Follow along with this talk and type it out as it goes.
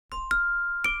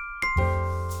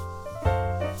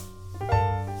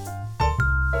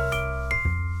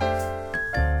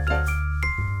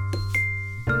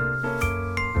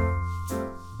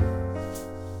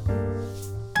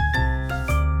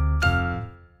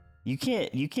You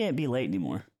can't be late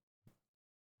anymore.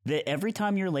 Every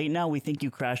time you're late now, we think you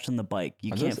crashed on the bike.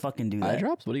 You can't fucking do that. Eye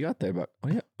drops? What do you got there? Oh,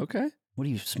 yeah. Okay. What do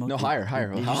you smoke? No, higher. How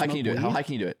high can you do it? How high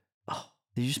can you do it? Oh,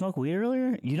 did you smoke weed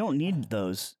earlier? You don't need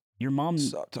those. Your mom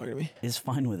Stop talking to me. is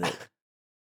fine with it.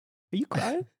 Are you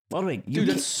crying? By the way, Dude,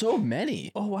 that's so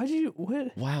many. Oh, why'd you...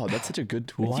 What? Wow, that's such a good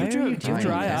tool. Why are you Do you have doing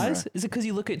dry this? eyes? Is it because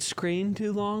you look at screen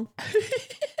too long?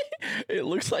 It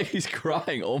looks like he's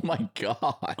crying. Oh my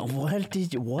god.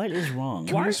 What is wrong?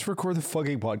 Can we just record the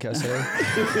fucking podcast today?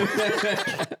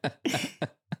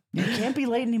 You can't be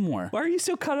late anymore. Why are you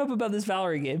so caught up about this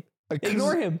Valerie game?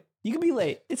 Ignore him. You can be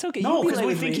late. It's okay. No, because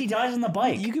we think he dies on the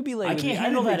bike. You could be late. I with can't me.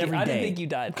 handle that I every day. didn't think you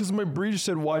died. Because my breeder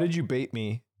said, "Why did you bait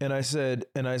me?" And I said,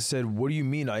 "What do you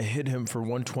mean? I hit him for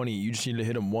 120. You just need to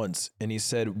hit him once." And he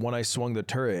said, "When I swung the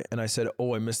turret." And I said,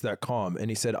 "Oh, I missed that comm." And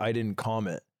he said, "I didn't comm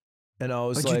it." And I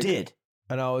was But like, you did.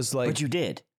 And I was like, But you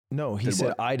did. No, he Did said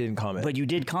what? I didn't comment. But you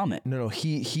did comment. No,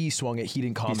 he swung it. He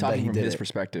didn't comment He's that talking he from did his it.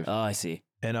 perspective. Oh, I see.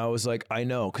 And I was like, I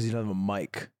know, because he doesn't have a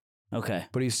mic. Okay.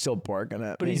 But he's still barking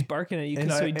at But me. he's barking at you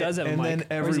And so he does have a and mic.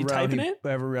 then Or every is he round typing it?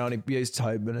 Every round he's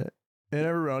typing it. And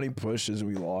every round he pushes,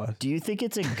 we lost. Do you think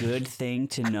it's a good thing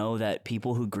to know that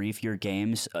people who grief your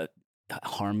games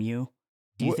harm you?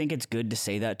 Do you think it's good to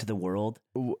say that to the world?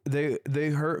 They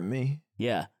hurt me.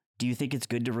 Yeah. Do you think it's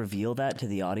good to reveal that to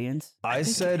the audience? I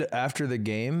said after the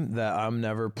game that I'm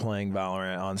never playing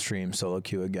Valorant on stream solo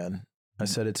queue again. I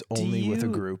said it's only with a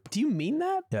group. Do you mean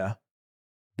that? Yeah.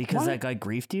 Because What? that guy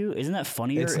griefed you? Isn't that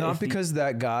funnier? It's not if because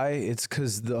that guy, it's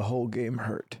because the whole game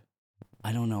hurt.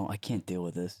 I don't know. I can't deal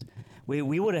with this.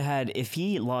 We would have had, if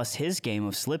he lost his game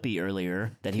of Slippy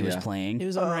earlier that he was playing, It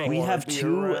was on rank. we have be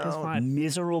two around.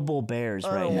 miserable bears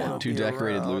right now. Two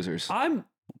decorated losers. I'm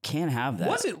Can't have that.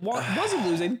 wasn't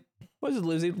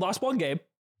losing. Lost one game.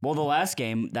 Well, the last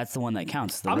game, that's the one that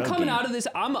counts. The I'm road coming game. out of this.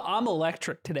 I'm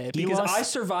electric today He because lost- I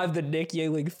survived the Nick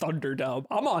Yingling Thunderdome.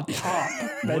 I'm on top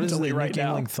What is mentally the right Nick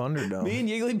now. Yingling Thunderdome? Me and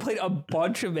Yingling played a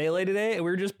bunch of Melee today, and we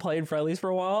were just playing friendlies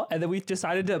for a while, and then we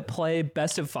decided to play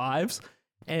best of fives,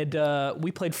 and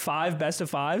we played 5 best of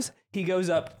fives. He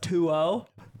goes up 2-0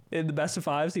 in the best of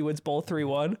fives. He wins both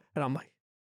 3-1, and I'm like,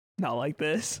 not like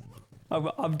this.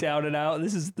 I'm down and out.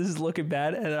 This is looking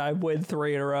bad, and I win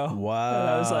 3 in a row.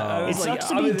 Wow. And I was It like,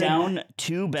 sucks to I'm be in the- down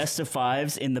 2 best of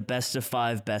 5s in the best of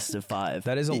 5 best of 5.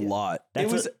 That is a lot.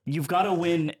 You've got to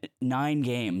win 9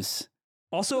 games.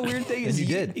 Also, a weird thing is you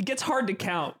did. it gets hard to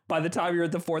count by the time you're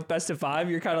at the 4th best of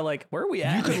 5. You're kind of like, where are we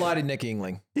at? You could lie to Nick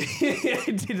Yingling. I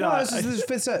did No, not. this is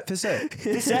fifth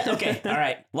set. Okay, all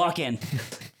right, lock in.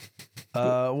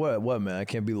 What, man? I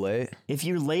can't be late. If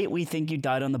you're late, we think you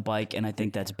died on the bike, and I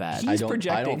think that's bad. He's I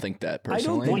projecting. don't think that I don't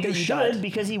personally. think Well, you that you should, died.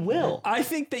 because he will. I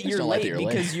think that you're don't like late that you're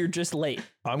late. because you're just late.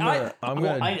 I'm Well,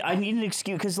 gonna. I need an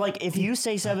excuse, because like if you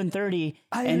say 7:30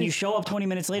 and you show up 20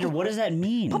 minutes later, what does that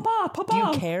mean? Papa. Do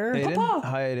you care? Aiden? Papa.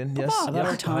 Hi, Aiden. Yes. Papa. About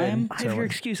our Hi, time? Aiden. I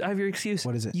have your excuse.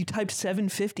 What is it? You typed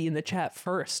 750 in the chat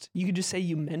first. You could just say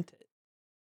you meant it.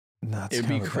 That's It'd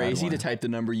be kind of a bad crazy to one. type the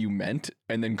number you meant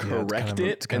and then it's correct kind of a- it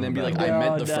it's kind and then of be a like, bad I one.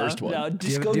 meant the first one. No, Do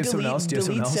just you go have something else? Do you have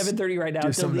delete something else? 730 right now.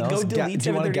 Do something Go else? delete Do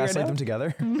you want to 730 right gaslight now. them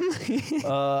together?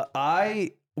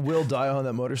 I will die on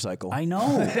that motorcycle. I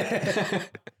know.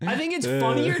 I think it's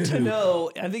funnier to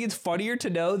know. I think it's funnier to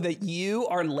know that you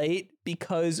are late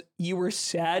because you were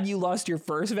sad you lost your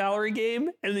first Valerie game,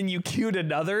 and then you queued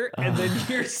another, and then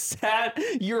you're sad.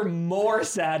 You're more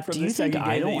sad from Do the you think second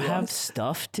I game. that don't you have lost.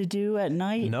 stuff to do at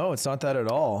night? No, it's not that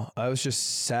at all. I was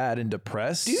just sad and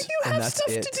depressed. Do you and have that's stuff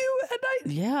it. to do at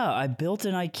night? Yeah, I built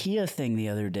an IKEA thing the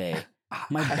other day.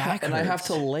 My back And I have hurts.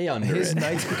 to lay under His it.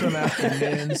 nights become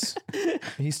afternoons.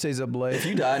 He stays up late. If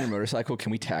you die on your motorcycle,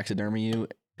 can we taxidermy you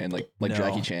and like No,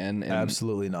 Jackie Chan? And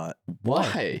Absolutely not.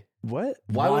 Why? What?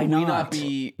 Why Why would we not? not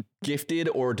be gifted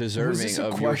or Was deserving this a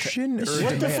of your question or a What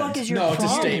the demand? fuck is your No, it's a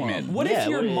problem? statement. What Yeah, if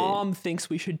your what- mom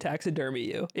thinks we should taxidermy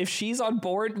you? If she's on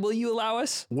board, will you allow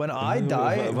us? When I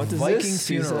die, what is Viking this?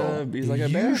 funeral, He's like a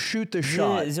you bear? shoot the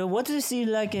shot. So what is he,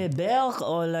 like a bear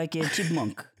or like a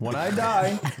chipmunk? When I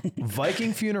die,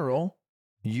 Viking funeral,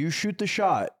 you shoot the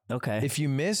shot. Okay. If you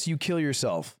miss, you kill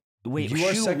yourself. Wait, you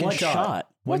are shoot second what shot?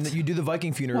 When you do the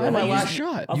Viking funeral, Why my you- last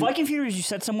shot? A Viking funeral is you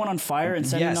set someone on fire and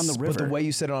send it on the river. but the way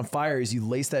you set it on fire is you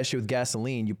lace that shit with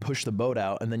gasoline, you push the boat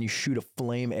out, and then you shoot a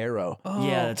flame arrow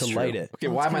yeah, that's to true. light it. Okay,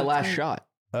 why my last shot?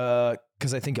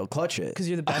 Because I think you'll clutch it. Because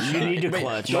you're the best. You shot. need to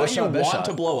clutch. Don't you shot, best want shot.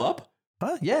 to blow up?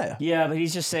 Huh? Yeah. Yeah, but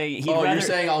he's just saying he'd Oh, rather, you're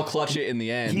saying I'll clutch it in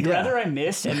the end. he'd rather I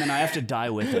miss and then I have to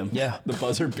die with him. Yeah. The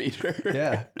buzzer beater.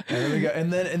 Yeah. And then we go,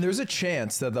 and there's a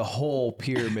chance that the whole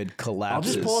pyramid I'll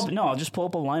collapses. just pull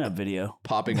up a lineup video.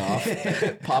 Popping off.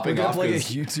 Popping Look up off. like a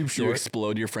 'cause YouTube You short.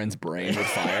 explode your friend's brain with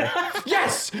fire.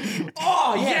 Yes!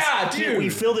 Oh, yeah, dude. We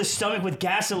filled his stomach with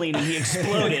gasoline and he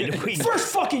exploded.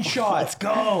 First fucking shot. Let's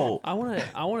go. I want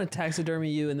to taxidermy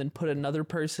you and then put another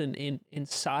person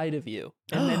inside of you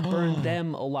and then burn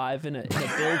them alive in a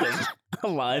building.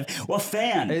 Alive. Well,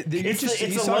 fan. It's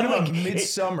a lot like of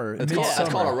midsummer. That's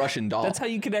called a Russian doll. That's how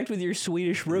you connect with your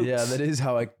Swedish roots. Yeah, that is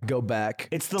how I go back.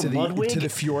 It's the to Ludwig to the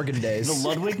Fjorgen days. The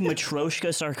Ludwig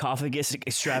Matryoshka sarcophagus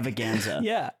extravaganza.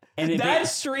 Yeah. And that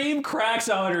stream cracks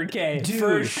 100K. Dude,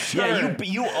 for sure. yeah,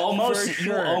 you almost For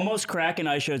sure. you almost crack an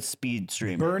iShowed speed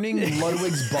stream. Burning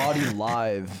Ludwig's body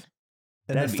live.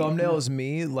 And That'd the be- thumbnail is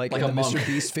me, like in a the monk. Mr.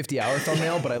 Beast 50-hour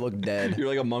thumbnail, but I look dead. You're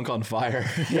like a monk on fire.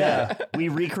 Yeah, we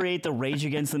recreate the Rage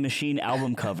Against the Machine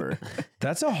album cover.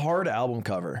 That's a hard album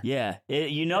cover. Yeah,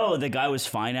 the guy was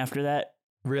fine after that.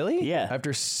 Really? Yeah.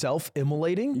 After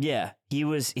self-immolating? Yeah,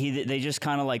 they just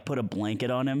kind of like put a blanket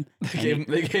on him.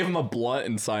 They gave him a blunt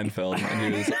in Seinfeld,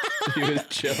 and he was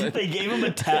chilling. They gave him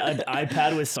an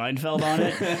iPad with Seinfeld on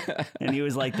it, and he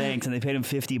was like, "Thanks," and they paid him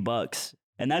 $50,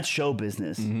 and that's show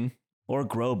business. Mm-hmm. Or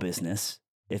grow business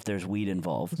if there's weed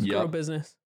involved. Yep. Grow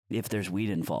business. If there's weed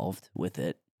involved with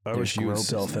it. I there's wish you would grow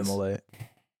business. self-immolate.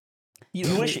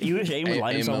 You wish Aim would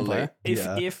light himself on fire?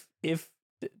 If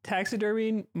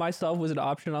taxidermying myself was an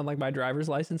option on like my driver's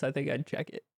license, I think I'd check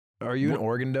it. Are you an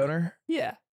organ donor?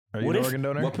 Yeah. Are you What an if- organ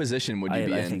donor? What position would you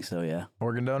be I in? think so, yeah.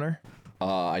 Organ donor?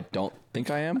 I don't think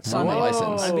I am. Son. On my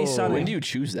license. I'd be Whoa. Sonny. When do you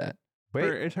choose that? Wait,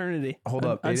 For eternity. hold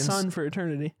up. A Aiden's- son for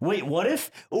eternity. Wait, what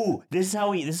if? Ooh, this is how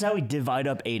we divide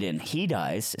up Aiden. He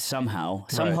dies somehow,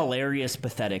 some Right. hilarious,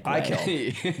 pathetic way. I kill.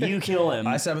 You kill him.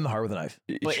 I stab him in the heart with a knife.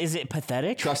 But is it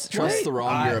pathetic? Trust the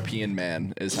wrong European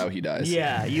man is how he dies.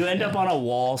 Yeah, you end up on a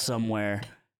wall somewhere,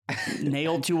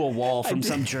 nailed to a wall from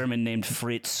some German named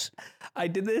Fritz. I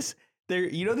did this. There,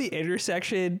 you know the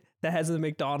intersection that has the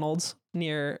McDonald's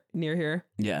near here.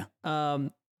 Yeah.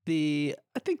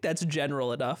 I think that's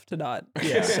general enough to not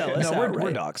Yeah. sell us No, out, we're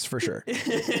right? docs for sure.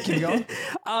 Keep going.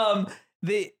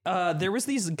 There was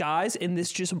these guys in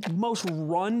this just most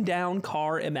run down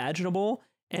car imaginable,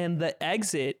 and the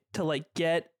exit to like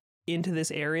get into this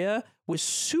area was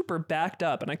super backed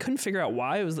up, and I couldn't figure out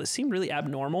why. It seemed really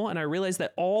abnormal, and I realized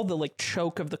that all the like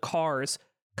choke of the cars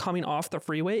coming off the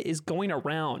freeway is going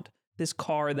around this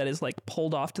car that is like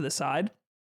pulled off to the side.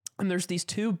 And there's these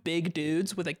two big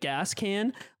dudes with a gas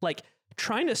can, like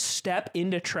trying to step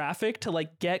into traffic to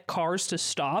like get cars to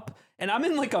stop. And I'm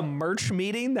in like a merch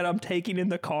meeting that I'm taking in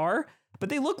the car, but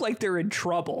they look like they're in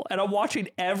trouble. And I'm watching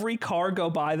every car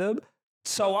go by them.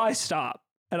 So I stop.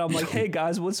 And I'm like, hey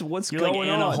guys, what's You're going like,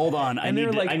 Anna, on? hold on. And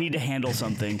they're like, I need to handle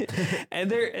something.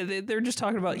 and they're just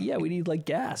talking about, yeah, we need like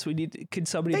gas. Could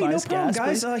somebody Hey, buy no us problem, gas?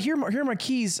 guys. please? Here are my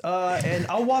keys, and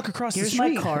I'll walk across Here's the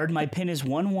my street. card. My pin is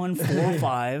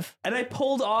 1145. And I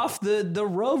pulled off the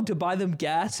road to buy them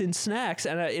gas and snacks.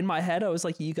 And in my head, I was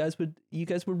like, you guys would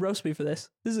roast me for this.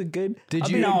 This is a good. Did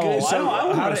I'm you? in a No, good- I don't- I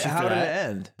wouldn't how roast did, you how for did it that.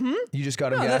 end? You just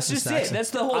got him No, gas that's and just snacks. it. That's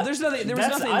the whole. There's nothing. There was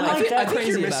That's- nothing I like like that. I think crazy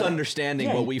you're about it. misunderstanding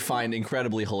Yeah. what we find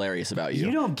incredibly hilarious about you.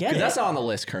 You don't get 'Cause it. That's not on the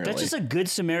list currently. That's just a good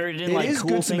Samaritan, It like, is cool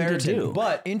good thing to Samaritan, do.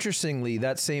 but interestingly,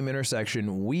 that same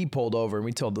intersection we pulled over and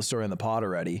we told the story on the pod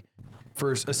already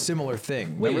for a similar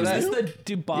thing. Wait, Remember is that? this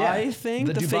the Dubai Yeah. thing?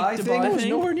 The fake Dubai thing? I Dubai was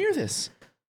nowhere near this.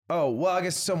 Oh well, I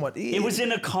guess somewhat. It was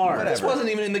in a car. Whatever. This wasn't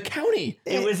even in the county.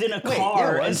 It was in a Wait, car, yeah,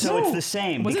 it and was. so it's No. the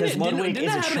same Wasn't because it- didn't- Ludwig didn't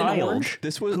is a that happen in child Orange?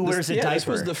 This was who wears a yeah, diaper. This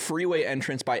was the freeway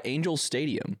entrance by Angel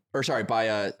Stadium, or sorry,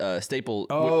 by Staple.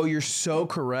 Oh, you're so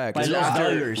correct. By It's Los after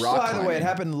Dodgers. rock By the way, it climbing.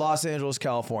 happened in Los Angeles,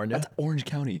 California. That's Orange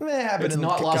County. It happened It's in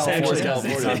not Los California. Angeles, It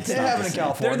California. It happened in They're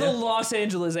California. the Los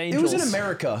Angeles It Angels. was in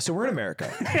America, so we're in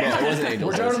America. No, it wasn't Angel.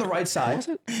 We're driving on the right side,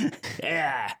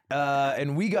 Yeah.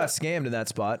 and we got scammed in that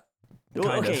spot. Well,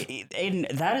 Kind okay,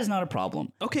 Aiden, that is not a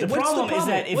problem. Okay, the what's the problem is problem?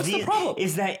 that if What's the problem?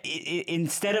 is that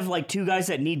instead of like two guys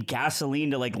that need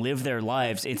gasoline to like live their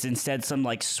lives, it's instead some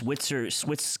like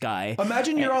Swiss guy.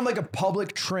 Imagine you're on like a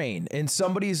public train and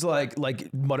somebody's like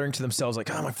muttering to themselves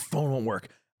like, "Oh, my phone won't work."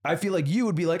 I feel like you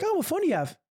would be like, "Oh, what phone do you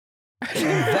have?"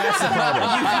 That's the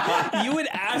problem. You would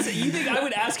ask. You think I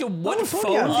would ask him what phone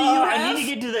phone do you do you have? have? I need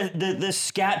to get to the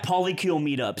scat polycule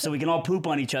meetup so we can all poop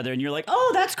on each other. And you're like,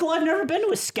 oh, that's cool. I've never been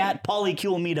to a scat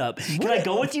polycule meetup. Can I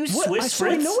go with you, What? Swiss So I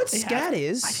Fritz? know what scat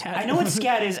is. I know what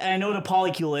scat is, and I know what a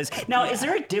polycule is. Now, is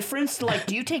there a difference? Like,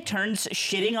 do you take turns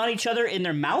shitting on each other in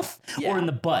their mouth or in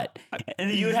the butt?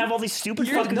 And you would have all these stupid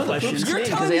fucking questions. You're because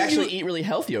telling they me actually eat really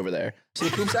healthy over there. So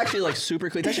the poop's actually like super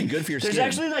clean. It's actually good for your There's skin.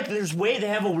 actually like they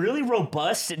have a really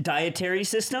robust dietary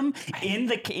system in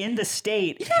the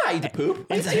state. Yeah, I eat the poop.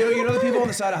 You know the people on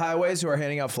the side of highways who are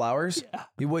handing out flowers?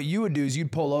 What you would do is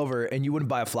you'd pull over and you wouldn't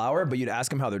buy a flower, but you'd ask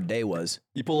them how their day was.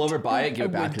 You pull over, buy it, give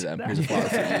it back to them. Here's a flower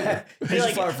for you. He's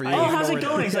like, flower for you. oh, You how's know it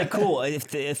going? He's like, cool. If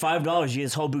 $5, you get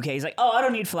this whole bouquet. He's like, oh, I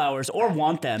don't need flowers or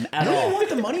want them at What do you all. want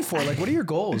the money for? Like, what are your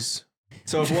goals?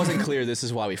 So if it wasn't clear, this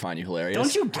is why we find you hilarious.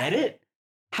 Don't you get it?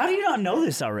 How do you not know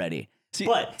this already? See,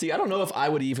 I don't know if I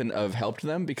would even have helped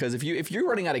them, because if you're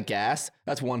running out of gas,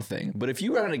 that's one thing. But if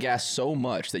you run out of gas so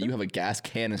much that you have a gas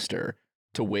canister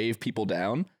to wave people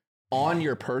down on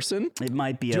your person, It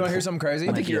might be. Do you want to hear something crazy?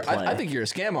 I think you're a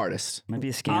scam artist. Might be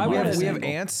a scam. We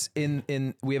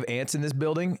have ants in this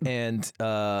building, and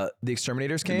the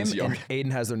exterminators came. this yard. And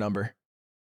Aiden has their number.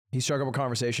 He struck up a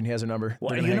conversation. He has their number. What,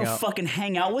 They're are gonna you hang gonna out. fucking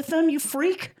hang out with them, you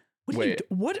freak? Wait.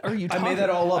 What are you I talking made that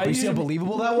all up. You see how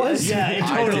believable that was? Yeah, it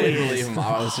I totally didn't is. believe him.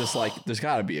 I was just like, there's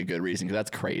got to be a good reason, because that's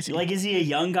crazy. Like, is he a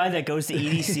young guy that goes to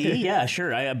EDC? Yeah,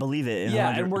 sure, I believe it.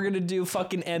 Yeah, and we're gonna do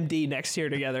fucking MD next year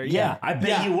together. Yeah, I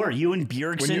bet you were. You and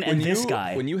Bjergsen and this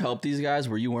guy. When you helped these guys,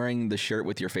 were you wearing the shirt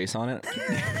with your face on it?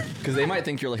 Because they might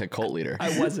think you're like a cult leader.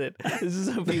 I wasn't. This is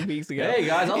a few weeks ago. Hey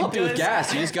guys, I'll help you with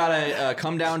gas. You just gotta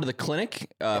come down to the clinic,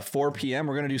 4 p.m.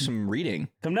 We're gonna do some reading.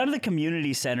 Come down to the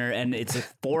community center, and it's a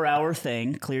 4-hour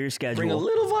thing. Clear your schedule. Bring a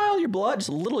little vial of your blood, just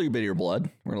a little bit of your blood.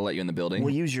 We're gonna let you in the building.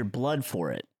 We'll use your blood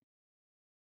for it.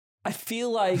 I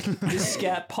feel like the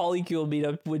Scat Polycule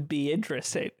meetup would be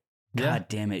interesting. God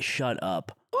damn it! Shut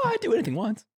up. Oh, I'd do anything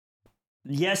once.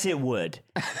 Yes, it would.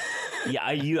 Yeah,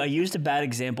 I used a bad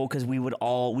example because we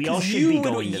all should be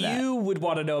going to that. You would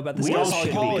want to know about the We Scat all should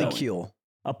be Polycule. going. Polycule.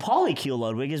 A polycule,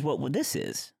 Ludwig, is what this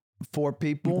is. 4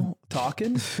 people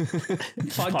talking.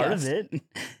 It's part of it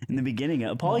in the beginning.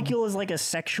 A polycule is like a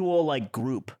sexual like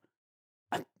group.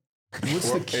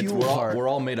 What's the cule part? We're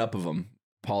all made up of them.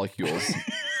 Polycules.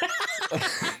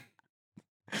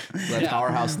 The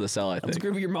powerhouse of the cell, I It's a think.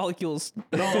 group of your molecules.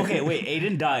 No, okay, wait.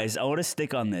 Aiden dies. I want to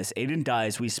stick on this. Aiden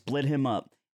dies. We split him up.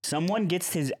 Someone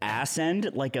gets his ass end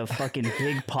like a fucking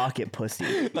big pocket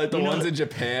pussy. Like the ones in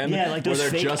Japan, Yeah, like those where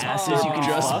they're fake just asses you can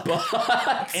just fuck.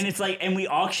 butts. And it's like, and we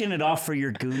auction it off for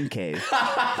your goon cave.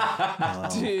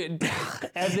 Dude.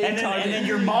 And then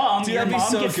your mom, Dude, your that'd be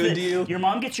mom so gets good to you. your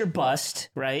mom gets your bust,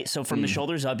 right? So from the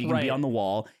shoulders up, you can be Right. on the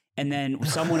wall. And then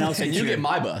someone else And gets you your, get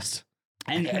my bust.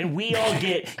 and we all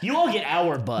get, you all get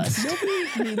our bust.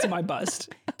 Nobody needs my bust.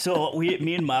 So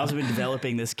me and Miles have been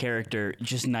developing this character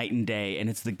just night and day, and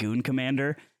it's the Goon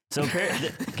Commander. So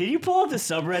can you pull up the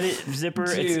subreddit Zipper?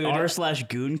 It's Dude.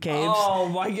 r/goon caves. Oh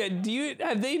my god.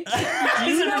 Have they you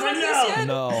Zipper's not like, read this yet?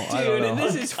 No, Dude, I don't know.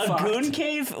 this is A fucked. goon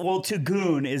cave? Well, to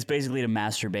goon is basically to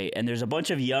masturbate, and there's a bunch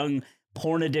of young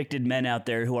porn-addicted men out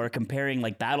there who are comparing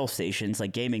like battle stations,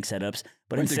 like gaming setups,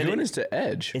 but Wait, the instead goon is to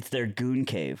edge. it's their goon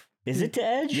cave. Is it to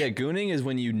edge? Yeah, gooning is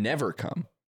when you never come.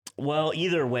 Well,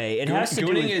 either way, it has to do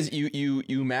Gooning with... is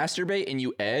you masturbate and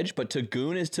you edge, but to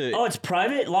goon is to Oh, it's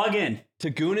private? Log in. to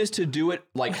goon is to do it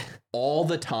like all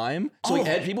the time. So like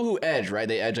edge, people who edge, right?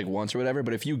 They edge like once or whatever.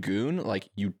 But if you goon, like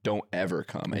you don't ever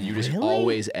come and you just Really?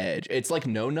 always edge. It's like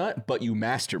no nut, but you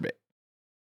masturbate.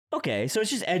 Okay, so it's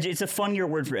just edge. It's a funnier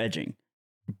word for edging.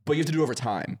 But you have to do it over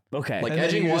time. Okay. Like And then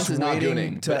edging you're once just is not waiting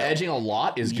gooning, to- but edging a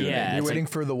lot is gooning. Yeah. You're it's waiting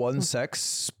for the one sex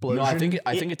explosion. No,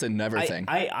 I think it's a never thing.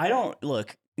 I don't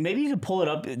look. Maybe you could pull it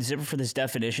up, Zipper, for this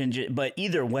definition. But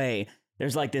either way,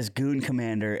 there's like this goon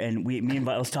commander, and me and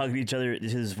Viles talking to each other.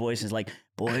 His voice is like,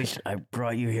 "Boys, I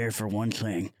brought you here for one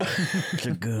thing. It's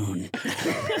a goon.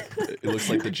 It looks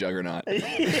like the juggernaut.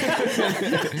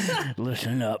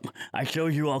 Listen up. I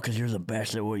chose you all because you're the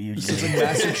best at what you It's do." a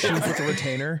massive chief with a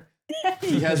retainer.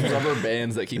 He has rubber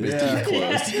bands that keep his Yeah. teeth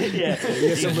closed. Yeah. He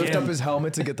has to lift up his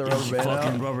helmet to get the rubber band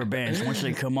Fucking out. rubber bands. Once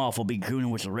they come off, we'll be gooning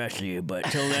with the rest of you. But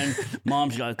till then,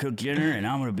 Mom's got to cook dinner, and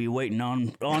I'm gonna be waiting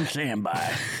on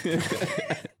standby.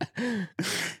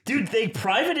 Dude, they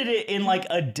privated it in like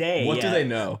a day. What do they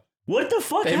know? What the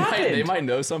fuck happened? They might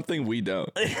know something we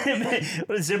don't.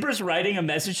 Zipper's writing a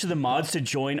message to the mods to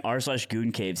join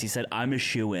r/goon caves. He said, "I'm a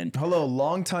shoe-in." Hello,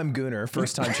 long-time gooner,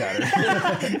 first-time chatter.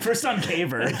 First time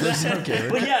caver.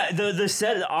 But yeah, the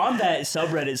set on that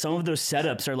subreddit, some of those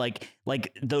setups are like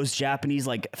those Japanese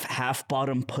like half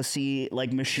bottom pussy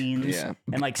like machines, Yeah.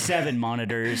 and like 7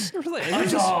 monitors, Like, a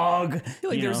dog. I feel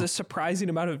like you there's know. a surprising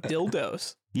amount of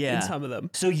dildos Yeah. in some of them.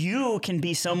 So you can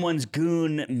be someone's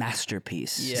goon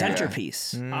masterpiece, Yeah.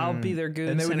 centerpiece. I'll be their goon.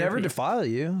 And they would never centerpiece. defile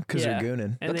you because Yeah. they're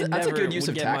gooning. And That's a they good never use would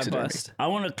of get my taxidermy. bust. I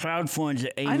want to crowdfund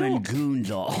the I Amen don't- Goon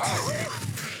doll.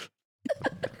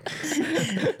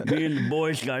 Me and the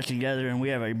boys got together and we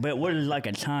have but what is like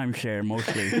a timeshare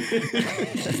mostly.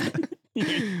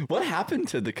 What happened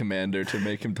to the commander to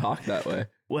make him talk that way?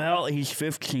 Well, he's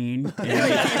 15. And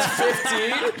He's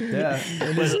 15. Yeah,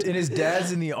 and his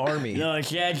dad's in the army. no, his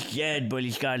dad's dead, but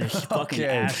he's got his fucking Okay.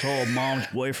 asshole mom's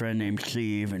boyfriend named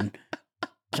Steve, and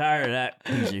tired of that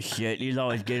piece of shit. He's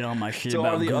always getting on my shit So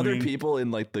about are the other gooning. people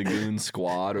in like the goon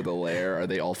squad or the lair? Are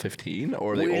they all 15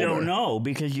 or are they We older? don't know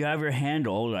because you have your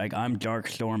handle like I'm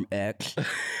Darkstorm X,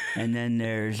 and then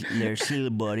there's Seal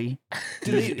Buddy.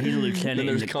 He's a lieutenant. Then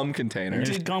there's in the- cum container.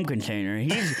 There's cum container.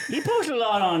 He posts a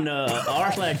lot on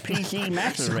r/PC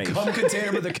Master Race. Cum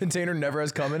container, but the container never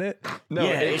has cum in it. No,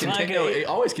 Yeah, it, it's like no, a- it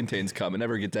always contains cum. It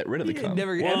never gets rid of the cum.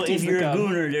 Never Well, empties if the you're a cup.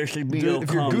 gooner, there should be no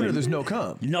If you're a cum. gooner, there's no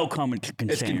cum. no cum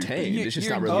container. It's contained. It's just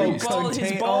not Your released. ball- his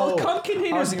Contain- ball, oh, cum I was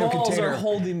container's thinking of balls container. are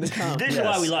holding the cum. This is Yes.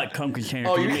 why we like cum container.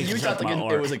 Oh, 'cause it you makes us thought like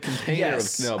my it was art. a container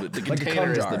Yes. of no, but the Like a container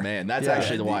cum is jar. the man. That's Yeah.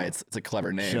 actually why it's a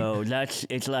clever name. So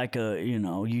it's like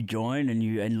you join and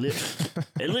you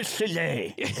enlist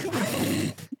today.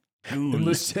 Goon.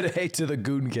 Enlist today to the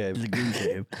goon The cave. goon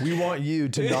cave. We want you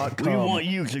to not We cum. want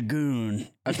you to goon.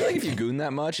 I feel like if you goon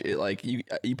that much, it like you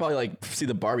probably like see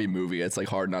the Barbie movie. It's like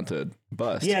hard not to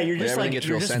bust. Yeah, you're just everything like gets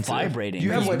you're real just sensitive. vibrating.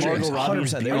 You have wet Margot dreams,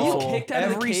 Robbie's 100%. They Are you all, kicked out of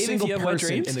the every cave if single you have wet person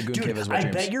dreams? in the goon Dude, cave has wet I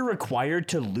dreams. bet you're required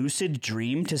to lucid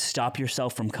dream to stop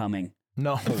yourself from coming.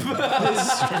 No.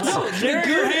 There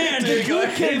your hand. The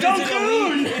goon cave Don't is an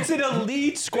elite. It's an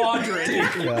elite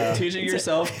squadron. Teaching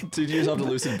yourself to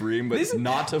lucid dream, but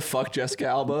not to fuck Jessica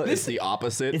Alba. It's the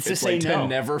opposite. It's to like say to no.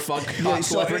 never fuck Yeah, hot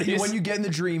so celebrities. when you get in the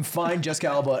dream, find Jessica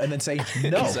Alba and then say,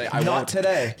 no, Say, I not won't.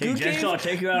 today. Hey, Jessica, I'll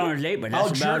take you out on a date, but that's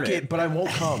I'll about jerk it, but I won't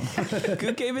come.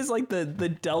 Goon Cave is like the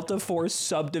Delta Force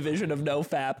subdivision of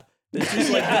NoFap. It's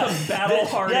just like the battle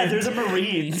hardened. Yeah, there's a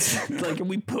Marines. like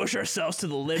we push ourselves to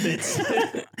the limits.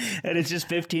 And it's just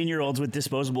 15-year-olds with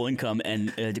disposable income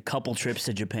and a couple trips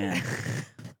to Japan.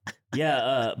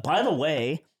 Yeah, by the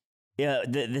way, yeah,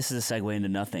 this is a segue into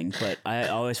nothing, but I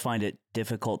always find it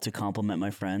difficult to compliment my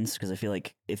friends because I feel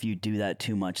like if you do that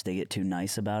too much, they get too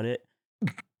nice about it.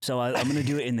 So I'm going to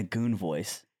do it in the goon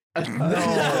voice. No.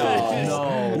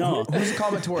 Who's the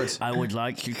comment towards? I would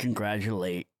like to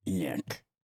congratulate Nick.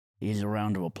 Here's a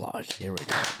round of applause. Here we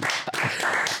go.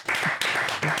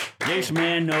 This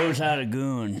man knows how to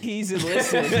goon. He's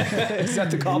enlisted. Is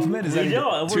that the compliment? Is that You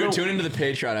know, Tune into the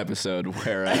Patreon episode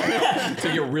where it's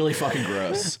gonna get really fucking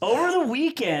gross. over the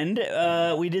weekend,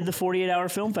 we did the 48-hour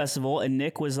film festival, and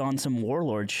Nick was on some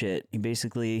warlord shit. He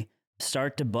basically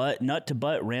start to butt, nut to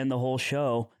butt, ran the whole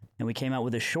show, and we came out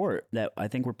with a short that I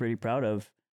think we're pretty proud of.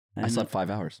 And I slept 5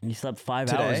 hours. You slept 5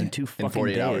 Today? hours in 2 fucking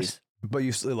 48 days. hours. But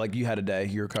you had a day.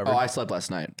 You recovered. Oh, I slept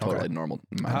last night. Totally Okay. normal.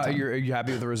 Are you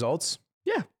happy with the results?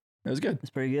 Yeah, it was good.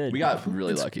 It's pretty good. We got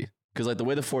really lucky because like the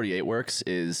way the 48 works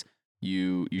is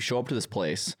you show up to this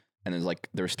place and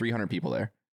there's 300 people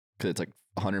there because it's like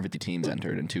 150 teams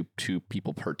entered and two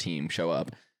people per team show up.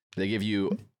 They give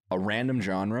you a random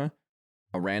genre,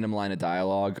 a random line of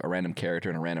dialogue, a random character,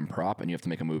 and a random prop, and you have to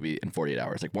make a movie in 48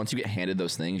 hours. Like once you get handed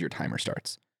those things, your timer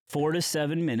starts. 4 to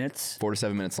 7 minutes. 4 to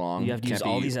 7 minutes long. You have to Can't use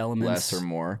all be these elements. less or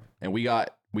more. And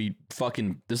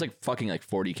there's like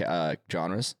 40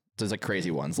 genres. There's like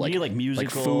crazy ones You like need, like,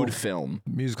 musical. food, film,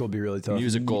 Musical would be really tough.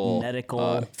 musical,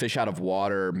 medical. fish out of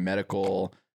water,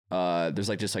 medical. There's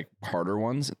like just like harder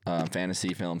ones,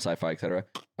 fantasy, film, sci-fi, etc.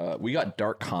 We got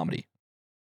dark comedy,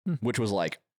 which was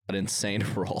like an insane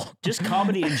role. Just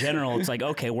comedy in general. It's like,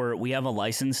 okay, we have a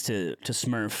license to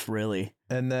Smurf, really.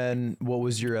 And then what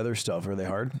was your other stuff? Are they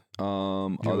hard?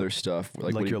 Other stuff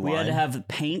Like your We had to line? have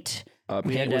paint. we had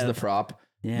paint to was the have- prop.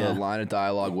 Yeah. The line of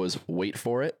dialogue was "Wait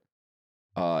for it,"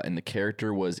 and the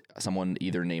character was someone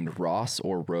either named Ross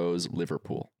or Rose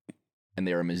Liverpool, and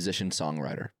they are a musician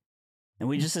songwriter. And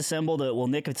we just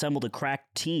Nick assembled a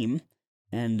crack team,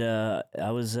 and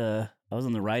I was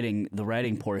on the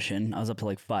writing portion. I was up to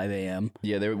like 5 a.m.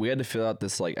 Yeah, we had to fill out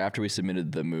this like after we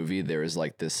submitted the movie. There was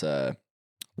like this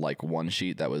like one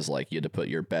sheet that was like you had to put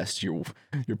your best, your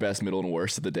best, middle, and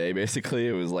worst of the day. Basically,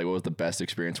 it was like what was the best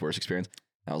experience, worst experience.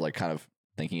 I was like kind of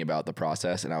thinking about the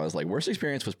process, and I was like, worst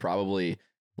experience was probably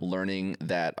learning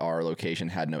that our location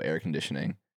had no air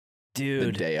conditioning the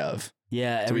Dude. day of.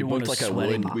 Yeah, So we everyone booked was like a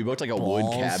sweating wood. We booked like a wood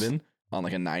balls. cabin on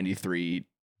like a 93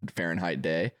 Fahrenheit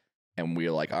day, and we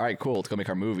were like, "All right, cool, let's go make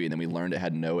our movie." And then we learned it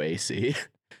had no AC,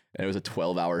 and it was a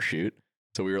 12-hour shoot.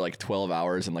 So we were like 12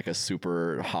 hours in like a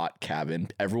super hot cabin.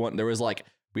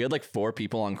 We had like 4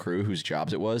 people on crew whose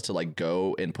jobs it was to like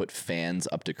go and put fans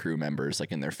up to crew members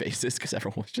like in their faces because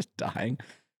everyone was just dying.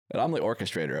 And I'm the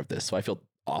orchestrator of this, so I feel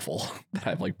awful that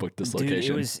I've like booked this Dude,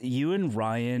 location. it was you and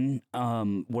Ryan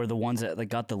were the ones that like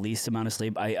got the least amount of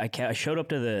sleep. I showed up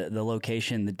to the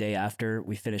location the day after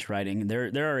we finished writing.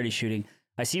 They're already shooting.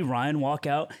 I see Ryan walk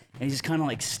out, and he just kind of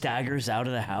like staggers out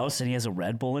of the house, and he has a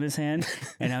Red Bull in his hand,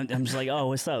 and I'm just like, oh,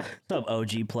 what's up? What's up,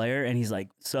 OG player? And he's like,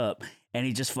 what's up? And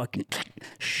he just fucking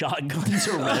shotguns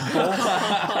a Red Bull.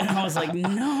 And I was like,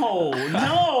 no.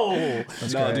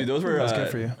 That's No, great. dude, those were That's good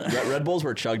for you. Red Bulls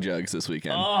were chug jugs this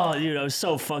weekend. Oh, dude, I was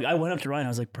so fucked. I went up to Ryan. I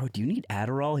was like, bro, do you need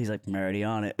Adderall? He's like, I'm already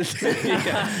on it.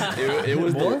 Yeah. It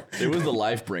was the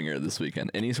life bringer this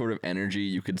weekend. Any sort of energy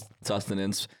you could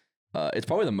sustenance. It's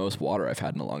probably the most water I've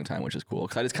had in a long time, which is cool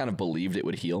because I just kind of believed it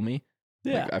would heal me.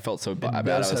 Yeah. Like, I felt so bad. I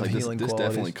does was have like, this healing definitely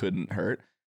qualities. couldn't hurt.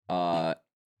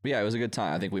 But yeah, it was a good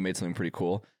time. I think we made something pretty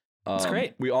cool. It's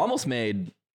great. We almost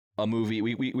made a movie.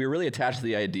 We were really attached to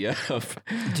the idea of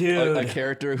Dude. a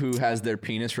character who has their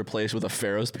penis replaced with a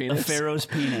pharaoh's penis. The Pharaoh's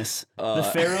penis. The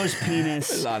Pharaoh's penis.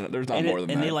 There's not and more than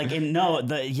that. And they like, and no,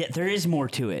 there is more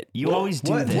to it. You always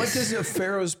do What this. does a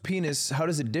pharaoh's penis? How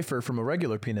does it differ from a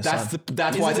regular penis? That's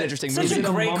why it's an interesting such movie.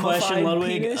 a great question, mummified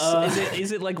Ludwig. penis?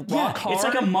 Is it like rock hard? It's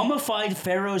like a mummified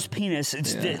pharaoh's penis.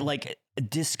 It's like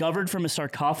discovered from a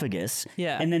sarcophagus.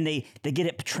 Yeah. And then they get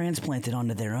it transplanted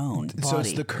onto their own body. So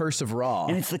it's the curse of Ra.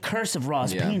 and it's the curse of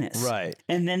Ra's Yeah. penis. Right.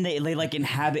 And then they like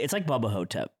inhabit. It's like Bubba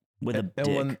Hotep with a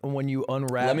dick. And when you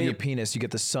unwrap your penis, you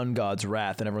get the sun god's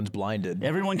wrath, and everyone's blinded.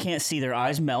 Everyone can't see, their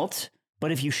eyes melt.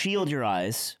 But if you shield your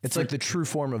eyes, It's like the true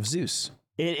form of Zeus.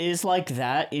 it is like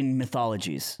that in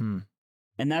mythologies.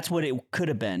 And that's what it could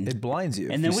have been. It blinds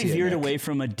you. And if then you we see it, veered Nick. away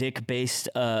from a dick-based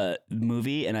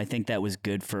movie, and I think that was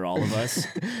good for all of us.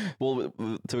 Well,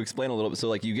 to explain a little bit, so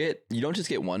like you don't just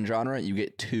get one genre, you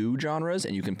get two genres,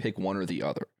 and you can pick one or the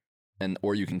other,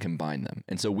 or you can combine them.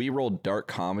 And so we rolled dark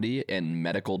comedy and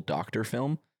medical doctor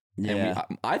film. Yeah.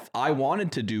 And I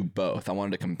wanted to do both. I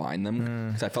wanted to combine them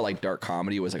because I felt like dark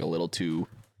comedy was like a little too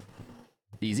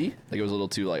easy. Like it was a little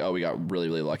too like, oh, we got really,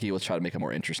 really lucky. Let's try to make a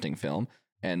more interesting film.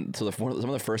 And so some of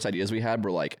the first ideas we had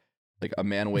were like a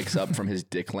man wakes up from his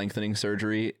dick lengthening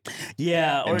surgery.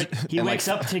 Yeah, or And- he and, wakes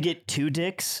like- up to get two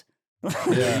dicks.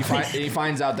 Yeah. He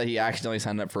finds out that he accidentally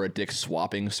signed up for a dick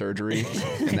swapping surgery,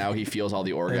 and now he feels all the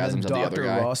And orgasms then of the other Dr.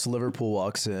 guy. Ross Liverpool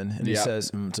walks in and he Yeah.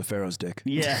 says, it's a pharaoh's dick.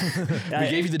 Yeah. We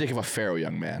gave you the dick of a pharaoh,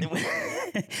 young man.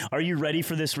 Are you ready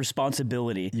for this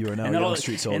responsibility? You are now and a then young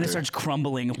street And soldier. it starts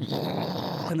crumbling,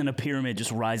 and then a pyramid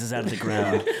just rises out of the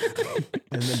ground.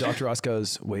 And then Dr. Ross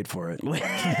goes, wait for it.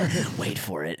 Wait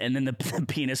for it. And then the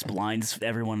penis blinds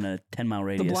everyone in a 10-mile the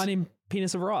radius. blinding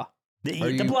penis of Raw.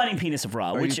 The blinding penis of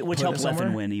Ra, Are which you helped putting it Leffen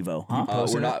somewhere? win Evo. Huh?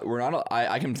 Post We're it? not.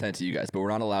 I can send it to you guys, but we're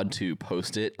not allowed to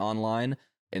post it online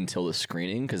until the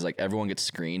screening because like everyone gets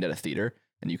screened at a theater,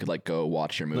 and you could like go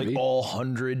watch your movie. Like all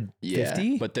 150?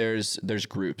 Yeah, but there's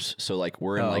groups. So like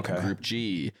we're in like okay. group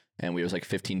G, and we was like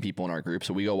 15 people in our group.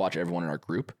 So we go watch everyone in our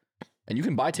group, and you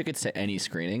can buy tickets to any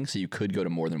screening. So you could go to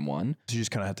more than one. So you just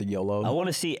kind of have to YOLO. I want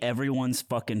to see everyone's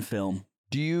fucking film.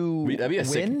 Do you That'd be a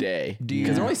sick win? day Do you-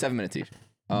 because they're only 7 minutes each.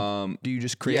 Do you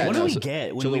just create? Yeah, What no, do we so-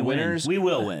 get when so we the win? winners- We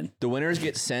will win. The winners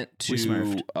get sent We to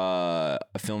smurfed.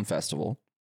 a film festival.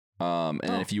 And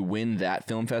then if you win that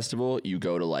film festival, you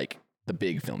go to like the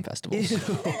big film festivals.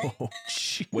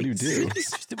 What do you do?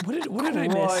 What did I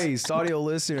miss? Christ, audio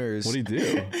listeners. What do you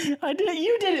do? I did.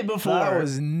 You did it before. That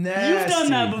was nasty. done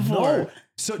that before. No.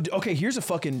 So okay, here's a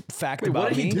fucking fact about what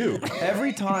did me. he do?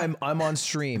 Every time I'm on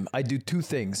stream, I do two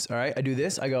things. All right, I do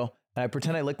this. I go and I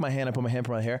pretend I lick my hand. I put my hand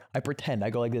on my hair. I pretend I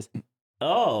go like this,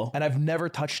 Oh, and I've never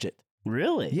touched it.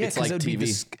 really? Yeah, It's 'cause like it would be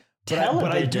TV. but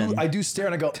I Television. do stare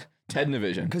and I go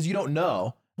Technovision. because you don't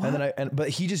know. And then but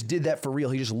he just did that for real.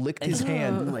 He just licked his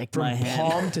hand Licked from my hand.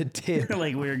 palm to tip.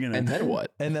 like we were gonna. And then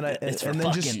what? And then it's for and then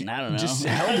fucking. just I don't know. just I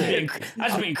held was it. being, I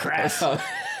was being crass.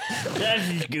 That's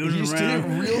just You gooning just did it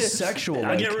around. real sexual. I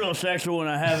like. get real sexual when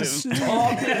I have it.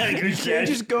 Stop it. Good You shit. can't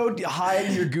just go hide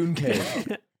in your goon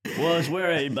cave. Well, it's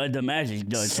where the magic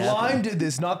does Slime happen. did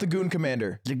this, not the goon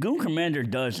commander. The Goon Commander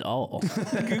does all.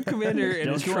 Good commander in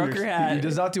Don't his you trucker understand? He hat.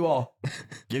 does not do all.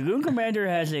 The Goon Commander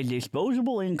has a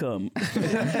disposable income.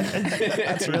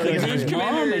 That's really Because good. his for you.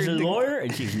 mom is a lawyer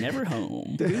and she's never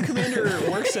home. Good commander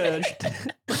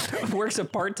works a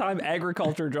part-time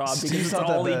agriculture job because He's it's not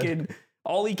that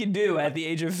all he can do at the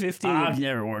age of 15. I've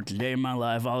never worked a day in my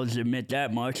life. I'll just admit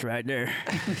that much right there.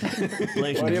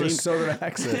 Why do you have a southern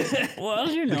accent? Well,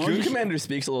 you know, Goon just- Commander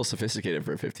speaks a little sophisticated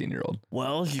for a 15-year-old.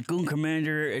 well, the Goon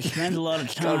Commander it spends a lot of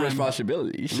Got a time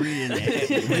responsibility.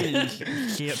 reading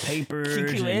shit papers. and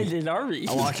Commanded army.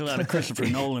 I watch a lot of Christopher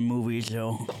Nolan movies,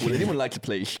 so Would anyone like to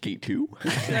play Skate 2?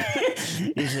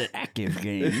 it's an active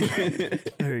game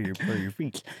for your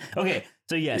feet. Okay,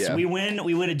 so yes, Yeah. we win.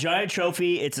 We win a giant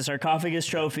trophy. It's a sarcophagus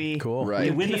trophy. Cool. Right.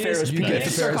 We win the Penis- Pharaoh's You get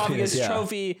penis. the Pharaoh's sarcophagus penis, yeah.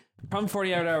 trophy From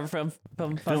 48-hour film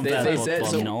They festival, said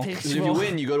so. you know. If you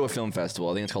win, you go to a film festival.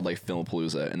 I think it's called like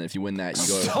Filmapalooza, and if you win that, you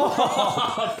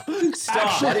go.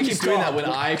 Stop. Why do you keep doing that when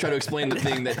I try to explain the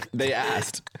thing that they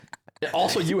asked?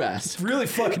 Also, you asked. It's really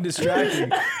fucking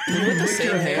distracting. You licked the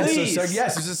same hand?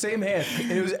 Yes, it was the same hand,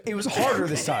 and it was harder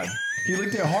this time. He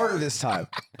licked it harder this time.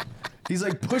 He's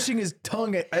like pushing his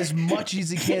tongue as much as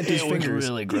he can to his fingers.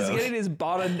 really He's gross. getting his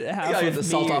bottom half gotta of get the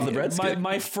salt me, off the breadstick.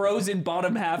 my frozen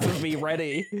bottom half of me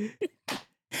ready.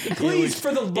 Please,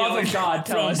 for the love of God,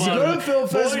 tell us. You go to the film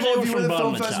Boys festival. over If you from win the bottom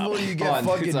film to top. festival, you Hold get on,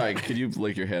 fucking. sorry. Could you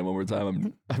lick your hand one more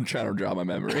time? I'm trying to draw my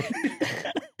memory.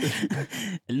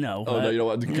 No. Oh no, you know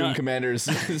what? The Goon Commander's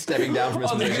stepping down from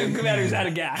his Oh, the position. Goon Commander's out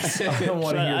of gas. I don't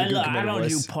want to hear the good I commander don't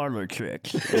do voice. parlor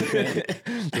tricks.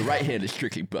 The right hand is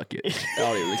strictly bucket.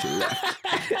 Oh, he licks your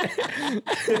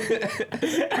left.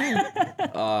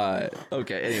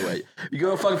 Okay. Anyway, you go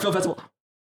to a fucking film festival.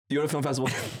 You go to a film festival,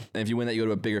 and if you win that, you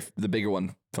go to the bigger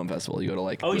one film festival. You go to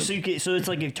like. Oh, so it's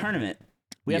like a tournament.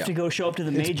 We have Yeah. to go show up to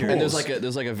the major. And there's like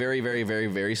a very, very, very,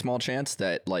 very small chance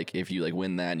that like if you like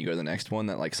win that and you go to the next one,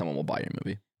 that like someone will buy your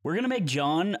movie. We're gonna make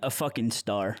John a fucking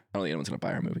star. I don't think anyone's gonna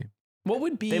buy our movie. What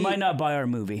would be? They might not buy our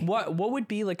movie. What would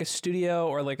be like a studio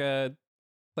or like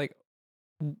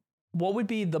what would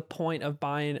be the point of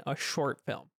buying a short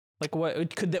film? Like what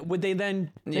would they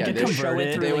then? Yeah, could they would, convert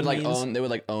it. they would like means? own. They would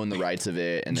like own the rights of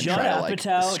it and then Judd try to like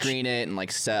Apatow- screen it and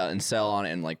like sell on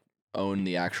it and like own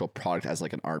the actual product as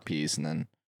like an art piece and then.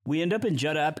 We end up in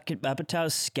Judd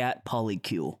Apatow's scat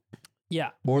polycule. Yeah.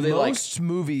 Or they like. Most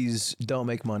movies don't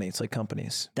make money. It's like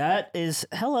companies. That is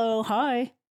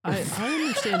hi. I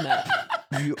understand that.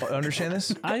 You understand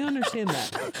this? I understand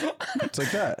that. It's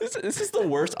like that. This is the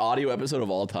worst audio episode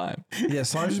of all time. Yeah,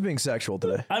 Solange is being sexual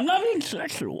today. I'm not being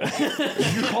sexual.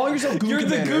 You're calling yourself Goon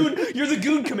Commander. You're the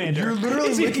Goon Commander. You're literally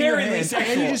It's licking your inherently hand,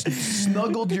 sexual. and you just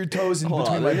snuggled your toes in Hold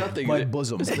on, between there's my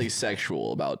bosom. There's nothing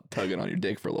sexual about tugging on your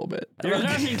dick for a little bit. There's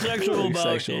nothing sexual Nothing about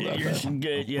sexual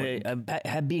about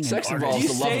that. being Sex an involves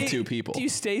artist. the love of two people. Do you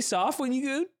stay soft when you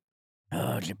goon?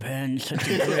 Oh, it depends. Such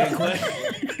a great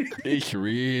question. It's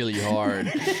really hard.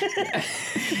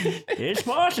 It's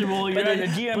possible you're at a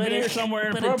DMV or somewhere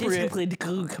inappropriate. the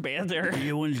Goon Commander.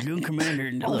 You win Goon Commander.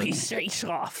 And Oh, look, he's very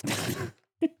soft.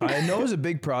 I know it was a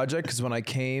big project because when I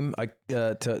came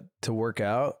to work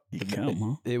out, you come,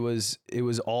 huh? it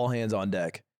was all hands on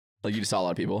deck. Like you just saw a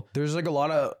lot of people. There's a lot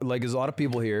of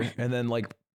people here, and then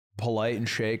like Polite and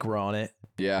Shake were on it,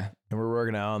 Yeah. and we're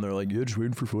working out, and they're like, "Yeah, just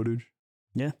waiting for footage."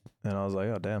 Yeah. And I was like,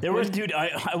 "Oh damn." There was, dude.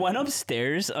 I went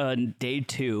upstairs on day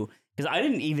 2 because I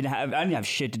didn't have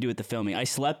shit to do with the filming. I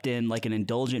slept in like an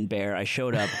indulgent bear. I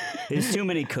showed up. There's too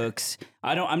many cooks.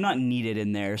 I'm not needed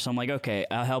in there, so I'm like, okay,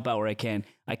 I'll help out where I can.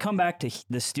 I come back to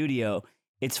the studio.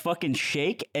 It's fucking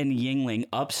Shake and Yingling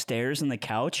upstairs on the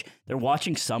couch. They're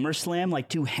watching SummerSlam like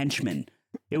two henchmen.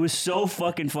 It was so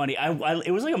fucking funny.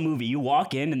 It was like a movie. You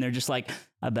walk in and they're just like,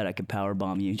 I bet I could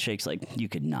powerbomb you. And Shake's like, you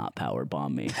could not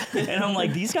powerbomb me. And I'm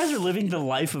like, these guys are living the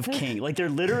life of king. Like they're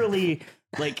literally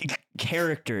like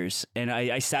characters. And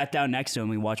I sat down next to him.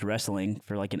 We watched wrestling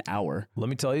for like an hour. Let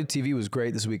me tell you, TV was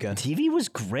great this weekend. TV was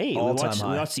great. All-time We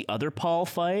high. watched the other Paul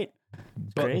fight.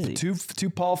 But Crazy. two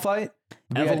Paul fight.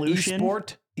 We Evolution. had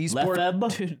esport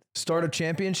Lefeb. start of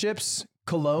championships.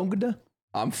 Cologne.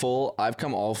 I'm full. I've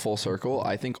come all full circle.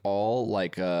 I think all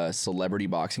like celebrity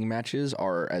boxing matches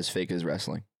are as fake as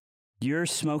wrestling. You're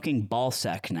smoking ball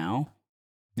sack now.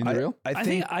 You know real? I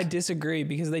think I disagree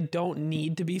because they don't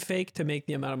need to be fake to make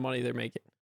the amount of money they're making.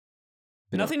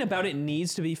 Nothing about it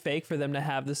needs to be fake for them to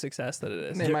have the success that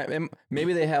it is.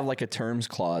 Maybe they have like a terms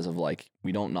clause of like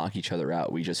we don't knock each other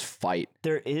out. We just fight.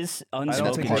 There is I don't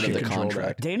unspoken think part they of should the control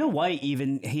contract. that. Dana White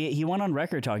even he went on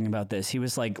record talking about this. He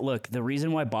was like, "Look, the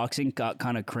reason why boxing got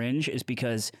kind of cringe is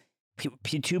because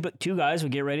two guys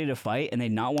would get ready to fight and they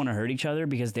not want to hurt each other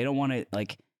because they don't want to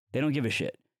they don't give a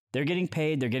shit. They're getting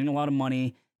paid. They're getting a lot of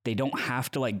money. They don't have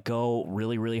to like go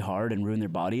really really hard and ruin their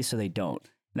bodies, so they don't.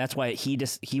 And that's why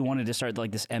he wanted to start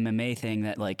like this MMA thing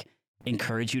that like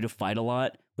encourage you to fight a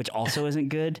lot, which also isn't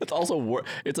good. It's also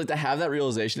it's like to have that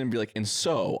realization and be like, and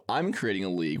so I'm creating a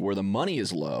league where the money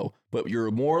is low, but you're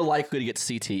more likely to get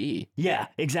CTE. Yeah,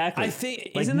 exactly. I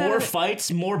think like isn't more that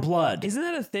fights, more blood. Isn't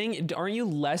that a thing? Aren't you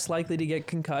less likely to get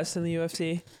concussed in the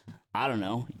UFC? I don't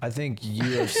know. I think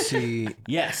UFC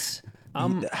Yes.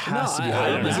 has to be I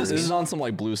higher. don't than know. This that. is on some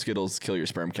like Blue Skittles kill your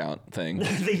sperm count thing.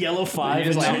 The yellow 5 He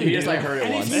is just like, heard it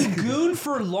And once. if you goon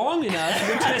for long enough,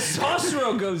 your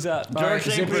testosterone goes up. All right, George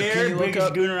St. Zipper, can Pierre, you look biggest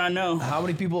up gooner I know. how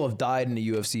many people have died in a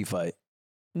UFC fight?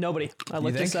 Nobody. I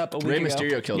looked this think? up a week Rey ago.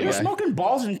 Mysterio killed a You're guy. smoking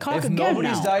balls and cock If again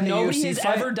nobody's now. died in a Nobody UFC has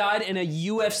fight, ever died in a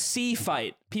UFC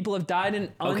fight. People have died in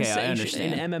Okay, I unsanctioned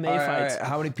understand. MMA All right, fights. all right.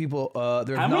 How many people?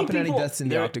 There How have many not been any people- deaths in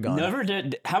the there octagon. Never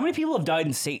did. How many people have died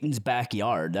in Satan's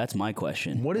backyard? That's my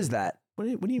question. What is that? What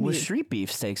do you Where mean? street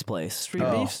beefs takes place. Street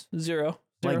Oh. beefs? Zero.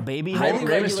 Like baby. Highly Home?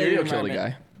 Rey regulated Mysterio killed a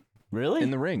environment. guy Really?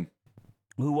 in the ring.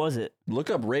 Who was it? Look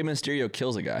up Rey Mysterio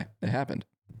kills a guy. It happened.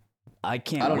 I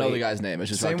can't. I don't know wait. the guy's name. It's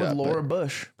just Same fucked with up, Laura but-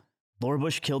 Bush Laura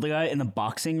Bush killed a guy in the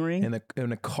boxing ring.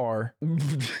 in a car.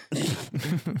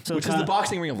 So which is the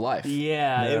boxing ring of life.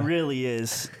 Yeah, Yeah. it really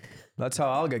is. That's how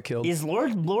I'll get killed. Is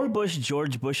Laura Bush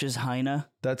George Bush's Heina?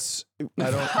 That's. I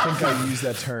don't think I use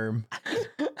that term.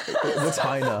 What's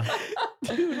Heina?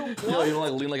 You don't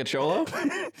like lean like a cholo?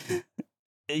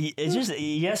 It's just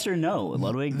yes or no,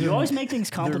 Ludwig. You always make things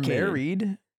They're complicated.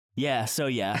 married. Yeah. So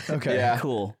yeah. Okay. Yeah.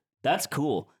 Cool. That's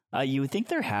cool. You would think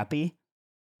they're happy.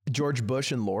 George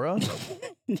Bush and Laura.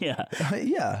 Yeah.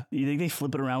 Yeah. You think they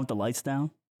flip it around with the lights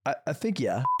down? I think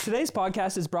yeah. Today's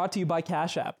podcast is brought to you by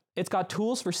Cash App. It's got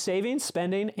tools for saving,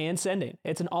 spending, and sending.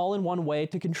 It's an all-in-one way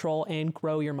to control and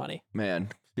grow your money. Man,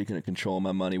 speaking of controlling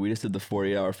my money, we just did the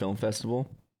 40-hour film festival,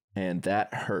 and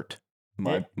that hurt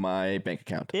my bank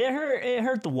account. It hurt. It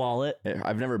hurt the wallet.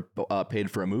 I've never paid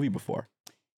for a movie before.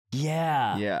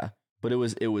 Yeah. Yeah, but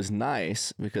it was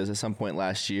nice because at some point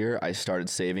last year I started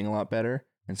saving a lot better,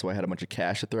 and so I had a bunch of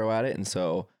cash to throw at it, and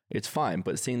so it's fine.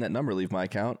 But seeing that number leave my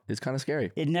account is kind of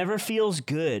scary. It never feels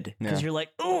good because Yeah. you're like,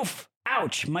 oof,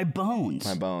 ouch, my bones.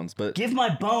 My bones, but Give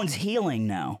my bones healing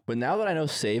now. but now that I know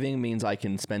saving means I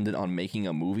can spend it on making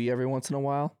a movie every once in a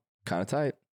while, kind of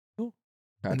tight. Cool.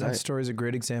 Kind And of that tight. story is a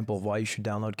great example of why you should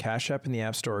download Cash App in the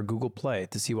App Store or Google Play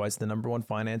to see why it's the #1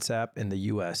 finance app in the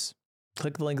U.S.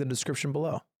 Click the link in the description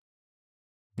below.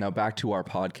 Now back to our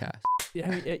podcast. Yeah,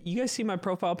 I mean, you guys see my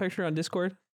profile picture on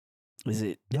Discord? Is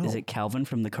it No. Calvin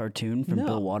from the cartoon from No.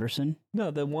 Bill Watterson? No,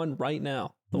 the one right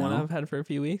now. The one No. I've had for a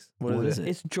few weeks. What is it?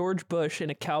 It's George Bush in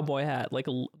a cowboy hat, like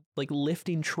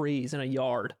lifting trees in a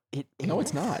yard. No,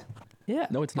 it's not. Yeah.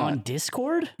 No, it's On not.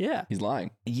 Discord? Yeah. He's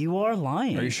lying. You are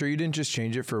lying. Are you sure you didn't just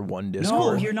change it for one No,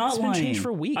 Discord? you're not It's been lying. changed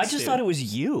for weeks, I just dude. thought it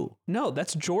was you. No,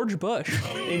 that's George Bush.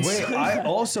 Wait, I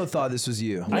also thought this was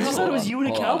you. I just thought it was you in a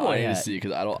Hold on, cowboy I need to hat. see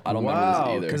because I don't Wow,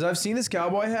 remember because this either. I've seen this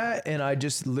cowboy hat and I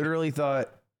just literally thought.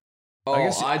 Oh, I I,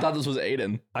 guess- thought this was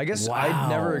Aiden. I guess Wow. I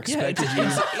never Yeah, expected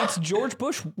it's, you. it's George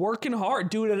Bush working hard,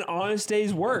 doing an honest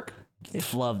day's work.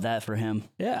 Love that for him.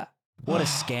 Yeah. What a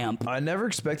scamp. I never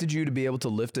expected you to be able to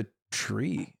lift a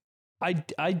tree. I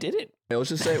did it. Hey, let's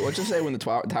just say when the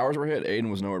towers were hit,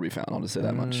 Aiden was nowhere to be found. I'll just say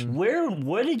that much.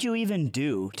 What did you even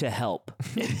do to help?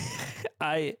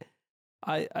 I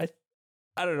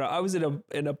don't know. I was in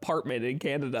an apartment in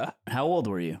Canada. How old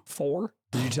were you? 4.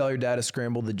 Did you tell your dad to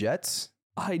scramble the jets?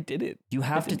 I did it. You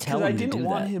have to tell Because him I didn't to do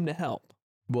want that. him to help.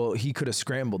 Well, he could have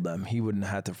scrambled them. He wouldn't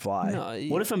have to fly.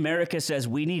 No, What if America says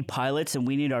we need pilots and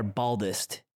we need our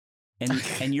baldest,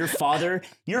 and your father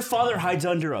hides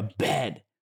under a bed?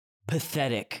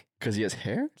 Pathetic. Because he has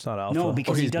hair? It's not alpha. No,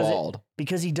 because Or he he's doesn't. bald.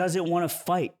 Because he doesn't want to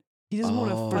fight he doesn't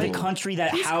want Oh. to for the fight. country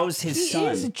that housed his he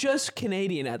son. is just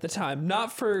Canadian at the time,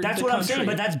 not for That's the what I'm country. saying,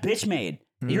 but that's bitch made.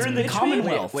 You're in the bitch made?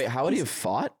 Commonwealth. Wait, how would he have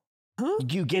fought?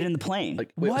 You get in the plane.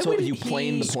 Like, wait, Why so would you he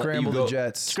plane the plane? Scramble the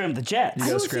jets. Scram the jets. You I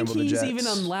gotta don't think scramble the he's jets. even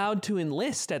allowed to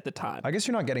enlist at the time. I guess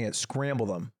you're not getting it. Scramble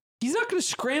them. He's not going to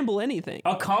scramble anything.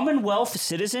 A Commonwealth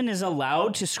citizen is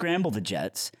allowed to scramble the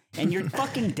jets, and your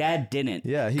fucking dad didn't.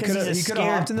 Yeah, he 'Cause could have. he's a He could have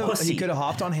scared hopped in the. pussy. He could have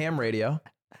hopped on ham radio.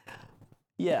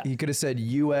 Yeah. He could have said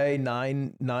UA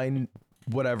 99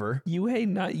 whatever.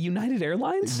 United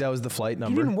Airlines? That was the flight He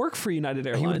number. didn't work for United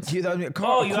He would, Airlines. that,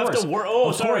 Oh, you have to work. Oh,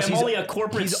 Of sorry, course, I'm he's- only a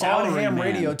corporate He's on salary ham man.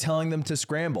 radio telling them to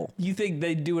scramble. You think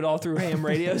they do it all through ham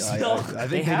radio I still? think They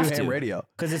they, have do ham to. radio.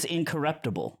 Because it's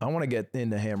incorruptible. I want to get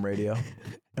into ham radio.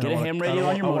 And Get I a wanna- ham I radio don't-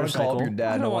 on your I wanna call up motorcycle. your dad.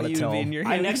 I and I don't want want to you to tell be in him. your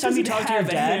ham. Next He time you doesn't talk to your have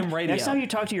a dad, ham radio. next time you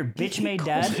talk to your bitch made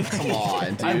dad, Come on,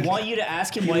 dude. I want you to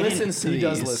ask him he why he listens to didn't.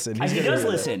 these. He does listen. He He's gonna does hear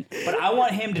listen, but I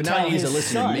want him to But now tell he needs his to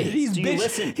listen to son. me. He's Do you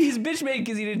listen? He's bitch made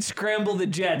because he didn't scramble the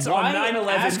jets Why on 9/11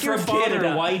 ask your from father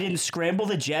Canada. why he didn't scramble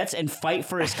the jets and fight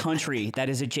for his country that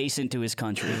is adjacent to his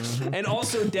country? And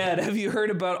also, Dad, have you heard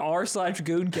about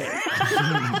r/goon gang?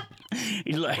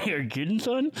 He's like, "You're kidding,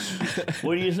 son?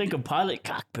 What do you think a pilot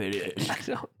cockpit is?"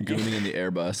 Gooning in the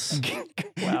Airbus.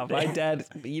 Wow, my dad.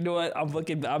 You know what?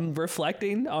 I'm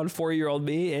reflecting on 4-year-old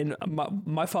me, and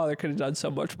my father could have done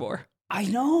so much more. I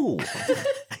know.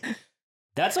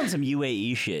 That's on some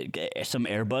UAE shit. Some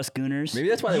Airbus gooners. Maybe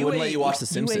that's why they wouldn't let you watch The UAE?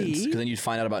 Simpsons, because then you'd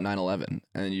find out about 9/11, and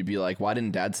then you'd be like, "Why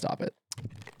didn't Dad stop it?" And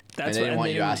That's they didn't what- want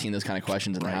you didn't- asking those kind of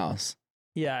questions in the house.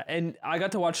 Yeah, and I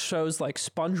got to watch shows like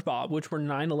SpongeBob, which were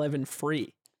 9/11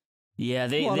 free. Yeah, Well,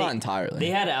 they not entirely. they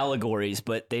had allegories,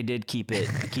 but they did keep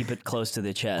it close to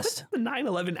the chest. The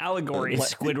 9/11 allegory.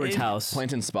 It's Squidward's house.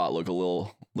 Plankton spot look a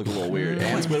little weird,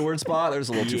 and Squidward spot there's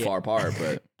a little too far apart,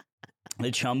 but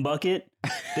The chum bucket.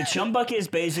 The chum bucket is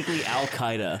basically Al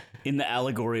Qaeda in the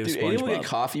allegory of dude, Aiden would get SpongeBob.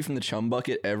 coffee from the chum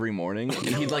bucket every morning,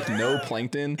 and he'd like know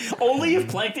Plankton. Only if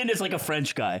Plankton is like a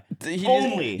French guy.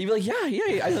 He'd be like, yeah,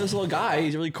 I know this little guy.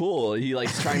 He's really cool. He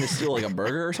likes trying to steal like a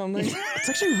burger or something. It's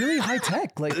actually really high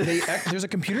tech. Like there's a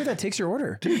computer that takes your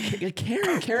order. Dude,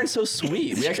 Karen's so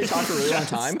sweet. We actually talked for a really long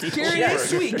time. Karen is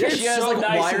sweet. Karen's She has so like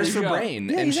nice wires in for the show. brain,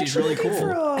 Yeah, and he's she's actually really looking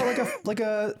cool. for like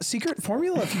a secret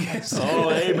formula. If you guys. Oh,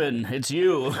 Aben, it's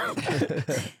you.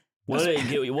 What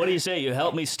do you say? You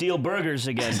helped me steal burgers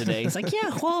again today. He's like, yeah,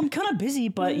 well, I'm kind of busy,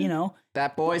 but you know.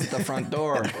 That boy's at the front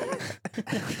door.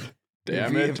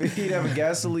 Damn it. If he'd have a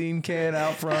gasoline can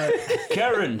out front.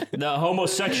 Karen, the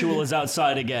homosexual is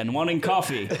outside again, wanting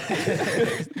coffee.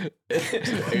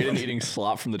 Aiden eating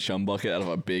slop from the chum bucket out of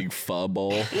a big pho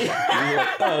bowl. He's like,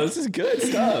 oh, this is good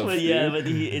stuff. But yeah, dude. but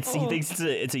he thinks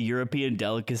it's a European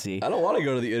delicacy. I don't want to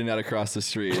go to the In-N-Out across the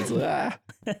street. It's like,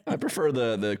 I prefer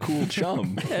the cool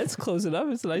chum. Yeah, it's close enough.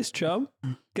 It's a nice chum.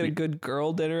 Get a good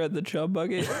girl dinner at the chum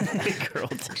bucket. Girl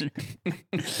dinner.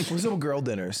 What's up with girl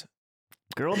dinners?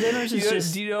 Girl dinners is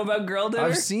just. Do you know about girl dinner?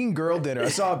 I've seen girl dinner. I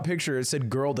saw a picture. It said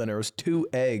girl dinner. It was 2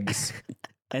 eggs.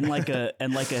 And like a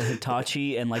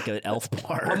Hitachi and like an elf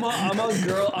bar. I'm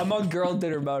on girl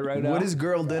dinner mode right now. What is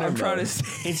girl dinner? I'm trying mode? to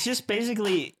say. It's just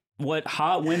basically what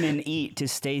hot women eat to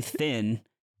stay thin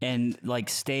and like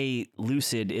stay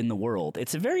lucid in the world.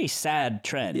 It's a very sad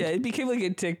trend. Yeah, it became like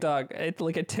a TikTok. It's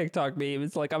like a TikTok meme.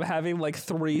 It's like I'm having like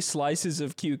 3 slices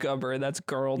of cucumber, and that's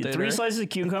girl dinner. 3 slices of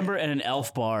cucumber and an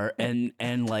elf bar, and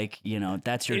like, you know,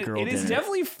 that's your girl It dinner. is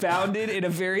definitely founded in a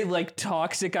very like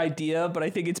toxic idea, but I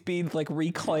think it's being like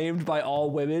reclaimed by all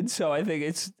women. So I think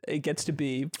it gets to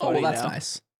be Oh, funny well, that's now.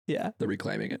 nice. Yeah, They're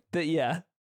reclaiming it. yeah.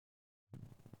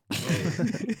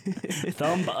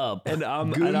 Thumb up. And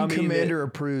I'm Goon eating Commander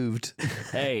approved.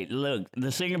 Hey, look,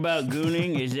 the thing about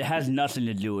gooning is it has nothing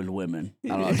to do with women.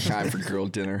 I don't have time for girl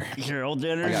dinner. Girl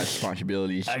dinner. I got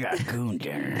responsibilities. I got goon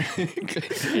dinner.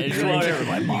 It's it. whatever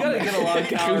my You mom gotta get a lot of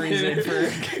calories in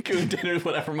for. Goon dinner is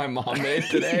whatever my mom made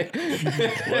today.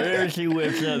 Whatever she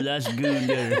whips up, that's goon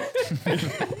dinner.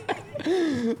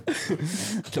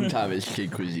 Sometimes it's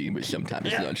kid cuisine, but sometimes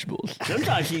it's Lunchables.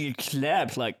 Sometimes she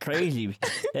slaps like crazy.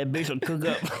 That bitch will cook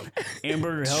up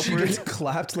hamburger She helper. gets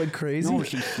clapped like crazy. No,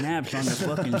 she snaps on the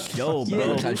fucking stove, bro.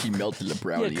 Sometimes she melted a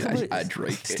brownie come and on. I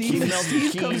drank it. Steve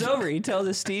comes over. He tells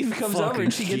us Steve comes over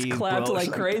and she gets Steve, clapped bro.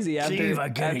 like crazy after. Steve, I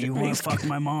get it. after You want makes- to fuck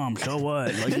my mom. So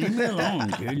what? Like, leave me alone,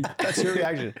 dude. That's your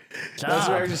reaction. That's Stop.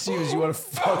 your reaction, Steve. Is you want to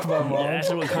fuck my mom?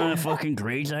 That's what kind of fucking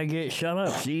grades I get. Shut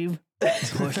up, Steve.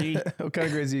 Pussy. What kind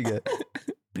of grades do you get?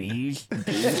 Bees.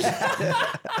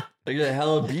 I got a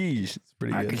hell of bees.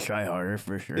 Pretty I good. could try harder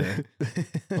for sure.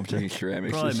 I'm taking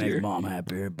ceramics Probably this make year. mom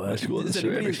happier, My but school is Does a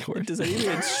ceramics anybody, course. does anybody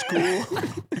at school?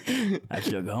 I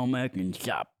took home ec and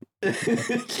shop.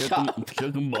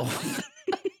 Took them both.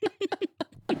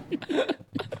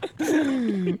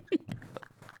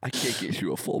 I can't get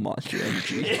through a full Monster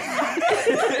Energy.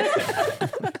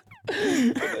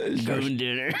 Goon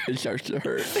dinner. It starts to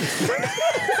hurt.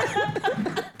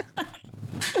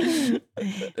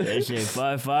 They say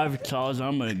 5'5" tall as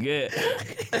I'm gonna get.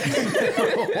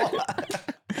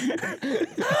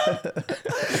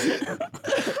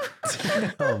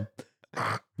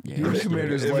 Your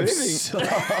commander's If life anything-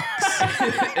 sucks.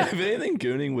 If anything,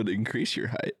 gooning would increase your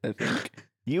height, I think.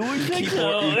 You would think You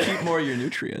so. keep more of your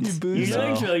nutrients. You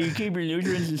think so? You keep your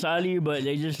nutrients inside of you, but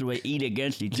they just eat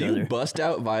against each Do you other. bust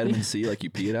out vitamin C like you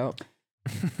pee it out?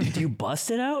 Do you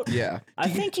bust it out? Yeah. I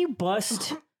think you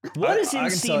bust. What is in I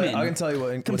can semen? Tell you, I can tell you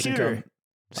what's in Computer.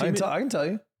 cum. I can tell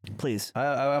you. Please. I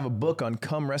have a book on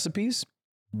cum recipes.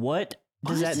 What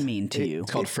does that mean to you?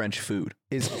 It's called French food.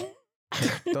 Is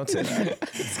don't say that.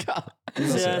 It's called-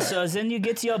 So then you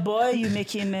get your boy, you make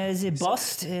him the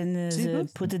bust and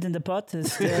put it in the pot.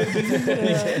 It's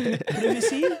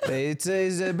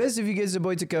best if you get the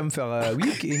boy to come for a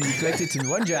week and you collect it in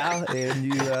one jar and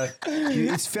you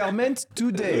it's ferment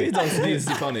today. We don't need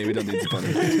the funny. We don't need the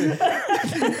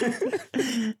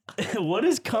funny. What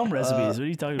is cum recipes? What are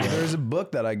you talking about? There's a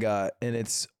book that I got and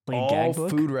it's Like a all gag book?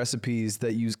 food recipes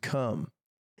that use cum.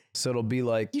 So it'll be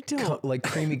like You don't- like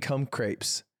creamy cum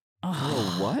crepes.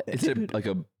 Oh, what? Is it like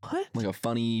a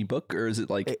funny book, or is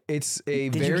it like It's a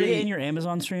Did very you get it in your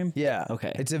Amazon stream? yeah.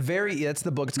 Okay. It's a very that's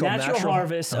the book. It's called Natural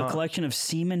Harvest, Uh-huh. a collection of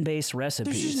semen-based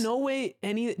recipes. There's just no way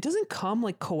doesn't cum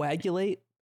like coagulate?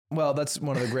 Well, that's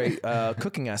one of the great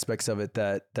cooking aspects of it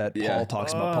that Yeah. Paul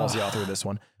talks about. Paul's the author of this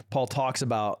one. Paul talks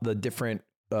about the different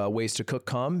ways to cook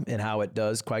cum and how it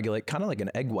does coagulate, kind of like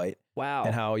an egg white, Wow.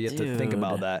 and how you have to think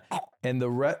about Dude. that. And the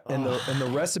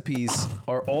recipes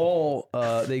are all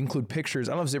they include pictures.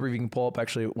 I don't know if Zipper, if you can pull up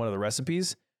actually one of the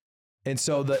recipes. And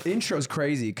so the intro is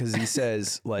crazy because he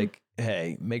says like,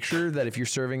 hey, make sure that if you're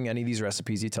serving any of these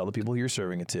recipes, you tell the people who you're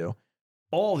serving it to.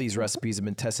 All these recipes have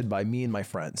been tested by me and my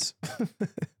friends.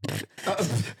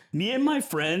 Me and my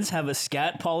friends have a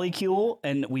scat polycule,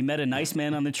 and we met a nice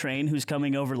man on the train who's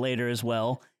coming over later as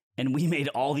well. And we made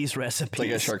all these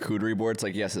recipes. It's like a charcuterie board. It's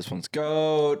like, yes, this one's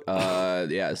goat. Yeah,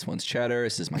 this one's cheddar.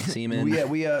 This is my semen. We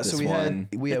This one.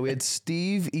 had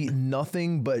Steve eat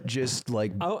nothing but just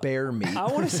like bear meat. I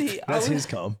want to see. That's his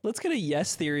cum. Let's get a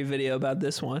Yes Theory video about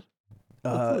this one.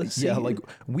 Let's see. Yeah, like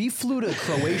we flew to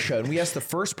Croatia and we asked the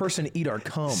first person to eat our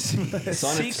cum.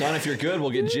 Son, if you're good, we'll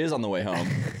get jizz on the way home.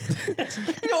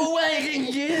 no way,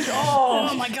 jizz!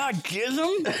 Oh my God,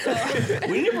 jism!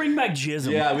 We need to bring back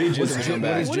jism. Yeah, we need jizz when we come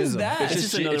back. What is jism? that? It's It's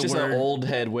just, just another it's just word. an old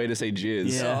head way to say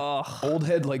jizz. Yeah. Old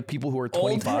head, like people who are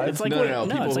 25. It's like No, what, no,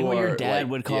 no, people it's like who what your are, dad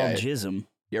like, would call yeah. jism.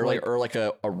 Yeah, or like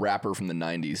a rapper from the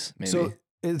 90s, maybe. So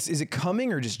is it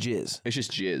coming or just jizz? it's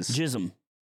just jizz. Jism.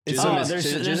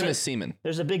 Jism is semen.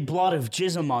 There's a big blot of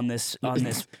jism on this.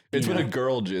 It's you when a know.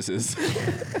 girl jizzes.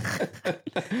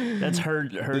 That's her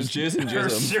There's jizz and her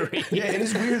jism. cereal. Yeah, it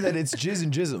is weird that it's jizz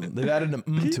and jism. They've added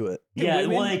an to it. Yeah,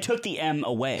 women- well, they took the M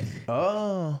away.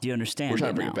 Oh. Do you understand? We're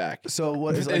trying to bring now? it back. So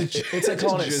what is like, it's like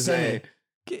calling it semi.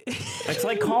 It's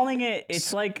like calling it.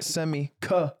 It's like Semi.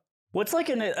 Ka. what's like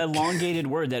an elongated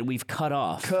word that we've cut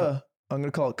off Ka. I'm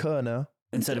going to call it ka now.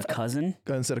 instead of cousin.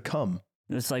 Instead of cum.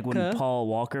 It's like when Cuh. Paul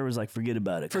Walker was like, "Forget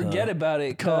about it. Forget cuh. about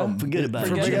it. Cum. Forget about it.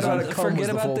 Forget about it. Cum was Forget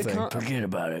the about full the thing. cum. Forget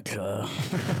about it.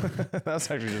 cuh."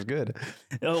 That's actually just good.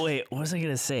 Oh wait, what was I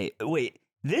gonna say? Wait,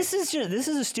 this is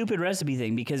a stupid recipe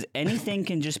thing because anything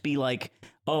can just be like,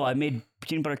 oh, I made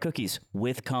peanut butter cookies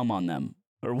with cum on them,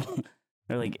 or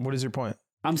like What is your point?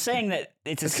 I'm saying that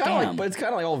it's a It's kind of scam. like, but it's kind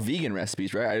of like all vegan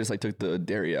recipes, right? I just like took the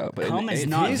dairy out. But Cum is anything-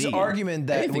 not His vegan. argument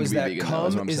that Anything was can be that vegan, though,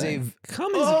 is what cum I'm is a. saying.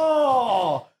 Cum is.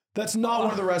 Oh, that's not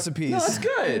one of the recipes. No, that's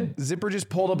good. Zipper just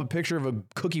pulled up a picture of a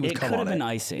cookie with it cum could have on been it.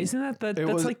 icing. Isn't that It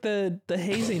that's was- like the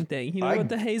hazing thing? You know I- what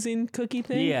the hazing cookie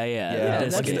thing? Yeah, Yeah, the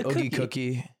it's like biscuit. an the Oogie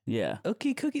cookie. cookie. Yeah.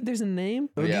 Ookie cookie. There's a name.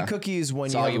 Oogie Yeah. cookie is when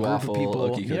Soggy you have a group waffle, of people.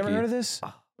 Oogie You never cookie. heard of this?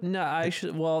 No, I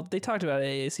should. Well, they talked about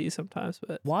AAC sometimes,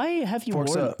 but Why have you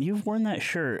Forks worn? up. You've worn that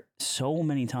shirt so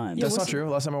many times. That's not what's- true.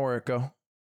 Last time I wore it, go.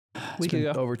 we It's could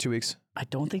been go. over 2 weeks. I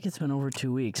don't think it's been over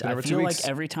 2 weeks. Been I over 2 feel weeks. like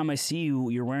every time I see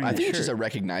you, you're wearing. I that think it's shirt. just a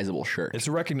recognizable shirt. It's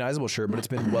a recognizable shirt, but it's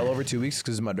been well over 2 weeks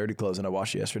because of my dirty clothes, and I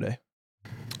washed it yesterday.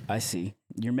 I see.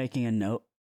 You're making a note.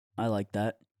 I like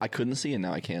that. I couldn't see and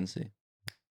now I can see.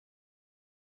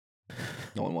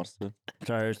 No one wants to.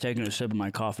 Sorry, I was taking a sip of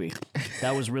my coffee.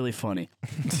 That was really funny.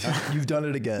 You've done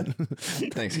it again.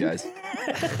 Thanks, guys.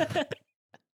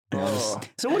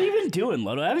 So what have you been doing,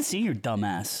 Lodo? I haven't seen your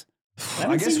dumbass. I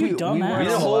haven't guess seen your we dumbass. weren't We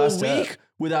did a on the whole last week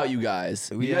without you guys.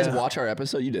 You Yeah. guys watch our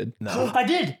episode? You did. No, I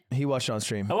did. he watched it on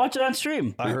stream. I watched it on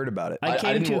stream. I heard about it. I I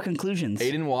came didn't to wa- conclusions.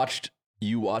 Aiden watched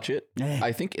you watch it, Eh.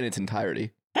 I think in its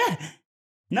entirety.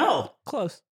 No.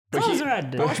 Close. But Closer he- I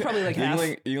did. but- Watched probably like half.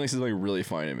 Yingling said something really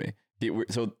funny to me.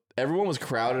 So everyone was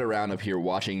crowded around up here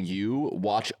watching you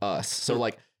watch us. So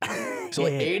like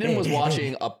Aiden was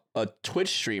watching a Twitch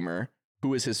streamer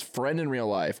who is his friend in real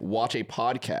life watch a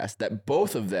podcast that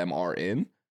both of them are in.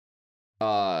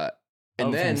 And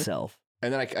Of then himself.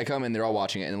 I come in, they're all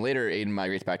watching it, and then later Aiden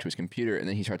migrates back to his computer, and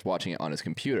then he starts watching it on his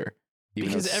computer, even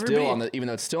though Because it's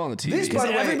everybody- still on the TV. This, by Because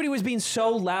the way- everybody was being so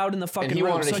loud in the fucking he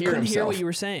room, wanted to so I hear couldn't hear himself. what you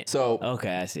were saying. So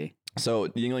Okay, I see.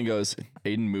 Yingling goes,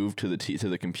 Aiden moved to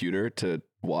the computer to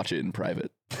watch it in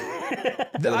private.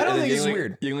 I don't think this is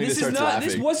weird. Yingling This just is starts not. laughing.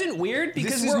 This wasn't weird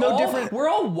because is we're no all different- we're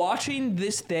all watching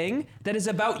this thing that is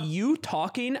about you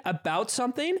talking about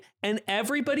something, and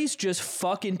everybody's just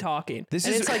fucking talking. This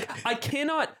and is- it's like I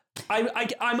cannot.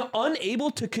 I'm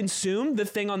unable to consume the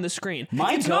thing on the screen.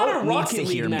 My it's not a goat needs Rocket to League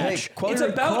hear me. match. Hey, Quell It's the-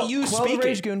 about quell- you quell speaking. the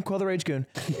rage goon. Quell the rage goon.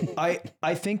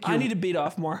 I think I you. need to beat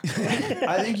off more.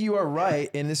 I think you are right,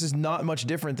 and this is not much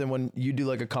different than when you do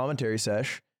like a commentary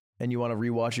sesh, and you want to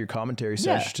rewatch your commentary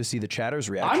sesh Yeah. to see the chatter's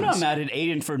reactions. I'm not mad at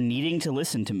Aiden for needing to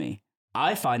listen to me.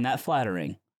 I find that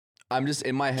flattering. I'm just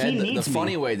in my head. The needs me.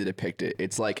 funny way to depict it,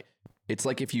 it's like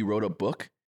if you wrote a book,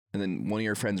 and then one of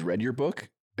your friends read your book,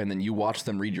 and then you watch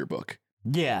them read your book.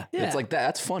 Yeah. Yeah. It's like that.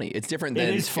 That's funny. It's different It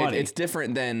than is funny. it's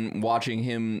different than watching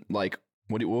him like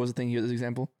what was the thing? He was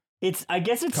example. I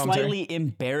guess it's Commentary? slightly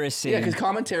embarrassing. Yeah, because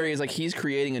commentary is like he's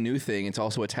creating a new thing. It's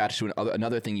also attached to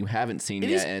another thing you haven't seen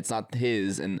yet, and it's not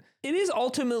his. And It is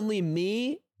ultimately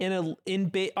me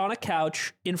on a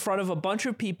couch in front of a bunch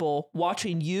of people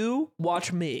watching you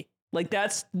watch me. Like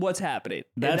that's what's happening.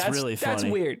 And That's really That's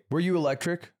funny. weird. Were you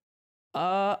electric?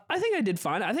 I think I did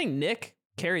fine. I think Nick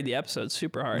carried the episode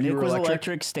super hard. Nick were was electric?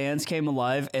 electric, Stans came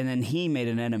alive, and then he made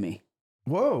an enemy.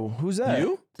 Whoa, who's that?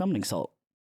 you? Summoning Salt.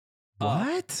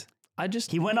 What? I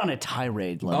just He went on a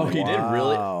tirade. Oh, he did Wow.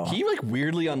 really. He like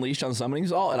weirdly unleashed on summoning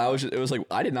salt, and it was like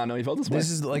I did not know he felt this way.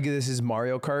 This is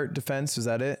Mario Kart defense. Is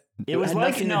that it? It was had like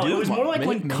nothing to no, do it with was more like maybe-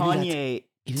 when maybe Kanye.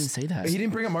 He didn't say that. He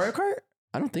didn't bring up Mario Kart.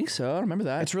 I don't think so. I don't remember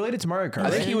that. It's related to Mario Kart. I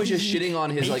think right? he was just shitting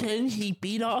on his like. and he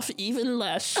beat off even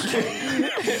less.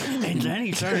 And then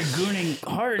he started gooning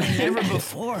harder than ever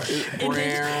before.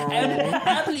 and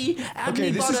Abney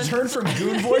Okay, this has turned from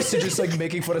goon voice to just like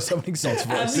making fun of something Salt's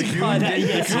voice.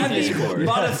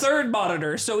 bought a third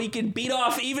monitor so he can beat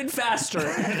off even faster,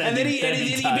 and then he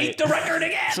beat the record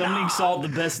again. Summoning Salt, the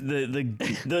best,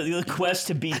 the quest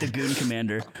to beat the Goon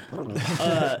Commander.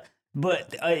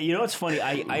 But you know what's funny?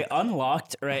 I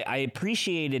unlocked, or I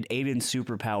appreciated Aiden's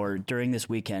superpower during this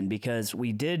weekend because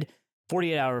we did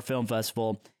 48-hour film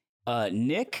festival.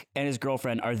 Nick and his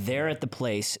girlfriend are there at the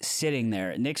place, sitting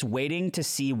there. Nick's waiting to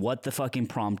see what the fucking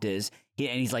prompt is.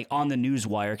 And he's like on the news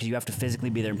wire because you have to physically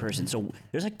be there in person. So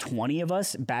there's like 20 of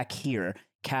us back here,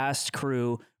 cast,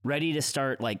 crew, ready to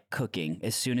start like cooking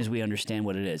as soon as we understand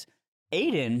what it is.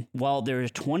 Aiden, while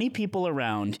there's 20 people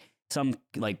around, some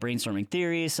like brainstorming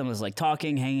theories, some is like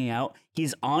talking, hanging out,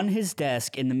 he's on his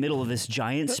desk in the middle of this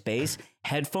giant space,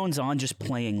 headphones on, just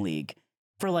playing League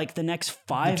for like the next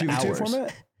 5 2v2 hours.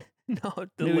 format? No,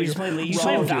 Dude, he was playing League. He was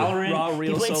playing Valorant.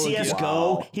 He played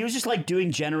CSGO. He was just like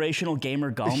doing generational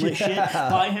gamer gauntlet shit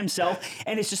by himself.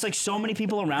 And it's just like so many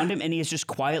people around him, and he is just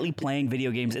quietly playing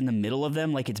video games in the middle of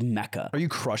them like it's Mecca. Are you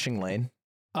crushing Lane?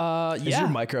 Is yeah. your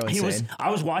micro insane? I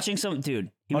was watching some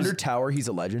dude. He Under was tower, he's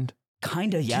a legend.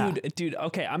 kinda, yeah. Dude,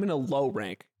 okay, I'm in a low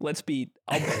rank. Let's be.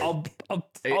 I'll say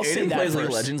Aiden that plays first. League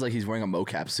of Legends like he's wearing a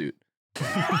mocap suit.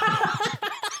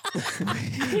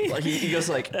 Like he goes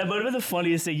like. That might have been the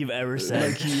funniest thing you've ever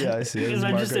said. Yeah, I see. Because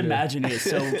I'm just imagining it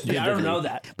so vividly. I don't know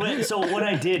that. But so what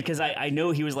I did, because I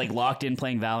know he was like locked in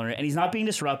playing Valorant, and he's not being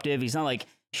disruptive. He's not like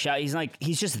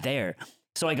he's just there.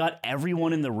 So I got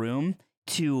everyone in the room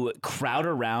to crowd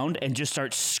around and just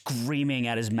start screaming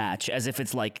at his match as if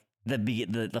it's like the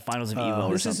finals of Evo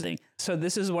or something.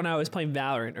 This is when I was playing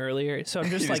Valorant earlier. So I'm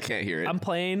just You like just can't hear it. I'm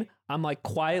playing. I'm like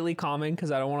quietly calming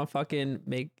because I don't want to fucking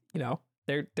make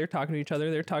they're talking to each other.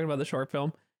 They're talking about the short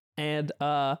film, and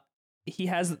he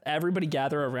has everybody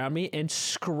gather around me and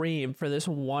scream for this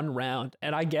one round,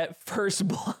 and I get first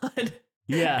blood.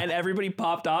 Yeah. And everybody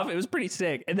popped off. It was pretty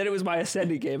sick. And then it was my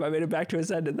Ascendant game. I made it back to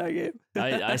Ascendant that game.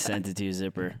 I sent it to you,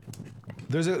 Zipper.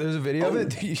 There's a video of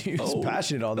it. He was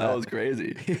passionate on that. That was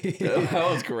crazy. That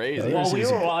was crazy.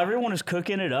 While everyone was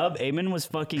cooking it up, Eamon was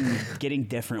fucking getting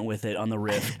different with it on the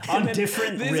rift. On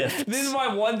different rifts. This is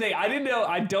my one thing.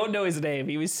 I don't know his name.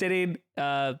 He was sitting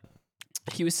on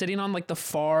like the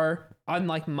far, on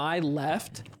like my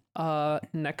left,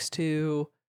 next to.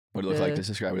 What did it look like? Just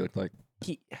describe what it looked like.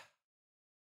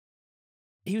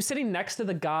 He was sitting next to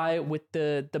the guy with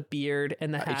the beard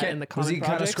and the hat and the common Was he kind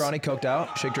of projects. scrawny, coked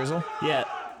out? Shake Drizzle? Yeah.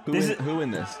 Who in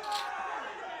this?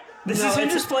 This is him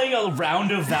just playing a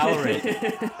round of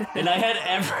Valorant. And I had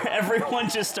everyone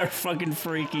just start fucking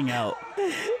freaking out.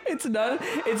 It's none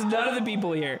of the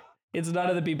people here. It's none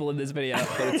of the people in this video.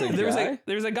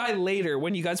 There's a guy later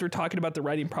when you guys were talking about the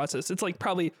writing process. It's like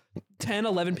probably 10,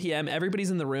 11 p.m. Everybody's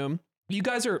in the room. You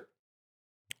guys are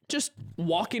just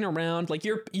walking around, like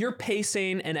you're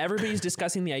pacing, and everybody's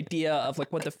discussing the idea of like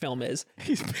what the film is.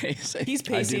 He's pacing. He's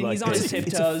pacing. like He's on his pacing.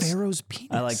 tiptoes. Pharaoh's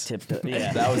penis. I like tiptoe.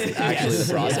 Yeah. That was actually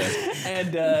the process.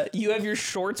 And you have your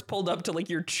shorts pulled up to like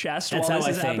your chest That's while how this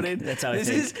I is think. happening. That's how I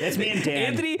think. That's me and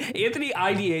Dan. Anthony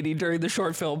ideating during the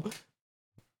short film.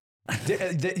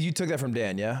 You took that from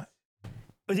Dan, yeah?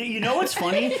 You know what's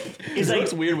funny? Is It like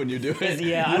looks weird when you do it.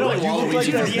 Yeah, I You don't. look like You look like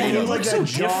Waluigi. that. Yeah, you look look like so that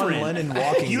John different. Lennon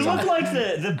walking. You thing. look like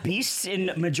the beasts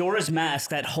in Majora's Mask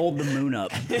that hold the moon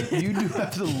up. You do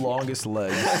have the longest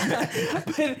legs.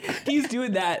 But he's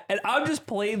doing that, and I'm just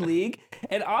playing League,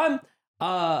 and I'm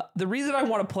the reason I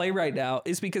want to play right now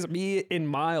is because me and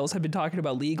Miles have been talking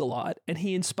about League a lot, and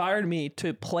he inspired me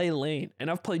to play lane, and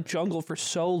I've played jungle for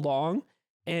so long,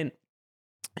 and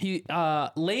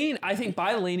lane, I think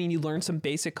by laning you learn some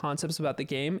basic concepts about the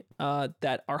game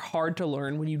that are hard to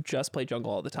learn when you just play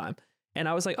jungle all the time. And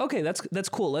I was like, okay, that's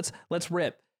cool. Let's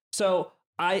rip. So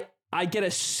I I get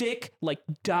a sick like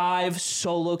dive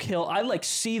solo kill. I like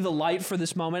see the light for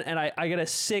this moment, and I get a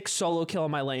sick solo kill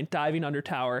in my lane, diving under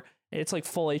tower. It's like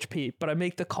full HP, but I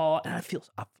make the call, and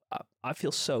I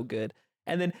feel so good.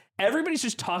 And then everybody's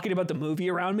just talking about the movie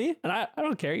around me, and I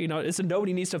don't care, you know. It's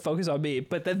nobody needs to focus on me.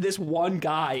 But then this one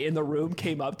guy in the room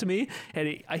came up to me,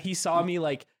 and he saw me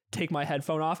like take my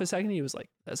headphone off a second. He was like,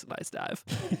 "That's a nice dive."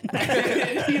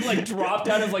 He like dropped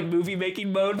out of like movie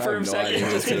making mode for a second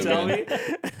just to tell me.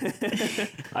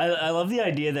 I love the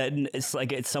idea that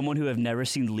it's someone who have never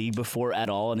seen League before at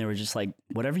all, and they were just like,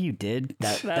 whatever you did,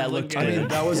 that looked good. good. I mean,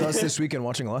 that was us this weekend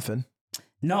watching Leffen.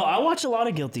 No, I watch a lot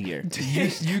of Guilty Gear.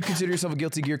 You consider yourself a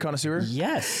Guilty Gear connoisseur?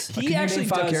 Yes. Can He you actually name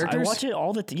 5 does. characters? I watch it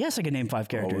all the yes, I can name 5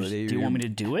 characters. there Do you you want go. me to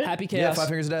do it? Happy Yeah, chaos. 5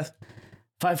 Fingers of Death.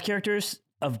 5 characters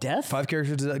of death? 5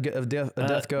 characters of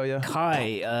death go, yeah.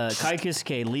 Kai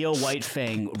Kiske, Leo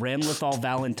Whitefang, Ramlethal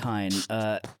Valentine,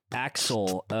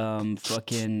 Axel,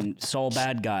 fucking Saul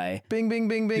Bad Guy. Bing, bing,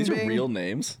 bing, bing, These bing. are real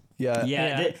names. Yeah.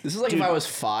 Yeah. This is like Dude, if I was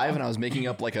 5 and I was making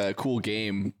up like a cool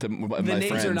game to my The names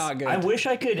friends. are not good. I wish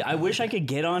I could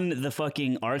get on the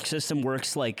fucking Arc System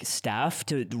Works like staff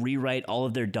to rewrite all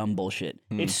of their dumb bullshit.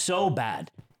 It's so bad.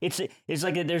 It's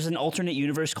like there's an alternate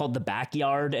universe called the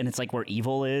Backyard, and it's like where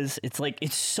evil is. It's like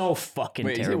it's so fucking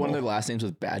Wait, is it terrible. one of their last names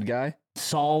was Bad Guy?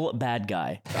 Saul Bad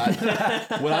Guy.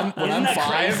 When I'm that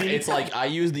 5, crazy? it's like I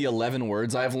use the 11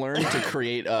 words I've learned to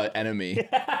create an enemy.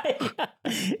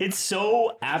 It's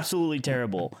so absolutely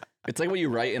terrible. It's like what you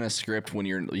write in a script when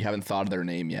you haven't thought of their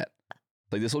name yet.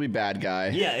 Like this will be Bad Guy.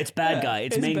 Yeah, it's Bad Guy.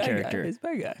 It's main bad character. Guy. It's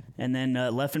bad guy. And then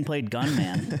Leffen played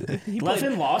Gunman. played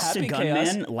Leffen lost to Happy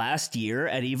Gunman last year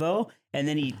at Evo, and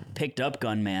then he picked up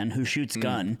Gunman, who shoots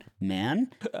gun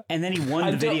man, and then he won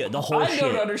the video, the whole I shit.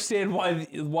 don't understand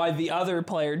why the other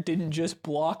player didn't just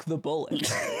block the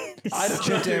bullet. I don't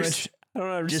Chip understand. damage. I don't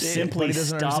understand. Just simply But he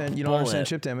doesn't stop understand. You don't bullet. understand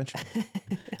chip damage.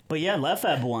 But yeah,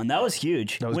 Lefeb won. That was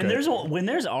huge. was when great.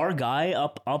 there's our guy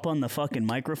up on the fucking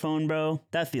microphone, bro,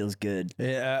 that feels good.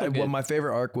 Yeah, well, my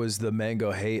favorite arc was the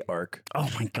Mango hate arc. Oh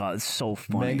my god, it's so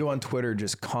funny. Mango on Twitter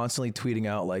just constantly tweeting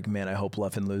out like, "Man, I hope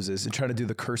Leffen loses," and trying to do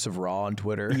the curse of Raw on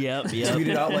Twitter. Yep.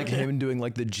 Tweeted out like him doing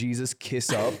like the Jesus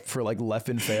kiss up for like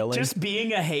Leffen failing. Just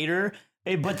being a hater.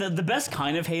 But the best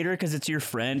kind of hater, because it's your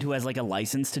friend who has like a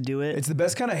license to do it. It's the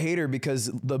best kind of hater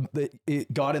because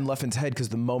it got in Leffen's head because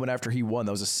the moment after he won,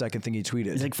 that was the second thing he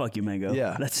tweeted. It's like, fuck you, Mango.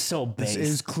 Yeah. That's so base. It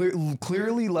was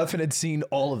clearly Leffen had seen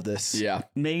all of this. Yeah.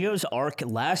 Mango's arc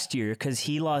last year, because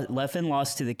Leffen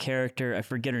lost to the character, I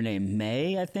forget her name,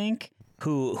 May, I think,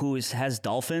 who has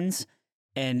dolphins,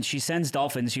 and she sends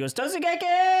dolphins. She goes,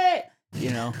 Tozugeki!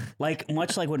 You know, like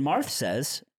much like what Marth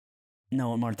says.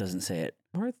 No, Marth doesn't say it.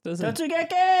 Marth doesn't.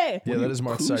 Totsugeki! Yeah, that is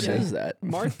Mark's Who side. says that?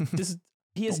 Marth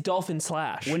he is dolphin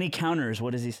slash. When he counters,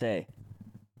 what does he say?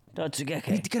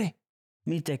 Totsugeki.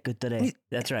 Mite kutere.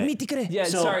 That's right. Yeah,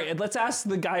 So- sorry. And let's ask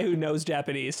the guy who knows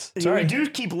Japanese. We do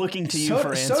keep looking to you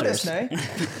for answers.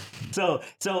 So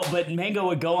But Mango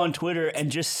would go on Twitter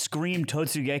and just scream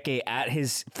Totsugeki at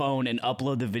his phone and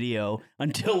upload the video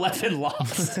until Leffen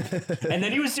lost. And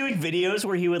then he was doing videos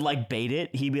where he would like bait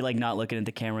it. He'd be like not looking at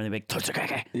the camera and they'd be like,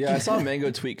 Totsugeki. Yeah, I saw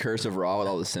Mango tweet Curse of Raw with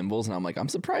all the symbols, and I'm like, I'm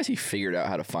surprised he figured out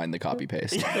how to find the copy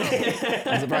paste.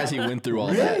 I'm surprised he went through all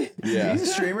that. Yeah. he's a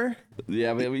streamer.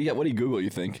 Yeah, but what do you Google, you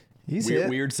think? He's weird, hit.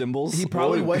 weird symbols? He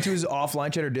probably What would- went to his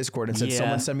offline chat or Discord and said, Yeah.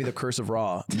 "Someone send me the curse of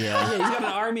Raw." Yeah. Yeah, he's got an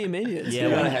army of minions. Yeah,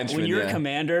 got a when henchman, you're yeah. a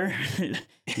commander,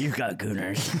 you got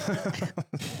gooners.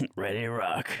 Ready to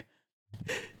rock.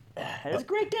 It was a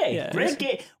great day. Yeah. Great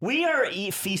day. We are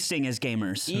feasting as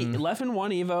gamers. Leffen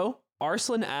won Evo.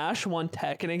 Arslan Ash won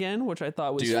Tekken again, which I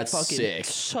thought was Dude, that's fucking sick.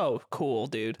 so cool,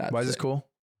 dude. That's Why is this it. cool?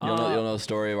 You don't know the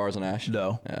story of Ars and Ash?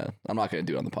 No. Yeah, I'm not going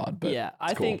to do it on the pod, but Yeah,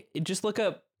 I it's cool. think just look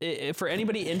up for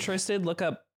anybody interested. Look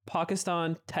up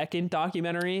Pakistan Tekken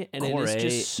documentary, and it is Corey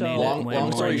just so made it long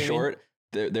when story Wargaming- short,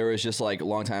 there was just like a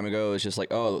long time ago, it was just like,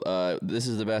 this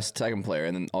is the best Tekken player.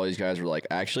 And then all these guys were like,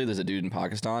 actually, there's a dude in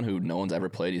Pakistan who no one's ever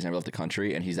played. He's never left the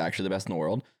country, and he's actually the best in the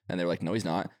world. And they were like, no, he's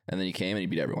not. And then he came and he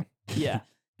beat everyone. Yeah,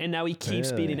 and now he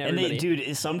keeps Really? beating And everybody.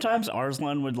 dude, sometimes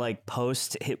Arslan would like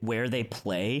post where they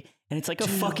play, and it's like a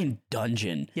fucking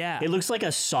dungeon. Yeah. It looks like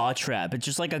a saw trap. It's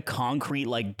just like a concrete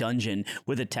like dungeon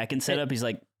with a Tekken setup. He's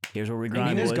like, here's where we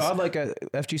grind, Mina's boys. godlike at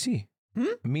FGC.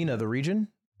 Mina, the region,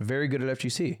 very good at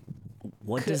FGC.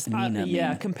 What does Mina mean?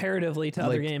 yeah, comparatively to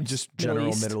other Like games, just general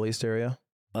East. Middle East area.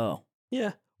 Oh.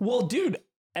 Yeah. Well, dude,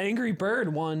 Angry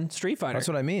Bird won Street Fighter. That's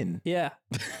what I mean. Yeah.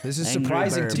 This is Angry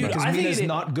surprising Bird. to me Dude, because I think Mina's it-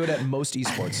 not good at most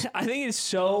esports. I think it's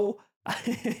so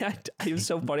It was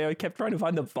so funny. I kept trying to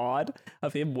find the VOD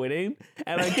of him winning,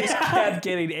 and I just kept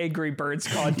getting Angry Birds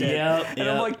content. And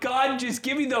I'm like, God, just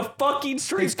give me the fucking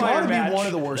Street It's Fighter gotta match. be one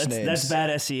of the worst names. That's bad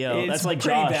SEO. It's That's like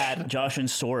pretty Josh. bad. Josh and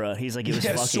Sora. He's like, it was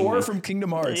Yeah, fucking Sora me. from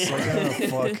Kingdom Hearts. Like, oh,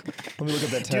 fuck. Let me look at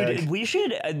that tag. Dude, we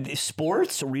should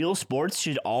real sports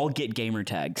should all get gamer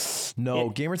tags. No,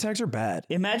 gamer tags are bad.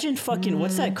 Imagine fucking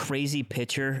what's that crazy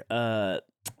pitcher?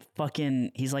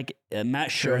 Fucking he's like Matt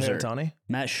Scherzer. Ohtani?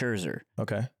 Matt Scherzer.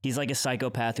 Okay. He's like a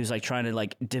psychopath who's like trying to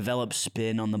like develop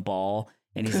spin on the ball,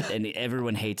 and he's and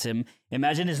everyone hates him.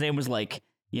 Imagine his name was like,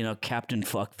 you know, Captain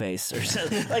Fuckface or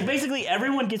something. Like basically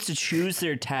everyone gets to choose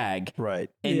their tag, Right.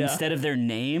 and Yeah. instead of their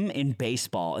name in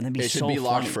baseball, and then be It should so be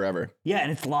locked funny. forever. Yeah,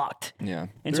 and it's locked. Yeah.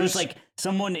 And so it's like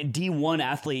someone D1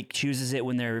 athlete chooses it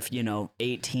when they're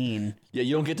 18. Yeah,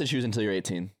 you don't get to choose until you're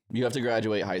 18. You have to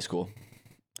graduate high school.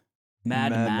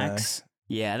 Mad Mad Max. Max.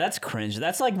 Yeah, that's cringe.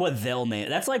 That's like what they'll name.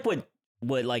 That's like what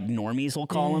like normies will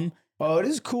call him. Oh, it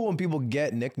is cool when people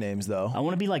get nicknames, though. I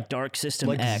want to be like Dark System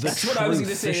Like X. the That's what I was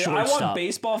going to Truth. say. The I want shortstop.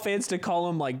 baseball fans to call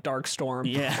him like Dark Storm.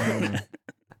 Yeah.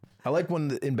 I like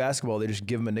when in basketball they just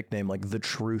give him a nickname like The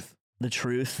Truth. The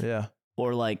Truth. Yeah.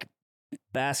 Or like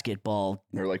basketball.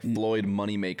 Or like Floyd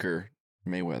Moneymaker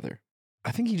Mayweather.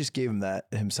 I think he just gave him that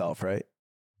himself, right?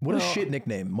 What a No. shit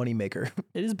nickname, Moneymaker.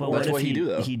 It is But boring. That's what what if he do,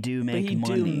 though. He do But make he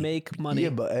money. do make money. Yeah,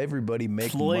 but everybody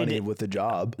make Floyd- money with a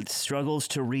job. Struggles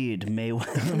to read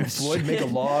Mayweather. Floyd make a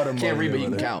lot of money. Can't read, but you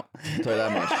over can there. count. I'll tell you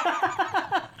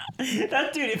that much.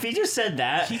 That dude, if he just said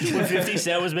that when 50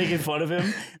 Cent was making fun of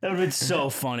him, that would have been so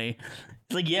funny.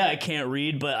 It's like, yeah, I can't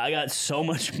read, but I got so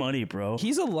much money, bro.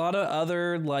 He's a lot of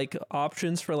other like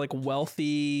options for like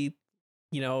wealthy,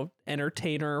 you know,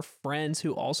 entertainer friends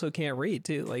who also can't read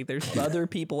too. Like there's other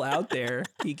people out there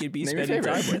he could be Name your spending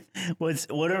time favorite.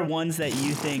 with. What are ones that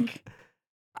you think?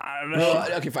 I don't know.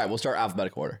 Well, okay, fine. We'll start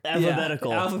alphabetical order.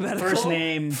 Alphabetical. Yeah, alphabetical. First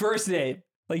name. First name.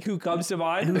 Like who comes to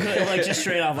mind? Like just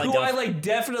straight off like who the- I like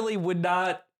definitely would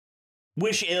not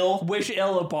wish ill. wish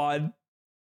ill upon.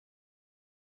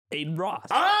 Aiden Ross.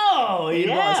 Oh Aiden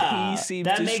yeah, Ross. He seems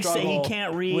that to makes it. He struggle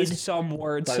can't read. with some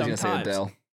words I thought he was going to say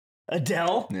sometimes. Adele.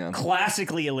 Adele, Yeah.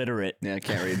 classically illiterate. Yeah,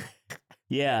 can't read.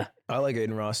 Yeah, I like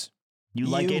Aiden Ross. you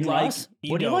like You Aiden like- Ross?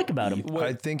 you What do you don't- like about him? What-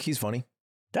 I think he's funny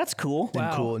That's cool. Wow.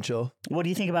 and cool and chill. What do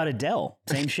you think about Adele?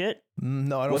 Same shit.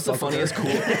 No, I don't. What's the fuck with funniest,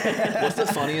 her. what's the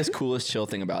funniest, coolest chill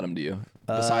thing about him to you?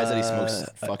 Besides that he smokes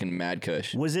Uh, fucking mad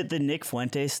kush. Was it the Nick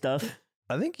Fuentes stuff?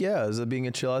 I think is it being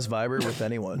a chill ass viber with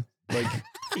anyone. Like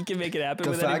he can make it happen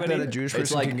the with fact anybody. that a Jewish It's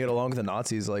person like- can get along with the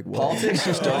Nazis, like what?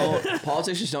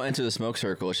 Politics just don't enter the smoke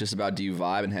circle. It's just about do you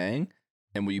vibe and hang?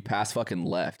 And will you pass fucking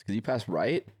left? Because you pass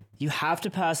right, You have to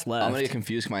pass left. I'm gonna get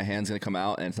confused. 'Cause my hand's gonna come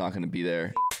out and it's not gonna be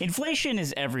there. Inflation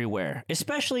is everywhere,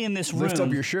 especially in this room. Lift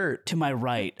up your shirt. to my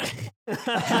right.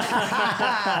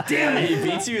 Damn it, he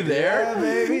beats you there. Yeah,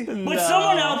 baby. But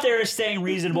someone out there is staying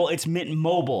reasonable. It's Mint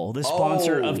Mobile, the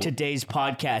sponsor Oh. of today's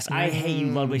podcast. I hate you,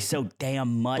 Ludwig, so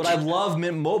damn much. But I love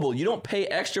Mint Mobile. You don't pay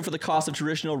extra for the cost of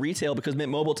traditional retail because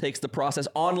Mint Mobile takes the process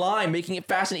online, making it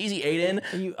fast and easy,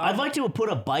 Aiden. I'd like to put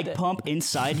a bike pump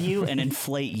inside you and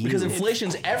inflate you. Because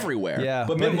inflation's everywhere. Yeah,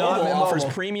 But but Mint not Mobile Mint offers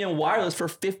Mobile. premium wireless for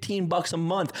 $15 a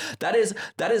month. That is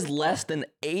less than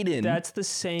Aiden That's the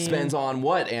same. spends on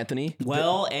what, Anthony?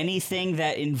 well, anything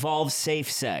that involves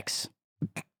safe sex.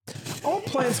 All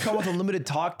plans come with unlimited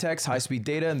talk, text, high-speed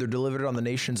data, and they're delivered on the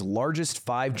nation's largest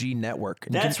 5G network.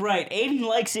 And you That's right. Aiden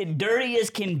likes it dirty as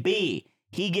can be.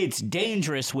 He gets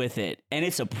dangerous with it, and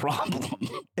it's a problem.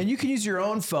 And you can use your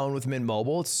own phone with Mint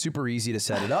Mobile. It's super easy to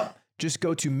set it up. Just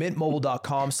go to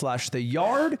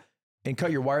mintmobile.com/theyard and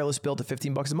cut your wireless bill to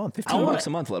 $15 a month. $15 a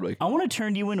month, Ludwig. I want to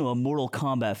turn you into a Mortal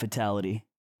Kombat fatality.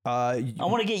 I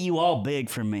want to get you all big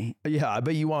from me. Yeah, I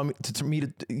bet you want me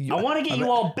to. I want to get you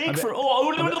all big from. He's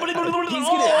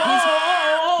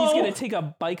gonna take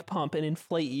a bike pump and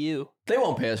inflate you. They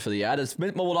won't pay us for the ad. It's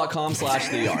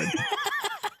mintmobile.com/theyard.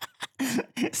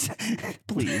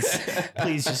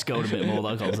 Please just go to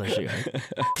mintmobile.com/theyard.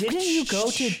 Didn't you go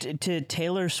to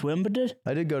Taylor Swift?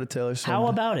 I did go to Taylor Swift. How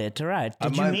about it? All right.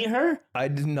 Did you might- meet her? I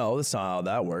didn't know. That's not how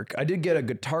that worked. I did get a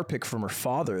guitar pick from her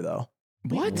father, though.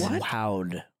 What?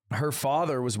 Wowed. Her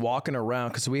father was walking around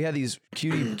because we had these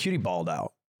cutie balled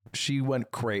out. She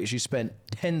went crazy. She spent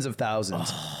tens of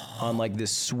thousands on like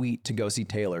this suite to go see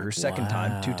Taylor. Her second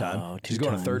time, two time. She's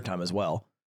going a third time as well.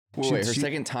 Wait, her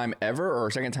second time ever or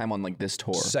her second time on like this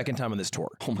tour? Second time on this tour.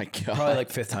 Oh my God. Probably like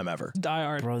fifth time ever. Die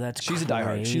hard. Bro, that's She's a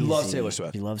diehard. She loves crazy. Taylor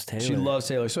Swift. She loves Taylor. She loves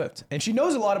Taylor Swift. And she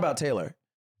knows a lot about Taylor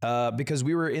because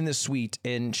we were in this suite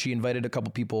and she invited a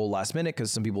couple people last minute because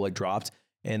some people like dropped.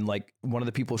 And like one of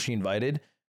the people she invited,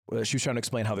 she was trying to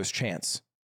explain how there's chants.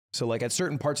 So like at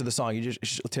certain parts of the song,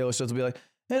 Taylor Swift will be like,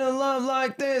 "In a love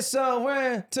like this, so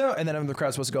where to?" And then the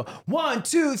crowd's supposed to go 1,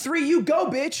 2, 3, you go,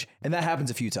 bitch. And that happens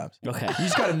a few times. Okay. You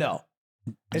just gotta know.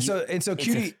 And so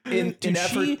Cutie in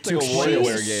effort like a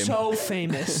WarioWare she's game. so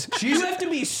famous. You have to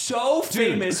be so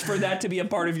famous for that to be a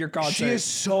part of your concert. She is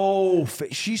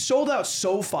she sold out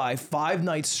SoFi 5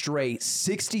 nights straight,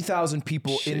 60,000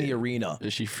 people in the arena.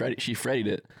 She Freddied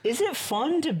it. Is it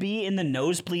fun to be in the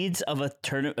nosebleeds of a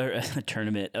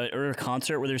tournament or a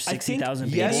concert where there's 60,000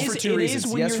 people? Yes, for two reasons.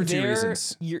 When Yes, you're for two there,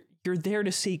 reasons. You're there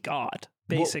to see God,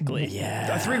 basically.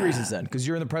 Yeah. 3 reasons then, because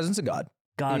you're in the presence of God.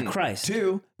 God Christ.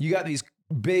 2, you got these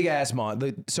big ass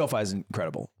the SoFi is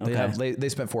incredible. They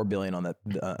spent $4 billion on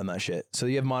that shit. So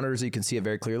you have monitors that you can see it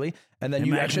very clearly, and then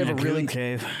you actually have a really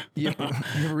you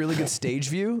have a really good stage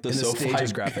view. And the stage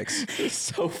is graphics. The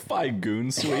SoFi Goon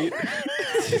Suite.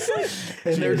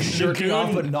 And they're jerking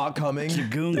off but not coming.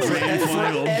 Goon Grand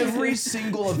Final. Every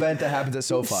single event that happens at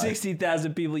SoFi.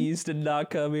 60,000 people used to not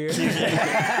come here.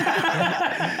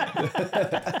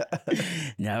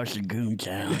 Now it's a goon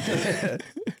town.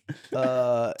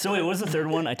 So wait, what was the third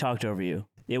one? I talked over you.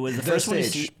 It was the first one.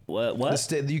 Stage. What?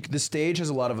 The stage has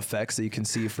a lot of effects that you can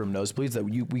see from nosebleeds that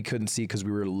we couldn't see because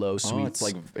we were low suites.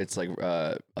 It's like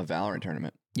a Valorant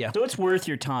tournament. Yeah. So it's worth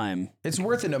your time. It's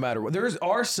worth it no matter what. There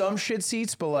are some shit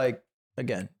seats, but like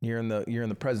again, you're in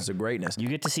the presence of greatness. You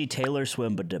get to see Taylor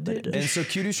swim, And so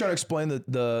Cutie's trying to explain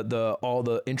the all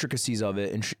the intricacies of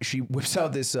it, and she whips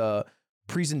out this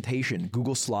presentation,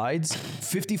 Google Slides,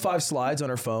 55 slides on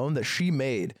her phone that she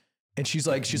made. And she's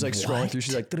like scrolling through.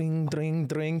 She's like, dring, dring,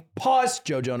 dring. Pause,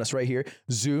 Joe Jonas right here.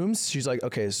 Zooms. She's like,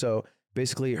 okay, so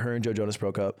basically her and Joe Jonas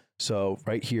broke up. So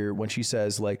right here, when she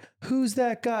says like, who's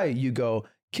that guy? You go,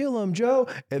 kill him, Joe.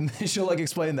 And then she'll like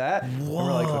explain that. And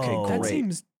we're like, okay, great. That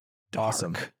seems dark.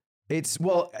 Awesome. That's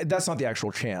not the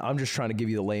actual chant. I'm just trying to give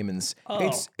you the layman's.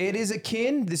 Oh. It is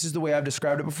akin, this is the way I've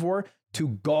described it before,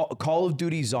 to Call of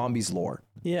Duty Zombies lore.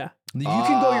 Yeah. You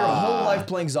can go your whole life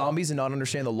playing zombies and not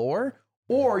understand the lore,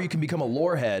 or you can become a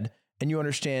lore head and you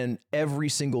understand every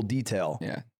single detail.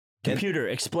 Yeah. Computer,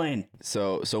 explain.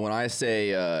 So when I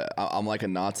say I'm like a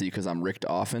Nazi because I'm Richt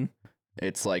Offen,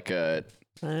 it's like it's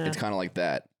kind of like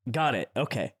that. Got it.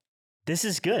 Okay. This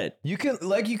is good. You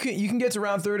can get to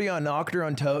round 30 on Noctur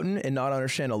on Toten and not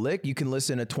understand a lick. You can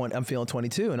listen to I'm feeling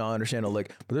 22 and not understand a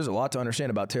lick. But there's a lot to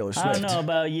understand about Taylor Swift. I don't know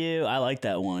about you. I like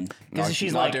that one. Because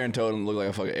she's like, Darren Toten look like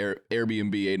a fucking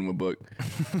Airbnb Aiden book.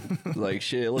 Like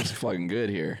shit, it looks fucking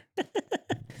good here.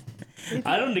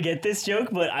 I don't get this joke,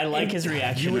 but I like his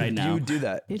reaction right now. You would do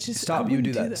that. Stop. You would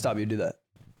do that. Stop. You would do that.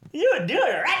 You would do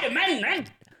it right, man. Right.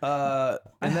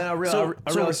 And then I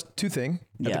realized 2 things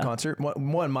at the Yeah. concert.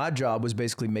 One, my job was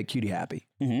basically make Cutie happy.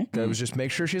 Mm-hmm. That was just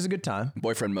make sure she has a good time.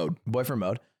 Boyfriend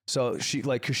mode. So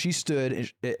cause she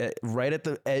stood right at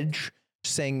the edge,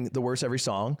 sang the words every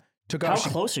song. How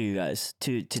close are you guys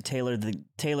to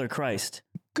Taylor Christ?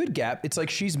 Good gap. It's like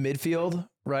she's midfield,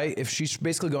 right? If she's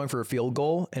basically going for a field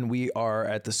goal, and we are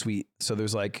at the suite. So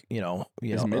there's like Is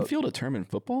midfield a term in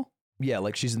football? Yeah,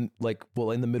 like she's in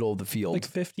the middle of the field. Like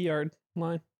 50-yard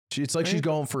line. It's like she's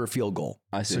going for a field goal.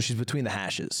 I see. So she's between the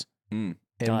hashes. Mm.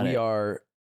 And Got we it. are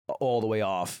all the way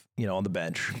off, on the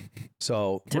bench.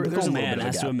 So there's Typical a little man bit of a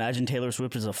has to gap. imagine Taylor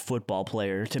Swift as a football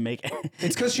player to make.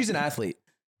 It's because she's an athlete.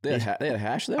 They had a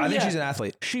hash there? I think Yeah. she's an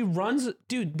athlete. She runs,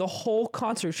 dude, the whole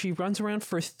concert. She runs around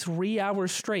for 3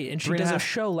 hours straight, and she 3 and a does a half.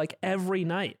 show like every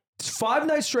night. It's 5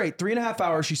 nights straight, 3.5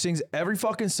 hours. She sings every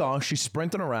fucking song. She's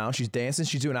sprinting around. She's dancing.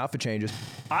 She's doing outfit changes.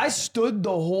 I stood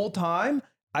the whole time.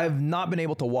 I have not been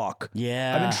able to walk.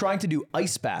 Yeah. I've been trying to do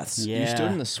ice baths. Yeah. You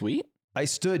stood in the suite? I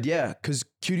stood, yeah, because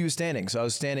Cutie was standing. So I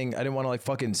was standing. I didn't want to like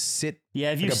fucking sit.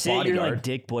 Yeah, if you like a sit, you're bodyguard. like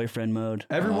dick boyfriend mode.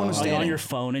 Everyone was Like standing. on your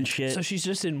phone and shit. So she's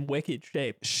just in wicked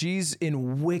shape. She's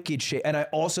in wicked shape. And I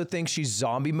also think she's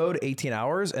zombie mode 18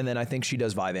 hours. And then I think she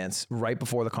does Vyvanse right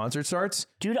before the concert starts.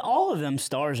 Dude, all of them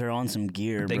stars are on some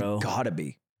gear, They bro. gotta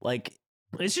be. Like,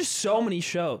 It's just so many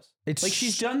shows. It's Like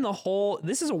she's done the whole.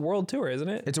 This is a world tour, isn't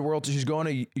it? It's a world. She's going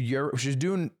to Europe.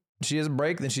 She has a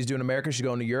break. Then she's doing America. She's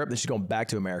going to Europe. Then she's going back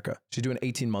to America. She's doing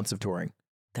 18 months of touring.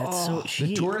 that's Oh, so.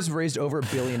 The tour has raised over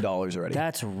 $1 billion already.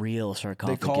 That's real They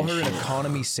sarcophagus call her an shit.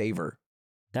 economy saver.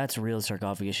 That's real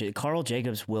sarcophagus shit. Carl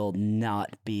Jacobs will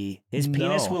not be. His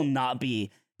penis No. will not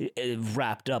be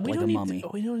wrapped up like a mummy.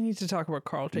 we don't need to talk about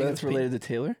Carl But Jacobs. that's related to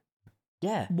Taylor?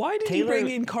 Yeah. Why did Taylor- you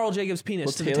bring in Carl Jacobs' penis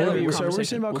Will to the Taylor Taylor be- So we're conversation?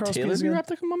 saying about Will Carl's Taylor penis be again? wrapped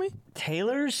like a mummy?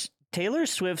 Taylor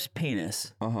Swift's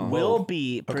penis Uh-huh. will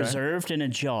be preserved in a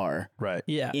jar Right.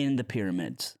 Yeah. in the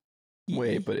pyramids.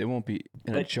 Wait, but it won't be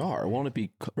in a But- jar. Won't it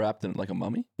be wrapped in like a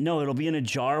mummy? No, it'll be in a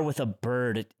jar with a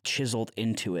bird chiseled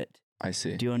into it. I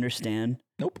see. Do you understand?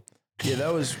 Nope. Yeah,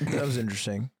 that was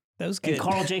interesting. That was good. And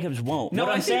Carl Jacobs won't. no,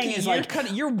 what I I'm think saying is you're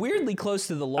like you're weirdly close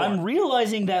to the lore. I'm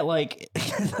realizing that like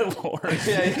the Lord.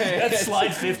 That's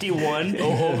slide 51.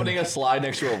 Opening a slide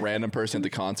next to a random person at the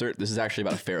concert. This is actually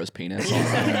about a pharaoh's penis. I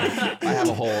have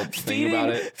a whole thing about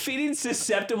it. Feeding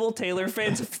susceptible Taylor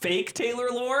fans fake Taylor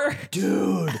lore.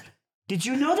 Dude. Did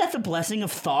you know that the blessing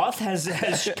of Thoth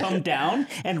has come down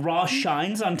and Raw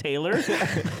shines on Taylor?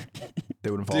 They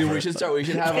wouldn't fall Dude, for we it. should start. We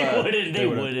should have They a. wouldn't. They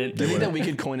wouldn't. Do you think that we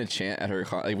could coin a chant at her?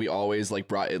 Like we always like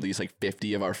brought at least like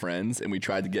 50 of our friends, and we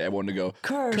tried to get everyone to go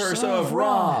Curse of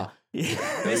Ra.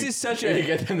 This is such You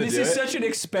get them to do it? such an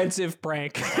expensive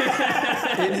prank.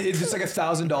 It's like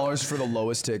 $1,000 for the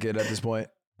lowest ticket at this point.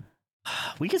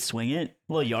 We could swing it.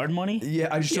 A little yard money. Yeah,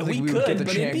 I just don't we think we would get could, the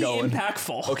but it'd chant be going.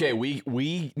 impactful. Okay, we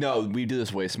do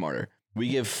this way smarter. We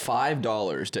give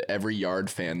 $5 to every Yard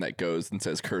fan that goes and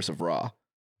says Curse of Ra,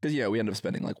 because we end up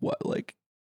spending like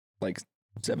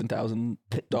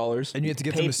 $7,000. And you have to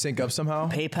get them to sync up somehow.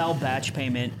 PayPal batch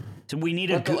payment. So we need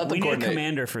Let them we need a coordinate.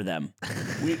 commander for them.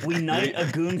 We knight a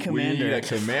goon We commander. need a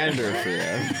commander for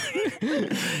them.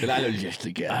 And I know just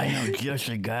the guy. I know just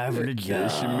a guy for the job.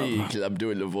 It's me, because I'm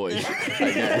doing the voice.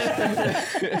 I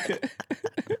guess.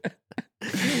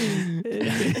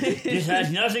 This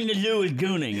has nothing to do with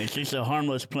gooning. It's just a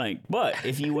harmless prank. But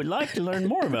if you would like to learn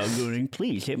more about gooning,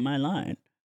 please hit my line.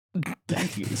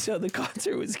 Thank you. So the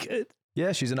concert was good.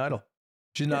 Yeah, she's an idol.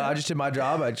 She's not. I just did my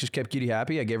job. I just kept Cutie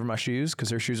happy. I gave her my shoes because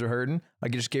her shoes are hurting. I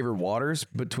just gave her waters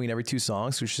between every 2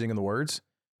 songs so she's singing the words.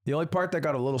 The only part that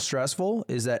got a little stressful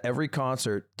is that every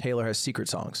concert, Taylor has secret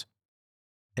songs.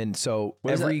 And so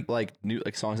What is every that, like new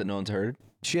songs that no one's heard?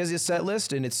 she has a set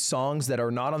list and it's songs that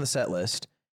are not on the set list.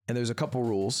 And there's a couple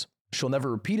rules. She'll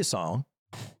never repeat a song.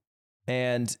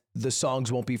 And the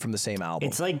songs won't be from the same album.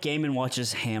 It's like Game &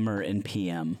 Watch's Hammer in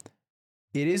PM.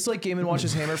 It is like Game &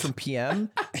 Watch's Hammer from PM.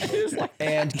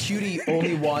 And Cutie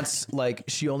only wants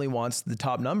she only wants the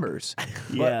top numbers.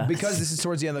 Yeah. But because this is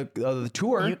towards the end of the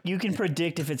tour, You can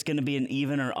predict if it's going to be an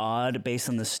even or odd based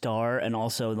on the star and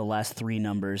also the last 3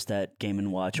 numbers that Game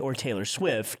 & Watch or Taylor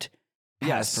Swift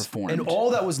has performed. and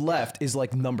all that was left is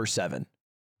like number 7.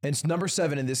 And it's number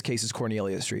 7 in this case is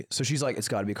Cornelia Street. So she's like, it's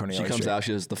got to be Cornelia She comes Street. out,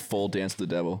 she does the full Dance of the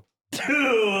Devil. Dude!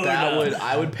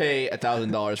 I would pay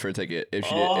 $1,000 for a ticket if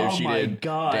she did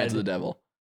God. Dance of the Devil.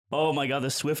 Oh my God, the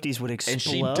Swifties would explode. And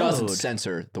she doesn't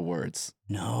censor the words.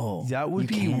 No. That would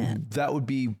you can't.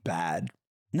 bad.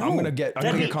 No. I'm gonna get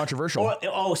controversial.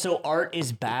 So art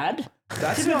is bad?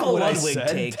 That's typical not what Ludwig I said.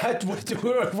 take. What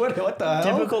the hell?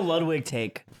 Typical Ludwig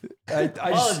take. I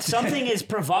just- Something is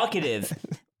provocative.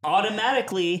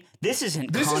 Automatically, this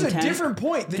isn't This content. is a different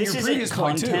point than This your isn't previous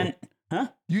point too. content. Huh?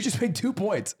 You just made 2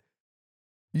 points.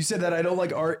 You said that I don't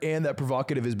like art and that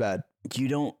provocative is bad.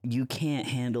 You can't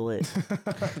handle it.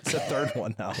 It's a third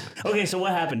one now. Okay, so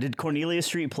what happened? Did Cornelia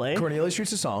Street play? Cornelia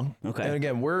Street's a song. Okay. And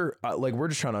again, we're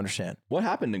just trying to understand What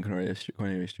happened in Cornelia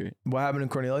Street? what happened in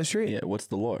Cornelia Street. Yeah, what's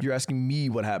the lore? You're asking me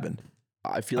what happened.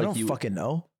 I feel I like don't you. fucking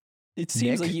know. It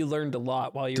seems Nick? like you learned a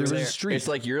lot while you There were was there. a street. It's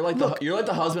like you're like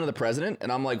the husband of the president,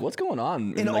 and I'm like, what's going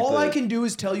on? And like all I can do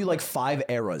is tell you like 5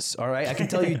 eras. All right, I can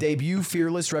tell you debut,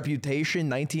 Fearless, Reputation,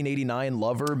 1989,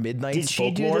 Lover, Midnight, Did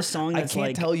she do Folklore. the song I that's can't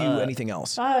like, tell you anything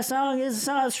else. My song is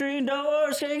a street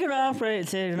door, shaking off,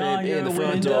 sitting on your in the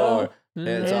front window. door.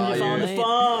 It's all And on the your.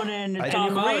 phone and you're I- talking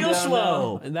And your mama real don't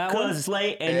slow know. That one? because it's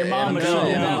late and your And mama no, don't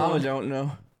my know. mama don't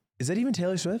know. Is that even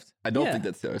Taylor Swift? I don't Yeah. think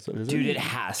that's Taylor Swift. Is Dude, it? it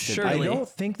has to Sure. I Really? don't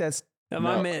think that's.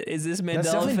 No. Is this That's Mandela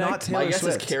definitely not effect? Taylor My guess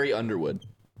Swift. is Carrie Underwood.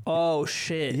 Oh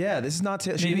shit. Yeah, this is not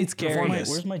Taylor. Maybe it's Carrie. Wait,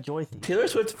 where's my joy theme? Taylor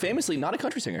Swift, famously not a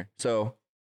country singer, so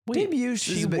Debut,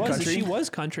 she's a bit country. She was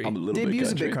country. I'm a little Debu's bit a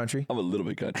country. bit country. I'm a little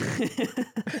bit country.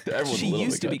 Everyone's She a little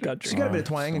used bit to be country. She got a bit of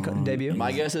twang in debut.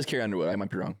 My guess is Carrie Underwood. I might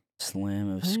be wrong. Slam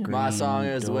of screen My song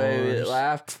is the way we doors.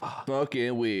 laugh,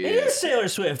 smoking weed. It is Taylor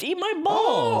Swift. Eat my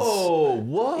balls. Oh,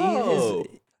 whoa!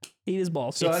 Eat his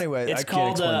balls. So anyway, It's I can't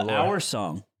called explain the lore. Our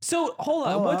Song. So hold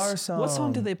on. Our What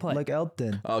song did they play? Like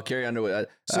Elton. Oh, Carrie Underwood.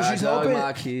 So I she's dug hoping.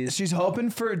 my keys. She's hoping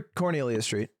for Cornelia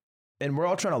Street, and we're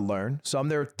all trying to learn. So I'm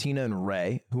there with Tina and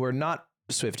Ray, who are not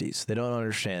Swifties. They don't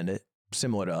understand it,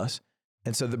 similar to us.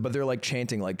 And so, but they're like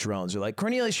chanting like drones. They're like,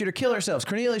 Cornelia Street or kill ourselves.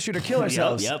 Cornelia Street or kill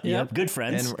ourselves. Yep. Good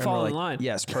friends. And Fall we're in like, line.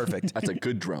 Yes, perfect. That's a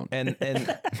good drone. And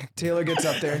Taylor gets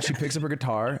up there and she picks up her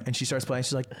guitar and she starts playing.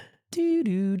 She's like, do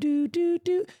do do do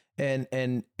do,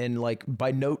 and like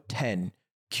by note 10,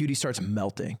 Cutie starts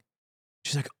melting.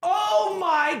 She's like, oh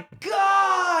my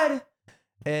god,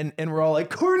 and we're all like,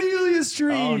 Cornelia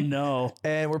Street. Oh no.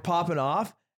 And we're popping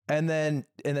off, and then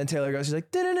Taylor goes, she's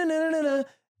like, da-da-da-da-da-da,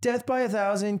 death by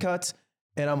 1,000 cuts.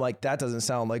 And I'm like, that doesn't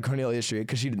sound like Cornelia Street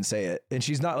because she didn't say it. And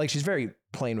she's not like, she's very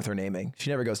playing with her naming. She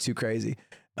never goes too crazy.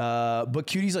 But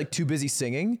Cutie's like too busy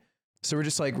singing. So we're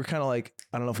kind of like,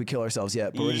 I don't know if we kill ourselves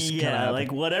yet, but we're just kind of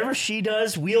like whatever she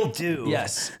does, we'll do.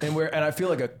 Yes. And I feel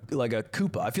like a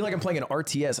Koopa. I feel like I'm playing an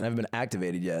RTS and I haven't been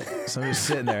activated yet. So I'm just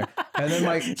sitting there. And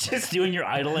then just doing your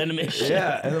idle animation.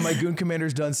 Yeah. And then my goon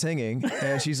commander's done singing.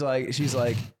 And she's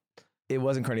like, it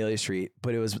wasn't Cornelia Street,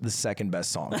 but it was the second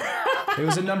best song. It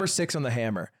was a number 6 on the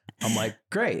hammer. I'm like,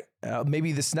 great.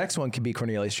 Maybe this next one could be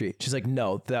Cornelia Street. She's like,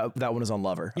 no, that one was on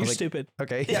Lover. You're like, stupid.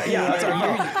 Okay. Yeah. That's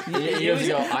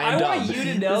I want you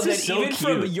to know that so even cute.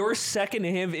 from your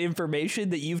secondhand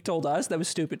information that you've told us, that was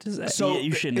stupid to say. So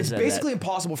you shouldn't have it's said basically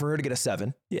impossible for her to get a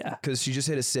 7. Yeah. Because she just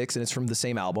hit a 6 and it's from the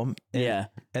same album. Yeah.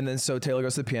 And then so Taylor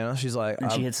goes to the piano. She's like,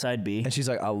 And she hits side B. and she's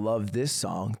like, I love this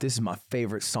song. This is my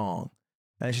favorite song.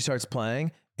 And she starts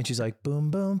playing and she's like, boom,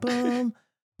 boom, boom.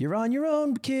 You're on your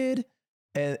own, kid.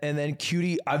 And then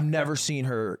Cutie, I've never seen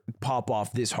her pop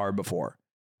off this hard before.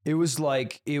 It was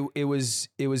like it was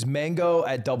Mango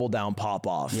at Double Down pop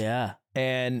off. Yeah.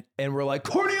 And we're like,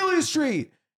 Cornelia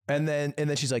Street. And then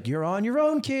she's like, you're on your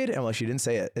own, kid. And I'm like, she didn't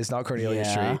say it. It's not Cornelia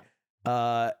Street.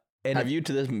 And Have you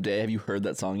to this day, have you heard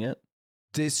that song yet?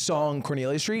 this song,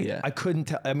 Cornelia Street, Yeah. I couldn't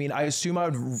tell. I mean, I assume I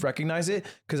would recognize it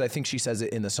because I think she says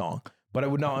it in the song, but I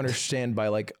would not understand by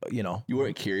like, You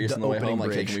weren't curious The on the way opening home,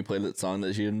 like, hey, bridge. can we play that song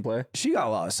that she didn't play? she got a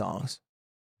lot of songs.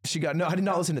 No, I did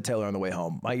not listen to Taylor on the way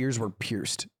home. My ears were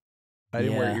pierced. I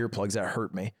didn't wear earplugs. That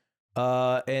hurt me.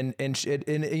 And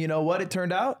you know what? It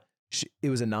turned out it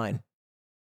was a 9.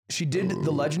 She did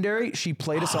the legendary. She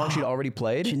played a song she'd already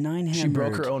played. She 9-hammered. She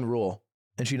broke her own rule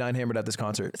and she 9-hammered at this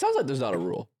concert. It sounds like there's not a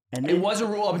rule. And It was a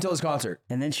rule up until this concert.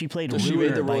 And then she played So she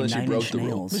made the Ruler by rule and she 9 broke Inch the rule.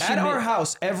 Nails. At our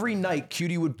house, every night,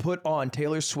 Cutie would put on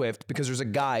Taylor Swift because there's a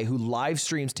guy who live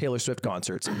streams Taylor Swift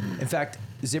concerts. In fact,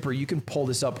 Zipper, you can pull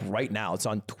this up right now. It's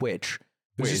on Twitch.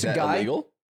 There's Wait, just is a that guy. illegal?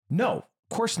 No,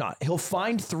 of course not. He'll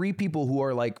find 3 people who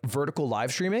are like vertical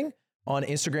live streaming on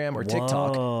Instagram or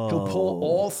TikTok. He'll pull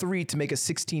all 3 to make a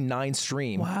 16:9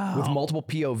 stream with multiple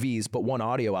POVs, but one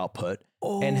audio output.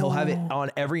 And he'll have it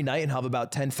on every night and have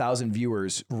about 10,000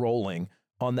 viewers rolling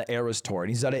on the Eras tour.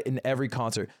 And he's done it in every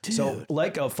concert. Dude. So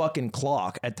like a fucking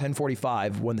clock at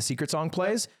 10:45 when the secret song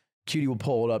plays, Cutie will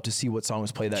pull it up to see what song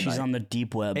was played that She's night. on the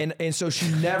deep web. And so she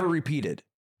never repeated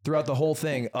throughout the whole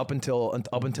thing up until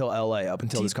LA, up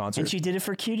until this concert. and she did it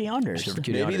for Cutie Honors.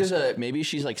 Maybe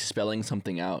she's like spelling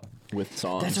something out with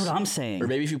songs. That's what I'm saying. Or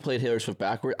maybe if you play Taylor Swift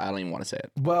backward, I don't even want to say it.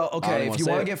 Well, I don't okay, wanna if you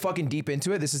say want it. to get fucking deep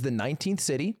into it, this is the 19th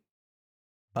city.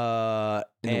 In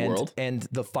the world? And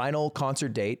the final concert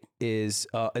date is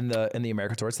in the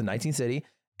America tour. It's the 19th city,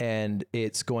 and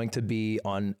it's going to be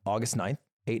on August 9th,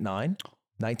 8/9,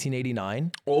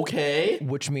 1989, Okay.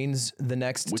 which means the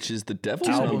next Which is the devil's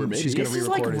Album, number, maybe. she's gonna This is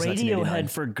like re-record is Radiohead 1989.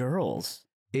 for girls.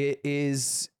 it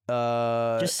is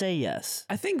Just say yes.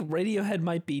 I think Radiohead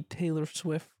might be Taylor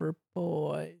Swift for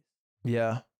boys.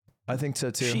 yeah, I think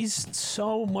so too. She's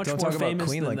so much Don't more talk about famous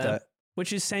Queen than like them, that.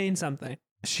 which is saying something.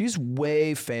 She's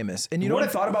way famous. And you know what I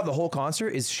thought about the whole concert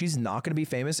is she's not going to be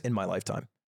famous in my lifetime.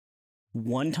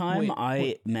 One time Wait,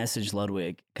 I messaged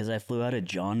Ludwig because I flew out of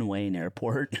John Wayne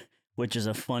Airport, which is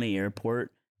a funny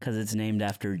airport because it's named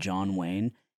after John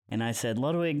Wayne. And I said,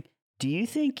 Ludwig, do you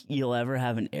think you'll ever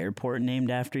have an airport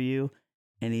named after you?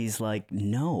 And he's like,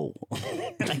 no.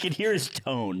 I could hear his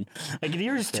tone. I could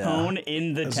hear his tone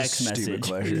in the That's a text stupid message.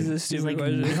 question. This is a He's stupid like,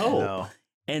 question. no. No.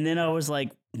 And then I was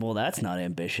like, well, that's not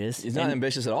ambitious. He's not and,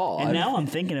 ambitious at all. And now I'm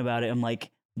thinking about it. I'm like,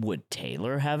 would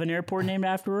Taylor have an airport named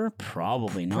after her?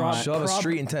 Probably not. She'll have a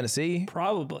street in Tennessee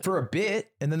Probably. for a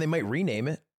bit, and then they might rename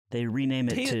it. They rename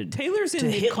it to Taylor's in to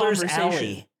the Hitler's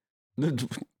conversation. Alley.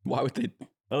 Why would they?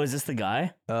 Oh, is this the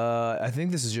guy? I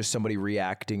think this is just somebody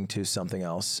reacting to something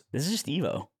else. This is just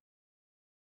Evo.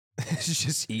 It's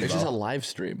just Evo. It's just a live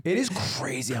stream. It is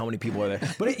crazy how many people are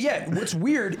there. But what's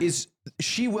weird is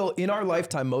she will, in our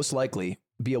lifetime, most likely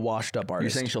be a washed up You're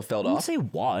artist. saying she'll fell I don't off? say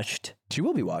watched. She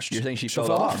will be washed. You're saying she She'll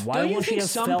fell fall off? Why Don't you won't she think have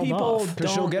some fell people off?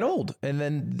 Because she'll don't- get old, and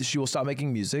then she will stop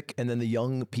making music, and then the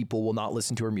young people will not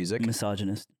listen to her music.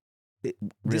 Misogynist. This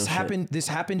Real shit. happened. This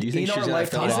happened Do you think in she's our gonna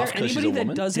lifetime. fell Is off there 'cause she's a anybody that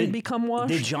woman? doesn't Did- become washed?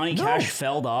 Did Johnny No. Cash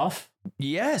felled off?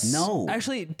 Yes. No.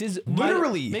 Actually, does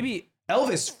Literally. maybe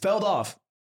Elvis felled off.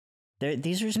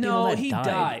 These are just people no? that He died.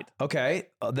 died. Okay,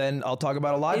 then I'll talk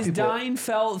about a lot of Is people. dying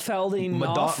felding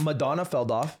off? Madonna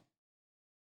felled off.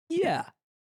 Yeah.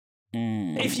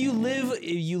 If you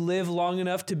live long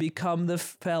enough to become the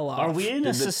fell off. Are we in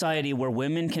a society where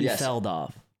women can Yes. felled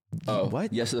off? Oh,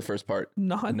 What? Yes to the first part.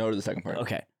 Not. No to the second part.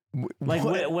 Okay. Like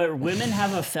What? where women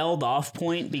have a felled off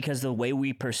point because the way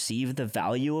we perceive the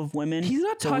value of women. He's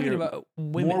not so talking we're about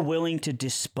women. more willing to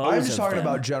dispose. I'm just of talking them.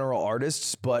 about general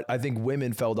artists, but I think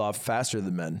women fell off faster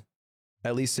than men,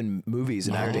 at least in movies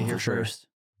and You heard acting it here for sure. first.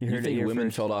 You You heard it think here women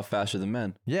first. fell off faster than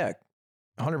men? Yeah,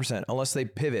 100%. Unless they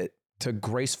pivot to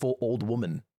graceful old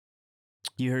woman.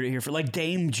 You heard it here for like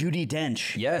Dame Judi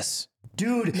Dench. Yes,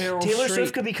 Dude, Meryl Taylor Streep.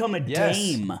 Swift could become a Yes.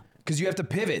 dame. because you have to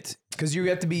pivot. Because you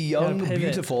have to be young, pivot.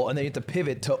 beautiful, and then you have to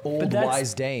pivot to old, that's-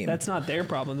 wise dame. That's not their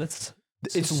problem. That's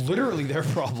It's literally their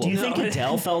problem. Do you think No.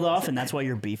 Adele fell off and that's why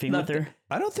you're beefing with her?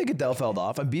 I don't think Adele fell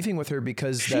off. I'm beefing with her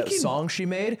because that can- song she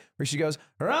made where she goes,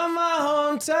 around my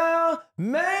hometown,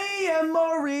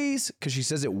 memories. Because she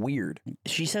says it weird.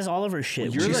 She says all of her shit.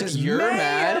 You're She weird. like- says you're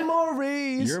mad?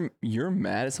 memories. You're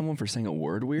mad at someone for saying a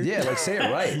word weird? Yeah, like say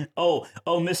it right. oh,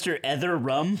 Mr. Ether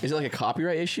Rum. Is it like a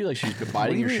copyright issue? Like she's What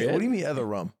biting do you your mean? shit? What do you mean other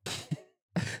rum?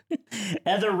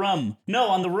 Ether Rum. No,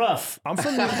 on the rough. I'm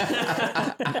from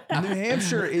New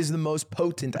Hampshire is the most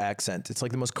potent accent. It's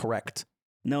like the most correct.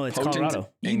 No, it's Potent Colorado.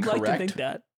 you'd like to Incorrect? think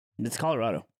that. It's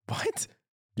Colorado. What?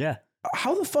 Yeah.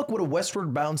 How the fuck would a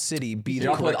westward bound city be the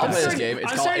I'll play correct this accent? game.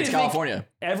 I'm starting It's to think- California.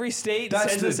 Every state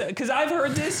That's says the- this because I've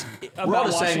heard this about We're all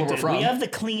just saying Washington. where we're from. We have the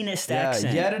cleanest Yeah,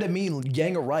 accent. yeah, did it mean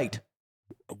yang a right?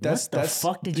 That's what the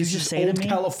fuck did you these just are say old to me?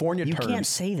 California You terms. can't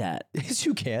say that. Yes,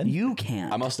 you can. You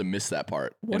can't. I must have missed that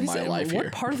part What in is my it? life What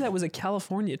here. part of that was a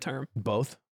California term?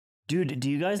 Both. Dude, do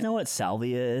you guys know what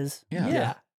salvia is?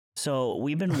 Yeah. So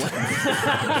we've been you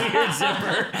hear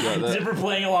Zipper. Zipper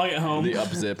playing along at home. The up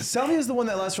zip. Salvia is the one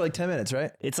that lasts for like 10 minutes,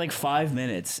 right? It's like 5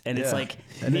 minutes, and it's Yeah. like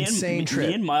An insane trip.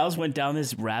 Me and Miles went down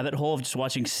this rabbit hole of just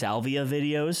watching salvia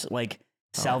videos, like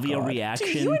salvia God. reaction.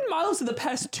 Dude, you and Miles in the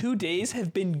past 2 days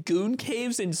have been goon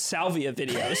caves and salvia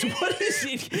videos. What is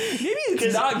it? Maybe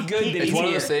it's not good that It's he's one of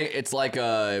here. those things.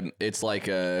 It's like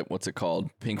what's it called?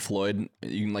 Pink Floyd.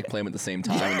 You can like play them at the same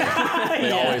time. And they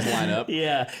Yeah. always line up.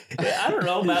 Yeah, I don't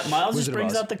know. Miles just Wizard of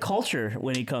brings Oz. out the culture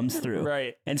when he comes through,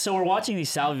 Right. And so we're watching these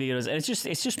salvia videos, and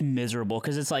it's just miserable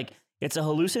because it's like it's a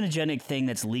hallucinogenic thing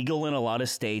that's legal in a lot of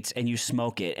states, and you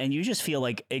smoke it, and you just feel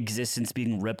like existence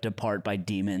being ripped apart by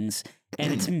demons,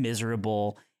 and it's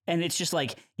miserable, and it's just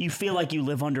like you feel like you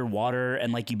live underwater,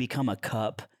 and like you become a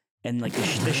cup. And like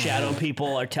the shadow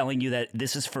people are telling you that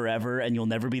this is forever and you'll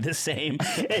never be the same.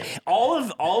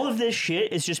 All of this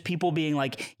shit is just people being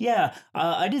like, yeah,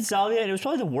 I did salvia and it was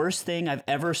probably the worst thing I've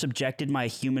ever subjected my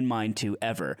human mind to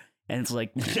ever. And it's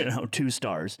like 2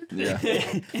 stars. Yeah.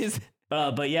 Is-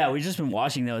 But yeah, we've just been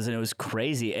watching those and it was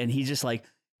crazy. And he just like,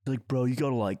 bro, you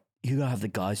gotta have the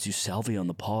guys do salvia on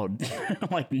the pod. I'm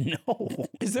like, no.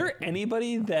 Is there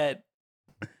anybody that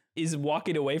is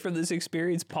walking away from this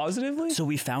experience positively? So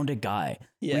we found a guy.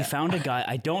 Yeah. We found a guy.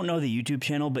 I don't know the YouTube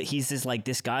channel, but he's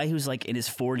this guy who's like in his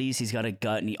 40s. He's got a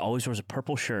gut and he always wears a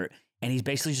purple shirt. And he's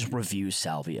basically just reviews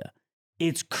salvia.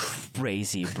 It's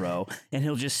crazy, bro. And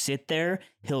he'll just sit there.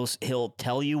 He'll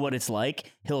tell you what it's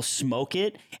like. He'll smoke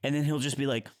it, and then he'll just be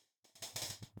like.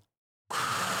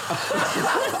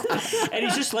 And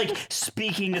he's just like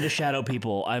speaking to the shadow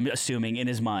people, I'm assuming, in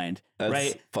his mind. That's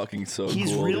right? fucking so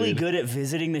He's cool, really dude. good at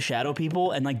visiting the shadow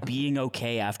people and like being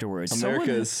okay afterwards.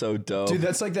 America is so dope. Dude,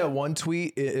 that's like that one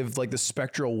tweet of like the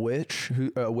spectral witch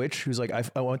who's like,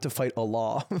 I want to fight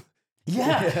Allah.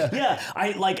 Yeah.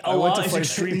 I like I went Allah to is fight-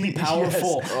 extremely Yes.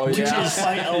 powerful. Oh, Witches yeah.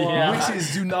 fight Allah.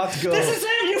 Witches do not go. This is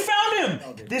him. You found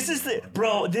him. This is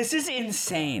this is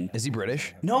insane. Is he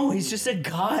British? No, he's just a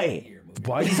guy.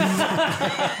 Why does he?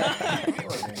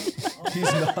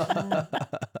 He's not.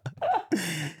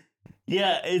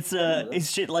 Yeah,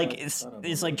 it's shit like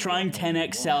it's like trying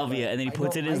 10x salvia and then he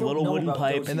puts it in his little wooden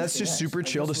pipe. And that's just super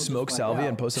chill to smoke salvia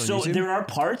and post it on So YouTube. there are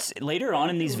parts later on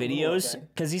in these videos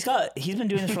because he's been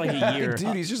doing this for like a year.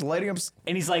 Dude, he's just lighting up.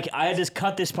 And he's like, I just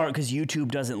cut this part because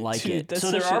YouTube doesn't like Dude, it. that's So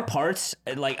there such are a- parts,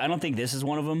 like, I don't think this is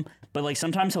one of them, but like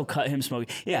sometimes he'll cut him smoking.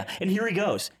 Yeah, and here he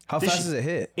goes. How This fast sh- does it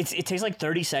hit? It takes like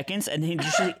 30 seconds, and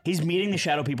he's meeting the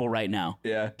shadow people right now.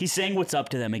 Yeah. He's saying what's up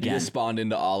to them He again. just spawned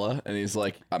into Allah, and he's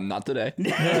like, "I'm not today."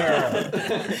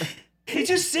 He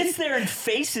just sits there and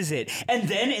faces it. And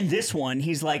then in this one,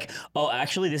 he's like, oh,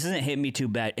 actually, this isn't hitting me too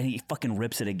bad. And he fucking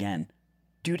rips it again.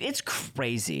 Dude, it's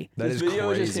crazy. That is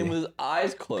crazy. with his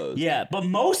eyes closed. Yeah, but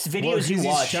most Well, videos you he's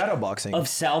watch shadowboxing. of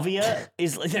salvia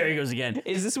is... There he goes again.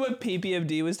 Is this what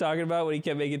PPMD was talking about when he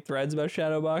kept making threads about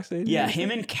shadowboxing? Yeah, him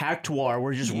and Cactuar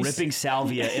were just ripping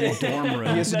salvia in a dorm He room.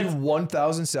 has to do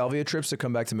 1,000 salvia trips to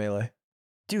come back to Melee.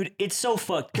 Dude, it's so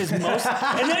fucked because most,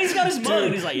 and then he's got his mug,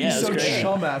 and he's like, "Yeah, He's it's so great."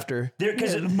 chum after.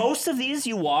 Because most of these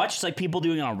you watch, it's like people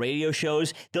doing it on radio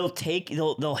shows. They'll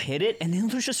hit it, and then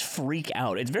they'll just freak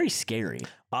out. It's very scary.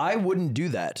 I wouldn't do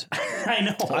that. I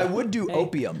know. I would do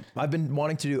opium. I've been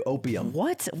wanting to do opium.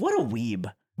 What a weeb.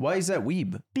 Why is that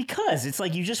weeb? Because it's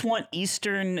like you just want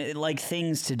Eastern like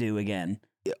things to do again.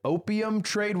 Opium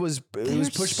trade was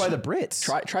pushed by the Brits.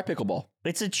 Try pickleball.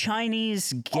 It's a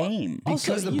Chinese game.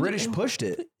 Because the British pushed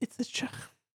it. It's a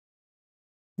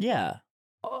Yeah.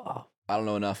 oh. I don't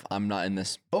know enough. I'm not in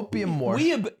this. Opium war.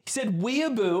 He said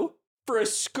weeaboo for a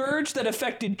scourge that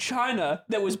affected China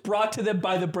that was brought to them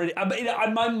by the British.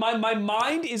 My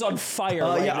mind is on fire.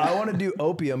 Right yeah, now. I want to do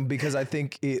opium because I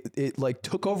think it like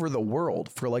took over the world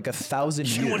for like 1,000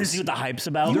 years. You want to see what the hype's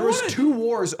about? There was 2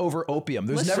 wars over opium.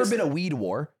 There's never been a weed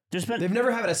war. They've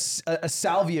never had a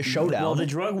salvia showdown. Well, the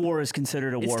drug war is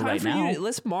considered a war time right for now.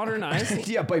 let's modernize.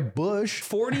 Yeah, by Bush.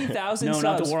 40,000 No, subs.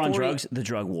 not the war on drugs. The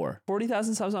drug war.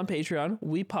 40,000 subs on Patreon.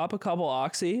 We pop a couple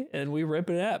oxy and we rip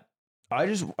it up. I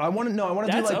want to do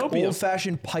That's like opium. old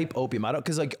fashioned pipe opium. I don't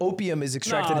because like opium is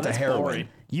extracted into that's heroin. boring.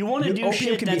 You want to do Opium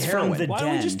shit can be that's from heroin. the Why den.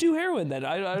 don't we just do heroin then?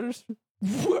 I just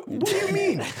What do you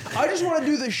mean? I just want to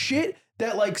do the shit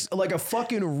that like a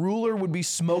fucking ruler would be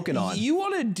smoking on. You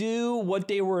want to do what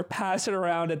they were passing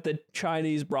around at the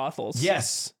Chinese brothels?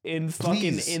 Yes. In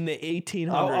fucking Please. in the 1800s.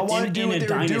 I want to do in what a they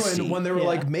were dynasty. doing when they were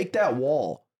like, make that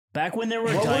wall. Back when there were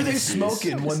What were they dynasties.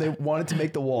 smoking when they wanted to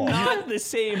make the wall? Not the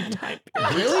same time.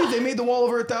 Really? They made the wall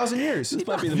over 1,000 years.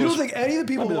 might be the You most- don't think any of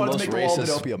the people Probably the wanted to most make the wall with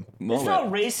racist opium? It's moment.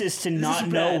 not racist to not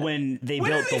know bad. when they When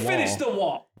built did they the wall. finish the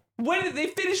wall? When did they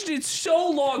finished it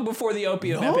so long before the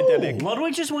opium No. epidemic?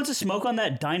 Ludwig just wants to smoke on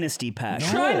that dynasty pack.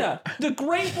 China, the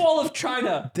Great Wall of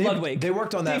China, Ludwig. They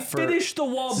worked on that They for- finished the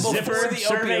wall before Zipper the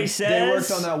survey opium. says They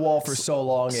worked on that wall for so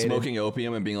long. Aiden. Smoking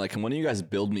opium and being like, can one of you guys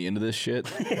build me into this shit?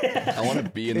 I want to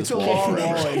be in It's this a wall long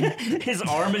forever. wall. His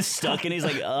arm is stuck and he's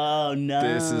like, oh no.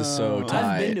 This is so tight.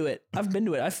 I've been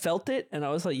to it. I felt it, and I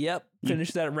was like, "Yep,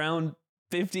 finished that around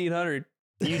 1500."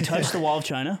 You touched the wall of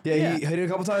China? Yeah, he hit it a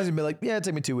couple times and be like, yeah, it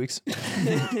took me 2 weeks. Do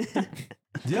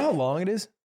you know how long it is?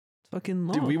 Fucking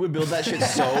long. Dude, we would build that shit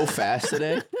so fast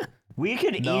today. We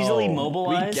could No. easily We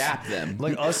mobilize. gap them.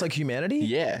 Like us, like humanity?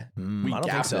 Yeah. We I don't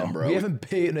gap think so. them, bro. We haven't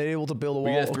been able to build a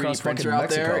We wall got a 3D across fucking printer out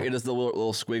Mexico. there. It is the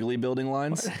little squiggly building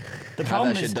lines. The Have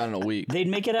problem that is shit done in a week. they'd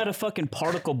make it out of fucking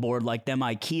particle board like them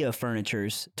IKEA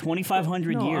furnitures.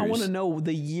 2,500 no, years. I want to know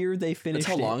the year they finished.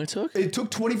 That's how long it took? It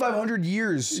took 2,500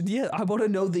 years. Yeah, I want to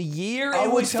know the year I it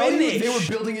would was tell finished. you they were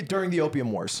building it during the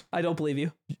Opium Wars. I don't believe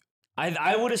you.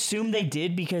 I would assume they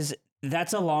did because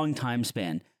that's a long time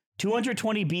span.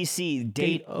 220 BC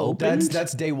date opened.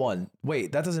 That's day one.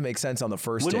 Wait, that doesn't make sense on the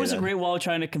first When day. was the then. Great Wall of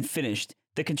China finished?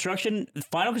 The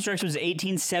final construction was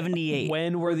 1878.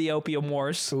 When were the opium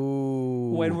wars?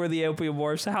 Ooh. When were the opium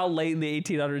wars? How late in the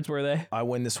 1800s were they? I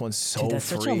win this one so Dude, that's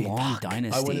free. such a long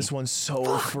dynasty. I win this one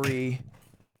so free.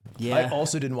 Yeah, I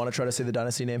also didn't want to try to say the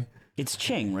dynasty name. it's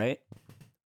Qing, right?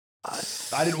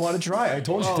 I didn't want to try. I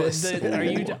told you this. Are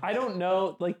you? I don't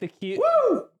know. Like the cute.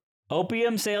 Woo!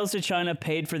 Opium sales to China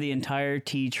paid for the entire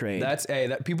tea trade.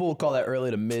 That people will call that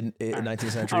early to mid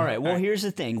 19th century. All right. Well, here's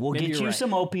the thing. We'll Maybe get you're you right.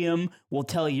 some opium. We'll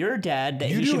tell your dad that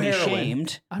You he do should be heroin.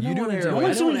 shamed. I don't You do wanna heroin. No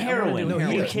one's I don't doing wanna heroin. do Are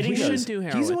heroin. you kidding We me? shouldn't do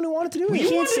heroin. He's the one who wanted to do it. We You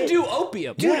can't want to say- do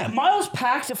opium? Dude, Miles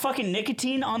packed fucking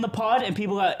nicotine on the pod and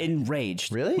people got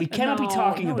enraged. Really? We cannot be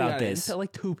talking No, we about got this. it.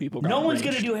 Like 2 people. No got one's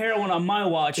enraged. going to do heroin on my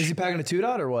watch. Is he packing a 2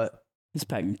 dot or what? He's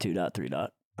packing 2.3.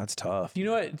 That's tough. You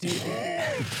know what?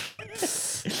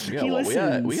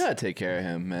 We gotta take care of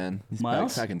him, man. He's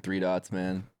Miles? backpacking 3 dots,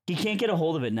 man. He can't get a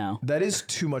hold of it now. That is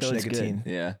too much So it's nicotine.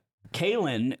 Yeah.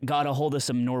 Kalen got a hold of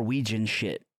some Norwegian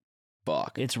shit.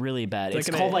 Fuck. It's really bad. It's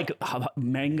Like called like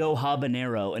mango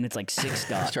habanero, and it's like 6 I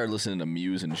dots. started listening to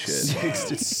Muse and shit.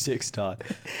 6 dot.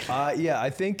 Yeah, I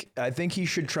think he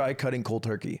should try cutting cold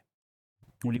turkey.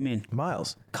 What do you mean?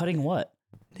 Miles. Cutting what?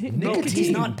 Nicotine. No,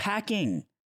 he's not packing.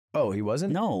 Oh, he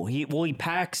wasn't? No, he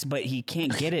packs, but he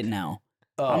can't get it now.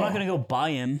 Oh, I'm not gonna go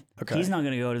buy him. Okay. He's not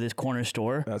gonna go to this corner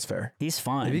store. That's fair. He's If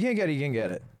fine. you can't get it, you can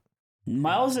get it.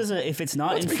 Miles is if it's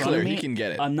not Let's in be front clear, of me, he can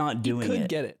get it. I'm not doing Could it.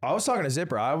 get it. I was talking to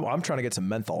Zipper. I'm trying to get some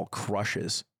menthol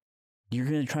crushes. You're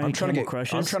gonna try I'm and trying to Camel get.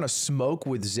 crushes. I'm trying to smoke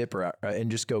with Zipper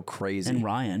and just go crazy. and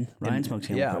Ryan smokes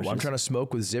Camel Yeah, crushes. well, I'm trying to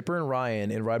smoke with Zipper and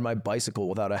Ryan and ride my bicycle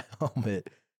without a helmet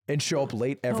and show up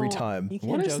late every No, time. you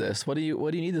can't What is joke. this? What do you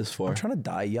need this for? I'm trying to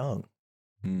die young.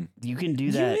 You can do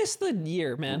You that missed the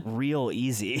year, man. real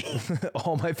easy.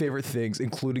 All my favorite things,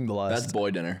 including the last. That's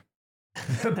boy dinner.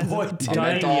 boy. A Dying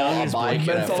menthol, young a is bike, and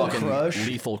a menthol fucking crush.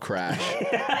 lethal crash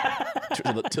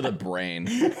to the brain.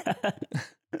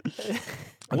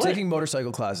 I'm What? taking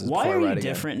motorcycle classes. Why before I are you ride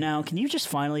again. different now? Can you just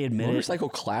finally admit it? Motorcycle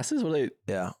classes? What do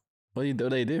Yeah.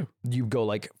 they do? You go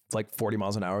like 40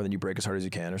 miles an hour, then you brake as hard as you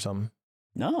can or something.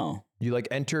 No, You like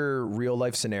enter real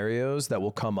life scenarios that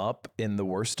will come up in the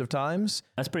worst of times,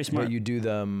 that's pretty smart. but you do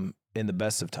them in the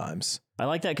best of times. I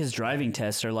like that because driving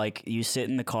tests are like you sit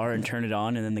in the car and turn it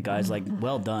on, and then the guy's like,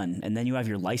 "Well done," and then you have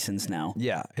your license now.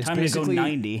 Yeah, it's Time to go basically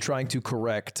 90. trying to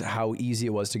correct how easy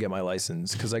it was to get my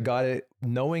license because I got it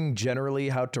knowing generally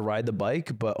how to ride the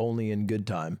bike, but only in good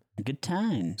time. Good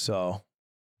time, So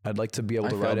I'd like to be able I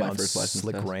to failed ride it my on first license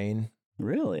slick test. rain.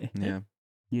 really? Yeah.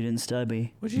 You didn't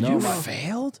stubby. What'd you No, do my- wrong?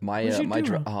 Failed? My What'd you my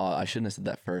do? I shouldn't have said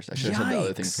that first. I should have said the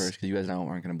other thing Yikes. first because you guys aren't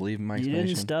going to believe in my You didn't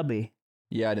explanation. stubby.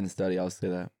 Yeah, I didn't study. I'll say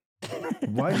that. Why'd You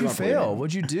you don't believe fail? it.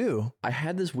 What'd you do? I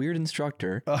had this weird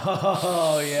instructor.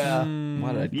 Oh yeah.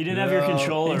 Why did I? You didn't have your No,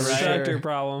 controller, right? Instructor Sure.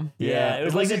 problem. Yeah, it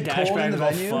was like the it dash cold in pad the was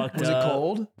all venue? fucked Was up. it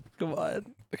cold? Come on.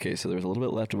 Okay, so there was a little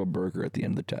bit left of a burger at the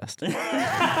end of the test.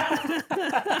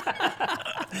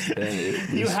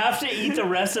 You have to eat the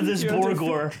rest of this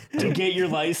burger to get your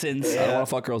license. I don't want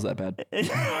to fuck girls that bad.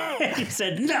 He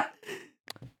said no.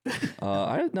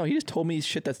 I don't know. He just told me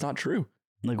shit that's not true.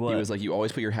 Like what? He was like, "You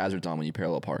always put your hazards on when you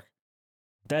parallel park."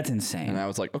 That's insane. And I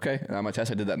was like, "Okay." And on my test,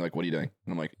 I did that. And like, "What are you doing?"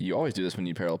 And I'm like, "You always do this when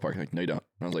you parallel park." And like, "No, you don't."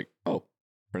 And I was like, "Oh,"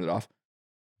 turned it off.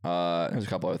 There's a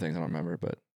couple other things I don't remember,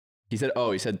 but he said,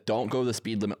 "Don't go the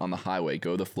speed limit on the highway.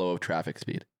 Go the flow of traffic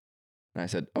speed." And I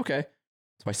said, "Okay."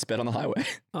 So I sped on the highway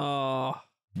Oh.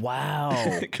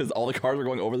 Wow. because all the cars were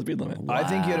going over the speed limit. I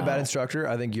think you had a bad Wow. instructor.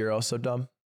 I think you're also dumb.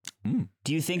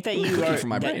 Do you think that you Cookie are from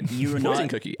my that brain. you were Poison not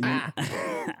cookie.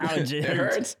 Ouch, It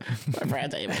hurts. My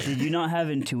friends ate me. Did you not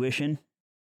have intuition?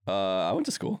 I went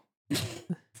to school.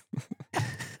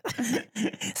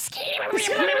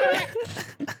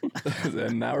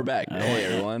 And now we're back. Hey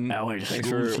everyone. Now we're Thanks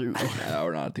school for. suit. No,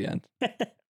 we're not at the end.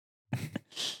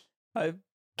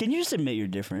 Can you just admit you're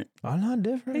different? I'm not I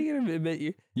different. gotta admit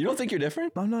you. You don't think you're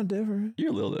different? I'm not different.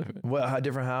 You're a little different. What? How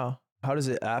different? How? How does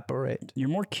it operate? You're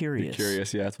more You're curious.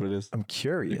 curious, yeah, that's what it is. I'm You're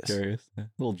curious. curious. Yeah.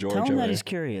 Little George Tell him over that there. he's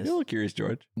curious. You're a little curious,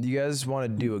 George. Do you guys want to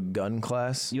do a gun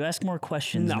class? You ask more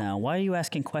questions No. now. Why are you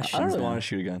asking I questions don't really now? want to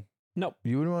shoot a gun. Nope.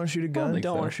 You wouldn't want to shoot a gun? think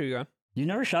Don't so. want to shoot a gun. You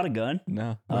never shot a gun?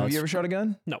 No. Oh, Have it's- you ever shot a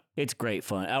gun? It's great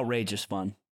fun. Outrageous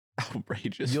fun.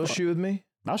 Outrageous. You'll fun. shoot with me.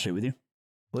 I'll shoot with you.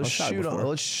 Let's I've shot shoot. before.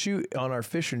 Let's shoot on our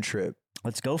fishing trip.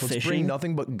 Let's go Let's bring fishing.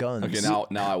 nothing but guns. Okay,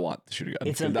 now I want to shoot a gun.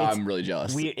 It's 'cause a- now it's- I'm really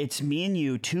jealous. It's me and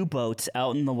you, two boats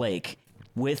out in the lake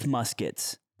with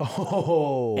muskets.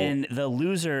 Oh. And the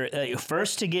loser,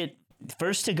 first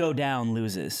to go down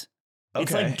loses.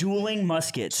 It's Okay. like dueling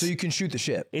muskets. So you can shoot the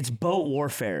ship. It's boat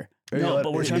warfare. Are you No, allowed-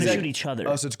 but we're is trying to that- shoot each other.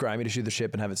 Oh, so it's grimy to shoot the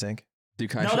ship and have it sink.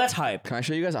 Dude, can I No, show- that's hype. Can I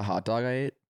show you guys a hot dog I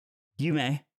ate? You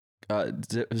may.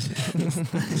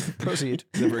 Proceed.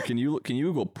 Zipper, can you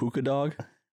Google puka dog?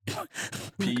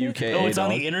 Puka. Oh, it's on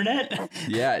dog. the internet?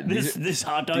 Yeah, This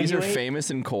hot dog these you are ate?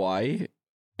 famous in Kauai,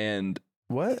 and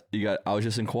What? I was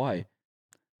just in Kauai.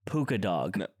 Puka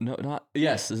dog. No, not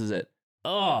yes. This is it,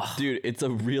 Oh, dude. It's a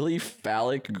really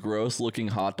phallic, gross-looking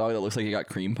hot dog that looks like it got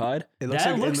cream pied. It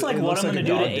that looks like it what looks I'm like going a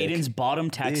to do to dog dick. Aiden's bottom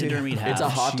taxidermied half. It's a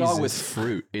hot dog with Jesus.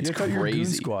 fruit. It's Check out your goon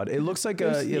crazy. squad. It looks like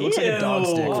a dog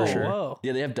stick Ew. for Oh, sure. whoa.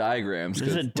 Yeah, they have diagrams.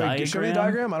 There's 'cause- a Wait, show me a diagram.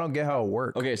 diagram. I don't get how it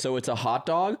works. Okay, so it's a hot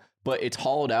dog, but it's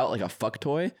hollowed out like a fuck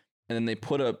toy, and then they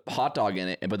put a hot dog in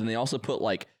it, but then they also put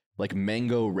like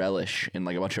mango relish and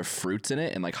like a bunch of fruits in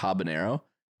it and like habanero,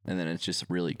 and then it's just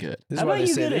really good. This is How why about they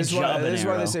you say. get a This is why they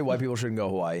habanero? say white people shouldn't go to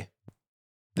Hawaii.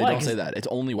 They Why? don't say 'Cause- that. It's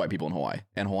only white people in Hawaii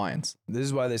and Hawaiians. This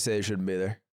is why they say it shouldn't be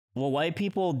there. Well, white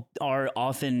people are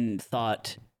often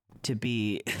thought to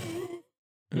be.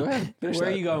 Go ahead. finish Where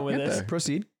are that. you going with Get this? there.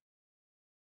 Proceed.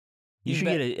 You should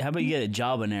bet- get a. How about you get a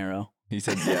jabanero? He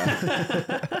said,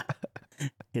 "Yeah."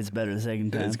 It's better the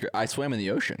second time. It's great. I swam in the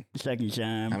ocean. Second I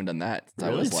time. haven't done that since I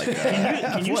Really? was like.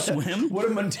 Can you What- swim? What a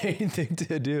mundane thing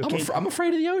to do. I'm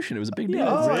afraid of the ocean. It was a big deal. Yeah,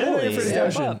 Oh, really? yeah, you're afraid of the Yeah.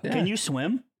 ocean. Yeah. Can you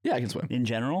swim Yeah, I can swim. in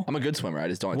general? I'm a good swimmer. I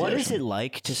just don't like What the is ocean. it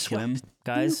like to swim,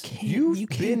 guys? You've you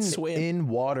been can't swim. in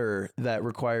water that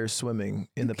requires swimming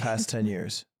in the past 10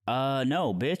 years.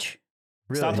 No, bitch.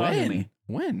 Really? Stop talking to me.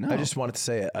 When? No. I just wanted to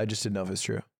say it. I just didn't know if it's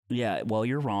true. Yeah, well,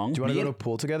 you're wrong. Do you want to Me go to and- a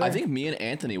pool together? I think me and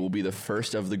Anthony will be the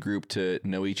first of the group to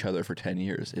know each other for 10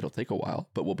 years. It'll take a while,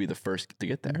 but we'll be the first to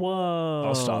get there. Whoa.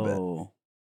 I'll stop it.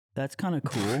 That's kind of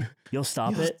cool. You'll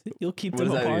stop it. You'll keep What them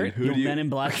does that mean? apart. Who You'll do you Men in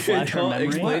Black Okay, flash your don't memory.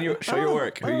 explain your, show your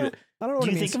work. Who are you gonna- I don't know what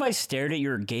Do it you means. think if I stared at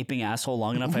your gaping asshole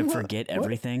long enough, I'd What? forget What?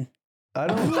 everything? I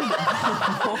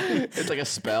don't. It's like a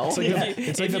spell. It's like If, a- you,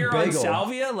 it's if like a you're on bagel.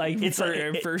 salvia, like It's for,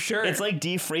 like for sure. It's like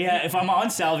if I'm on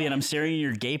salvia and I'm staring at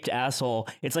your gaped asshole,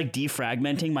 it's like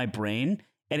defragmenting my brain,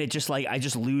 and it just like I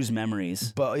just lose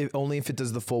memories. But only if it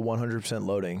does the full 100%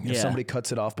 loading. If Yeah. somebody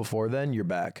cuts it off before then, you're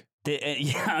back.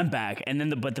 Yeah, I'm back, and then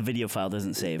but the video file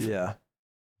doesn't save. Yeah.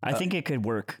 I think it could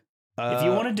work. If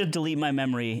you wanted to delete my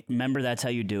memory, remember that's how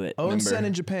you do it. Onsen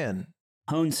in Japan.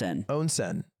 Honsen.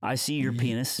 Onsen. I see your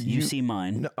penis. You see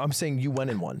mine. No, I'm saying you went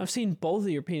in one. I've seen both of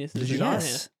your penises. Did you not?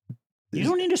 Yes. You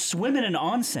don't need to swim in an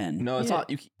onsen. No, it's not.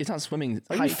 It's not swimming.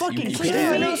 Are you height. fucking you kidding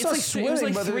can't. me? No, it's not It was swimming,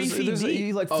 like but 3 feet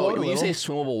you like Oh, float a when you little. say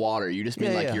swimmable water, you just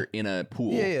mean Yeah, like yeah. you're in a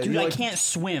pool. Yeah, Dude, you're I like- can't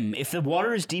swim. If the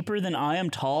water is deeper than I am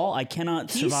tall, I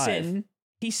cannot survive.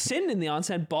 He's sitting in the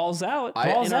onsen, balls out.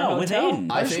 Balls in our out with hotel.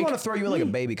 Aiden. I just think- want to throw you in like a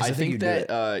baby because I I think you think do it.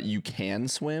 that you can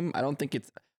swim. I don't think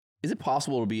it's. Is it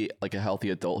possible to be like a healthy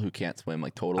adult who can't swim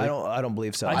like totally? I don't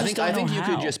believe so. I I just think don't know you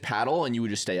how. could just paddle and you would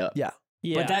just stay up. Yeah.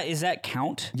 Yeah. But does that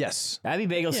count? Yes. Abby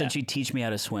Bagel Yeah. said she'd teach me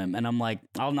how to swim, and I'm like,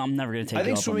 I'm never gonna take. I you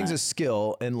think up on swimming's that. a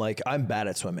skill, and like I'm bad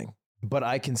at swimming, but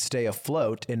I can stay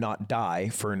afloat and not die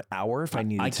for an hour if I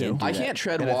needed I to. can't do I that. can't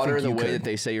tread And I water think the you way could. that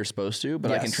they say you're supposed to,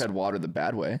 but I can Yes. tread water the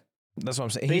bad way. That's what I'm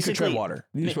saying. He could tread water.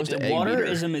 You're supposed to egg water meter.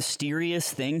 is a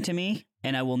mysterious thing to me,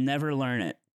 and I will never learn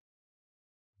it.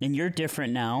 And you're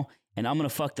different now, and I'm gonna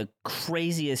fuck the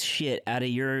craziest shit out of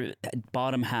your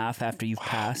bottom half after you've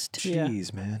passed. Yeah.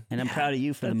 Jeez, man. And I'm proud of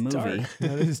you for the That's movie. dark.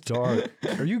 That is dark.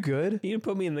 Are you good? You gonna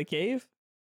put me in the cave?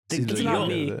 See, It's there not you go.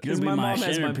 me. You'll Because be my my mom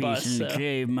has my centerpiece bus. in the So.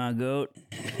 cave, my goat.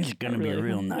 It's gonna be Really?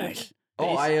 real nice.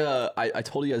 Oh, I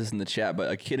told you guys this in the chat, but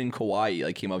a kid in Kauai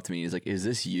like came up to me. He's like, "Is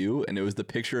this you?" And it was the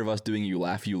picture of us doing "You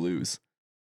Laugh, You Lose,"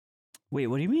 Wait,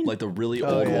 what do you mean? like the really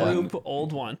Oh, old yeah. one, Group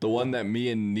old one. the one that me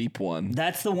and Neep won.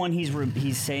 That's the one he's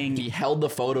saying. He held the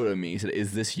photo to me. He said,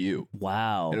 "Is this you?"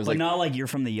 Wow, And it was but like- not like you're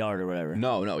from the yard or whatever.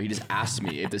 No. He just asked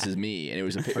me if this is me, and it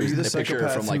was a, it Are was you the a picture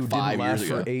psychopath from like who 5 didn't years laugh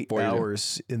ago. for 8 4 years ago.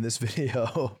 hours in this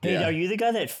video? Hey, Yeah. are you the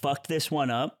guy that fucked this one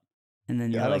up? And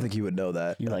then you're I don't like, think he would know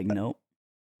that. you're like, nope.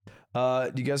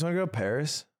 Do you guys want to go to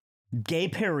Paris? Gay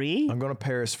Paris? I'm going to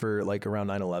Paris for like around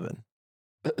 9/11.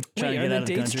 Trying Wait, to are get out the of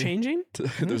the dates country. changing?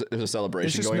 there's a celebration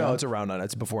It's just going no, on. it's around 9.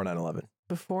 It's before 9/11.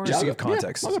 Before? Just to Yeah, give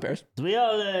context. I'll go to Paris. We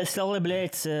all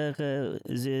celebrate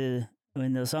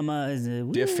when the summer is.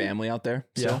 Do you have family out there?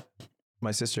 Yeah. still?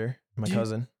 My sister, my Do you-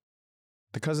 cousin,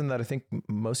 the cousin that I think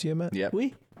most of you met. Yeah.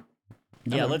 We?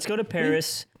 Yeah, let's go to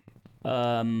Paris.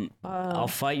 I'll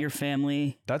fight your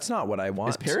family. That's not what I want.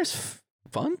 Is Paris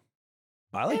fun?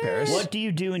 I like Paris. What do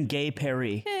you do in Gay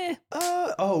Paris?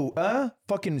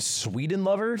 Fucking Sweden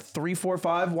lover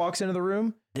 345 walks into the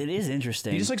room. It is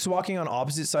interesting. He just likes walking on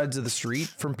opposite sides of the street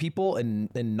from people and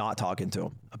not talking to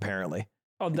them. Apparently,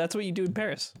 Oh, that's what you do in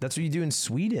Paris. that's what you do in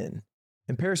Sweden.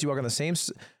 In Paris, you walk on the same.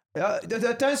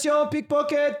 Attention,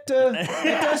 pickpocket!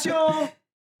 Attention!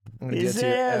 I'm gonna Is get to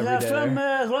you every day. from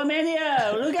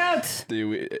Romania? Look out!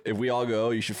 Dude, if we all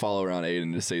go, you should follow around Aiden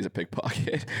and just say he's a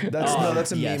pickpocket.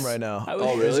 That's a yes. meme right now.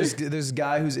 Oh, really? There's a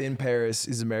guy who's in Paris.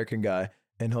 He's an American guy,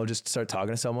 and he'll just start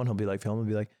talking to someone. He'll be like, film, and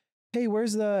be like, "Hey,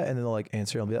 where's the?" And then they'll like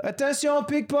answer. He'll be like, "Attention,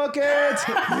 pickpocket!"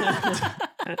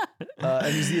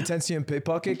 And he's the attention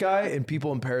pickpocket guy, and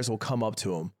people in Paris will come up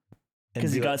to him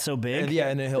Because be he like- got so big. and yeah,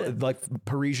 and then he'll like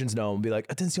Parisians know him, and be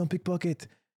like, "Attention, pickpocket,"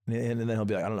 and then he'll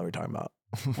be like, "I don't know what you're talking about."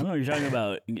 I don't know what you're talking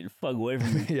about. Get the fuck away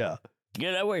from me. Yeah.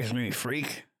 Get away from me,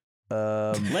 freak.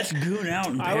 Um, Let's goon out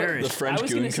in I would- Paris. The French I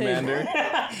was goon gonna say- commander.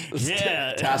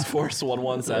 Yeah. Task Force Wait,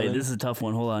 117. this is a tough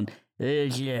one. Hold on.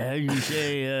 Yeah, how do you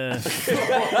say?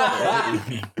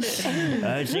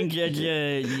 I think that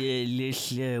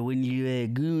this, when you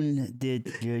goon, that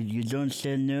you don't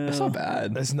say no. That's not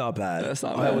bad. that's not bad. That's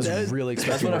not I bad. was That's- really That's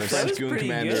expecting what a worse. French was goon pretty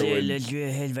commander good. would. Let you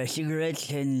have a cigarette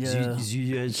and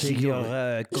Take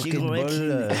your cooking cigarette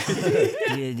butter.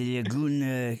 the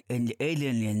goon and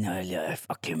alien and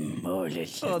fuck him. Oh,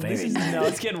 that's Oh, this very is nice. no,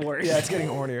 it's getting worse. Yeah, it's getting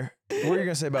hornier. What are you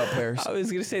gonna say about Paris? I was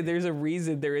gonna say there's a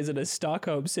reason there isn't a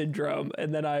Stockholm syndrome,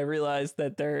 and then I realized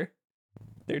that there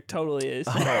totally is.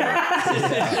 You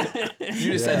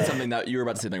just said something that you were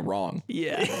about to say something wrong.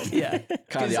 yeah.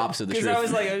 Kind of the opposite of the Because truth. I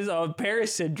was like, I was on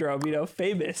Paris syndrome,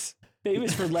 famous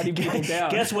for letting people down.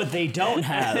 Guess what they don't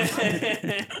have?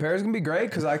 Paris can be great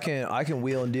because I can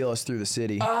wheel and deal us through the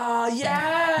city.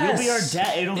 Yes. It'll be our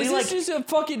dad. It'll be Is like this just a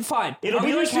fucking fine? It'll Are be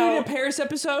we like just doing how- a Paris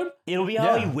episode? it'll be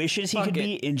how Yeah. he wishes he Fuck could it.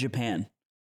 be in Japan.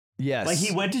 Yes. Like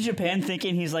he went to Japan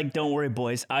thinking he's like, "Don't worry,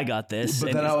 boys, I got this." But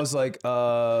And then he's I was like,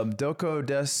 Doko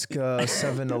desk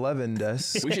 7-Eleven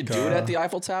desk. we should do it at the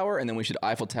Eiffel Tower, and then we should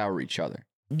Eiffel Tower each other.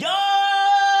 Yo!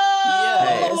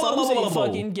 Yeah. As long as they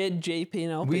fucking get JP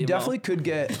and LP. We definitely could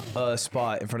get a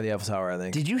spot in front of the Eiffel Tower, I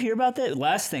think. Did you hear about that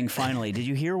last thing? Finally, did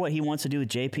you hear what he wants to do with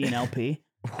JP and LP?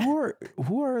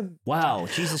 Who are Wow,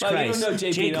 Jesus Well, you Christ. don't know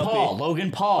JP Jake and LP. Paul,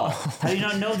 Logan Paul. How do you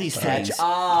not know these things? Catch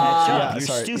Ah. up. You're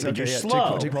sorry. stupid. Okay, You're yeah,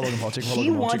 slow. Jake Paul, Logan Paul, Jake Paul, He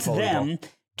Logan Paul, wants Jake Paul, Logan Paul. them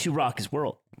to rock his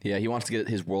world. Yeah, he wants to get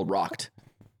his world rocked.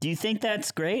 Do you think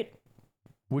that's great?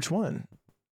 Which one?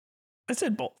 I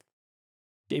said both.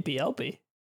 JPLP.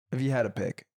 If you had a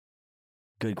pick.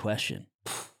 Good question.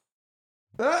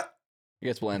 Ah, I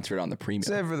guess we'll answer it on the premium.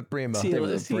 save for the primo. See you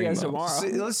guys primo. tomorrow.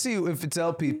 Let's see if it's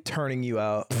LP turning you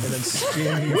out and then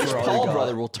scamming you Which for all Paul you got.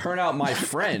 brother will turn out my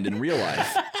friend in real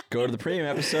life? Go to the premium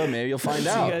episode. Maybe you'll find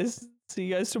out. See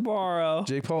you guys tomorrow.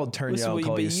 Jake Paul will turn you Listen, out and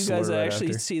call but you you slur guys right actually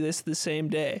after. see this the same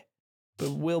day,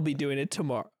 but we'll be doing it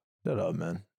tomorrow. Shut up,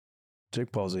 man.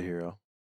 Jake Paul's a hero.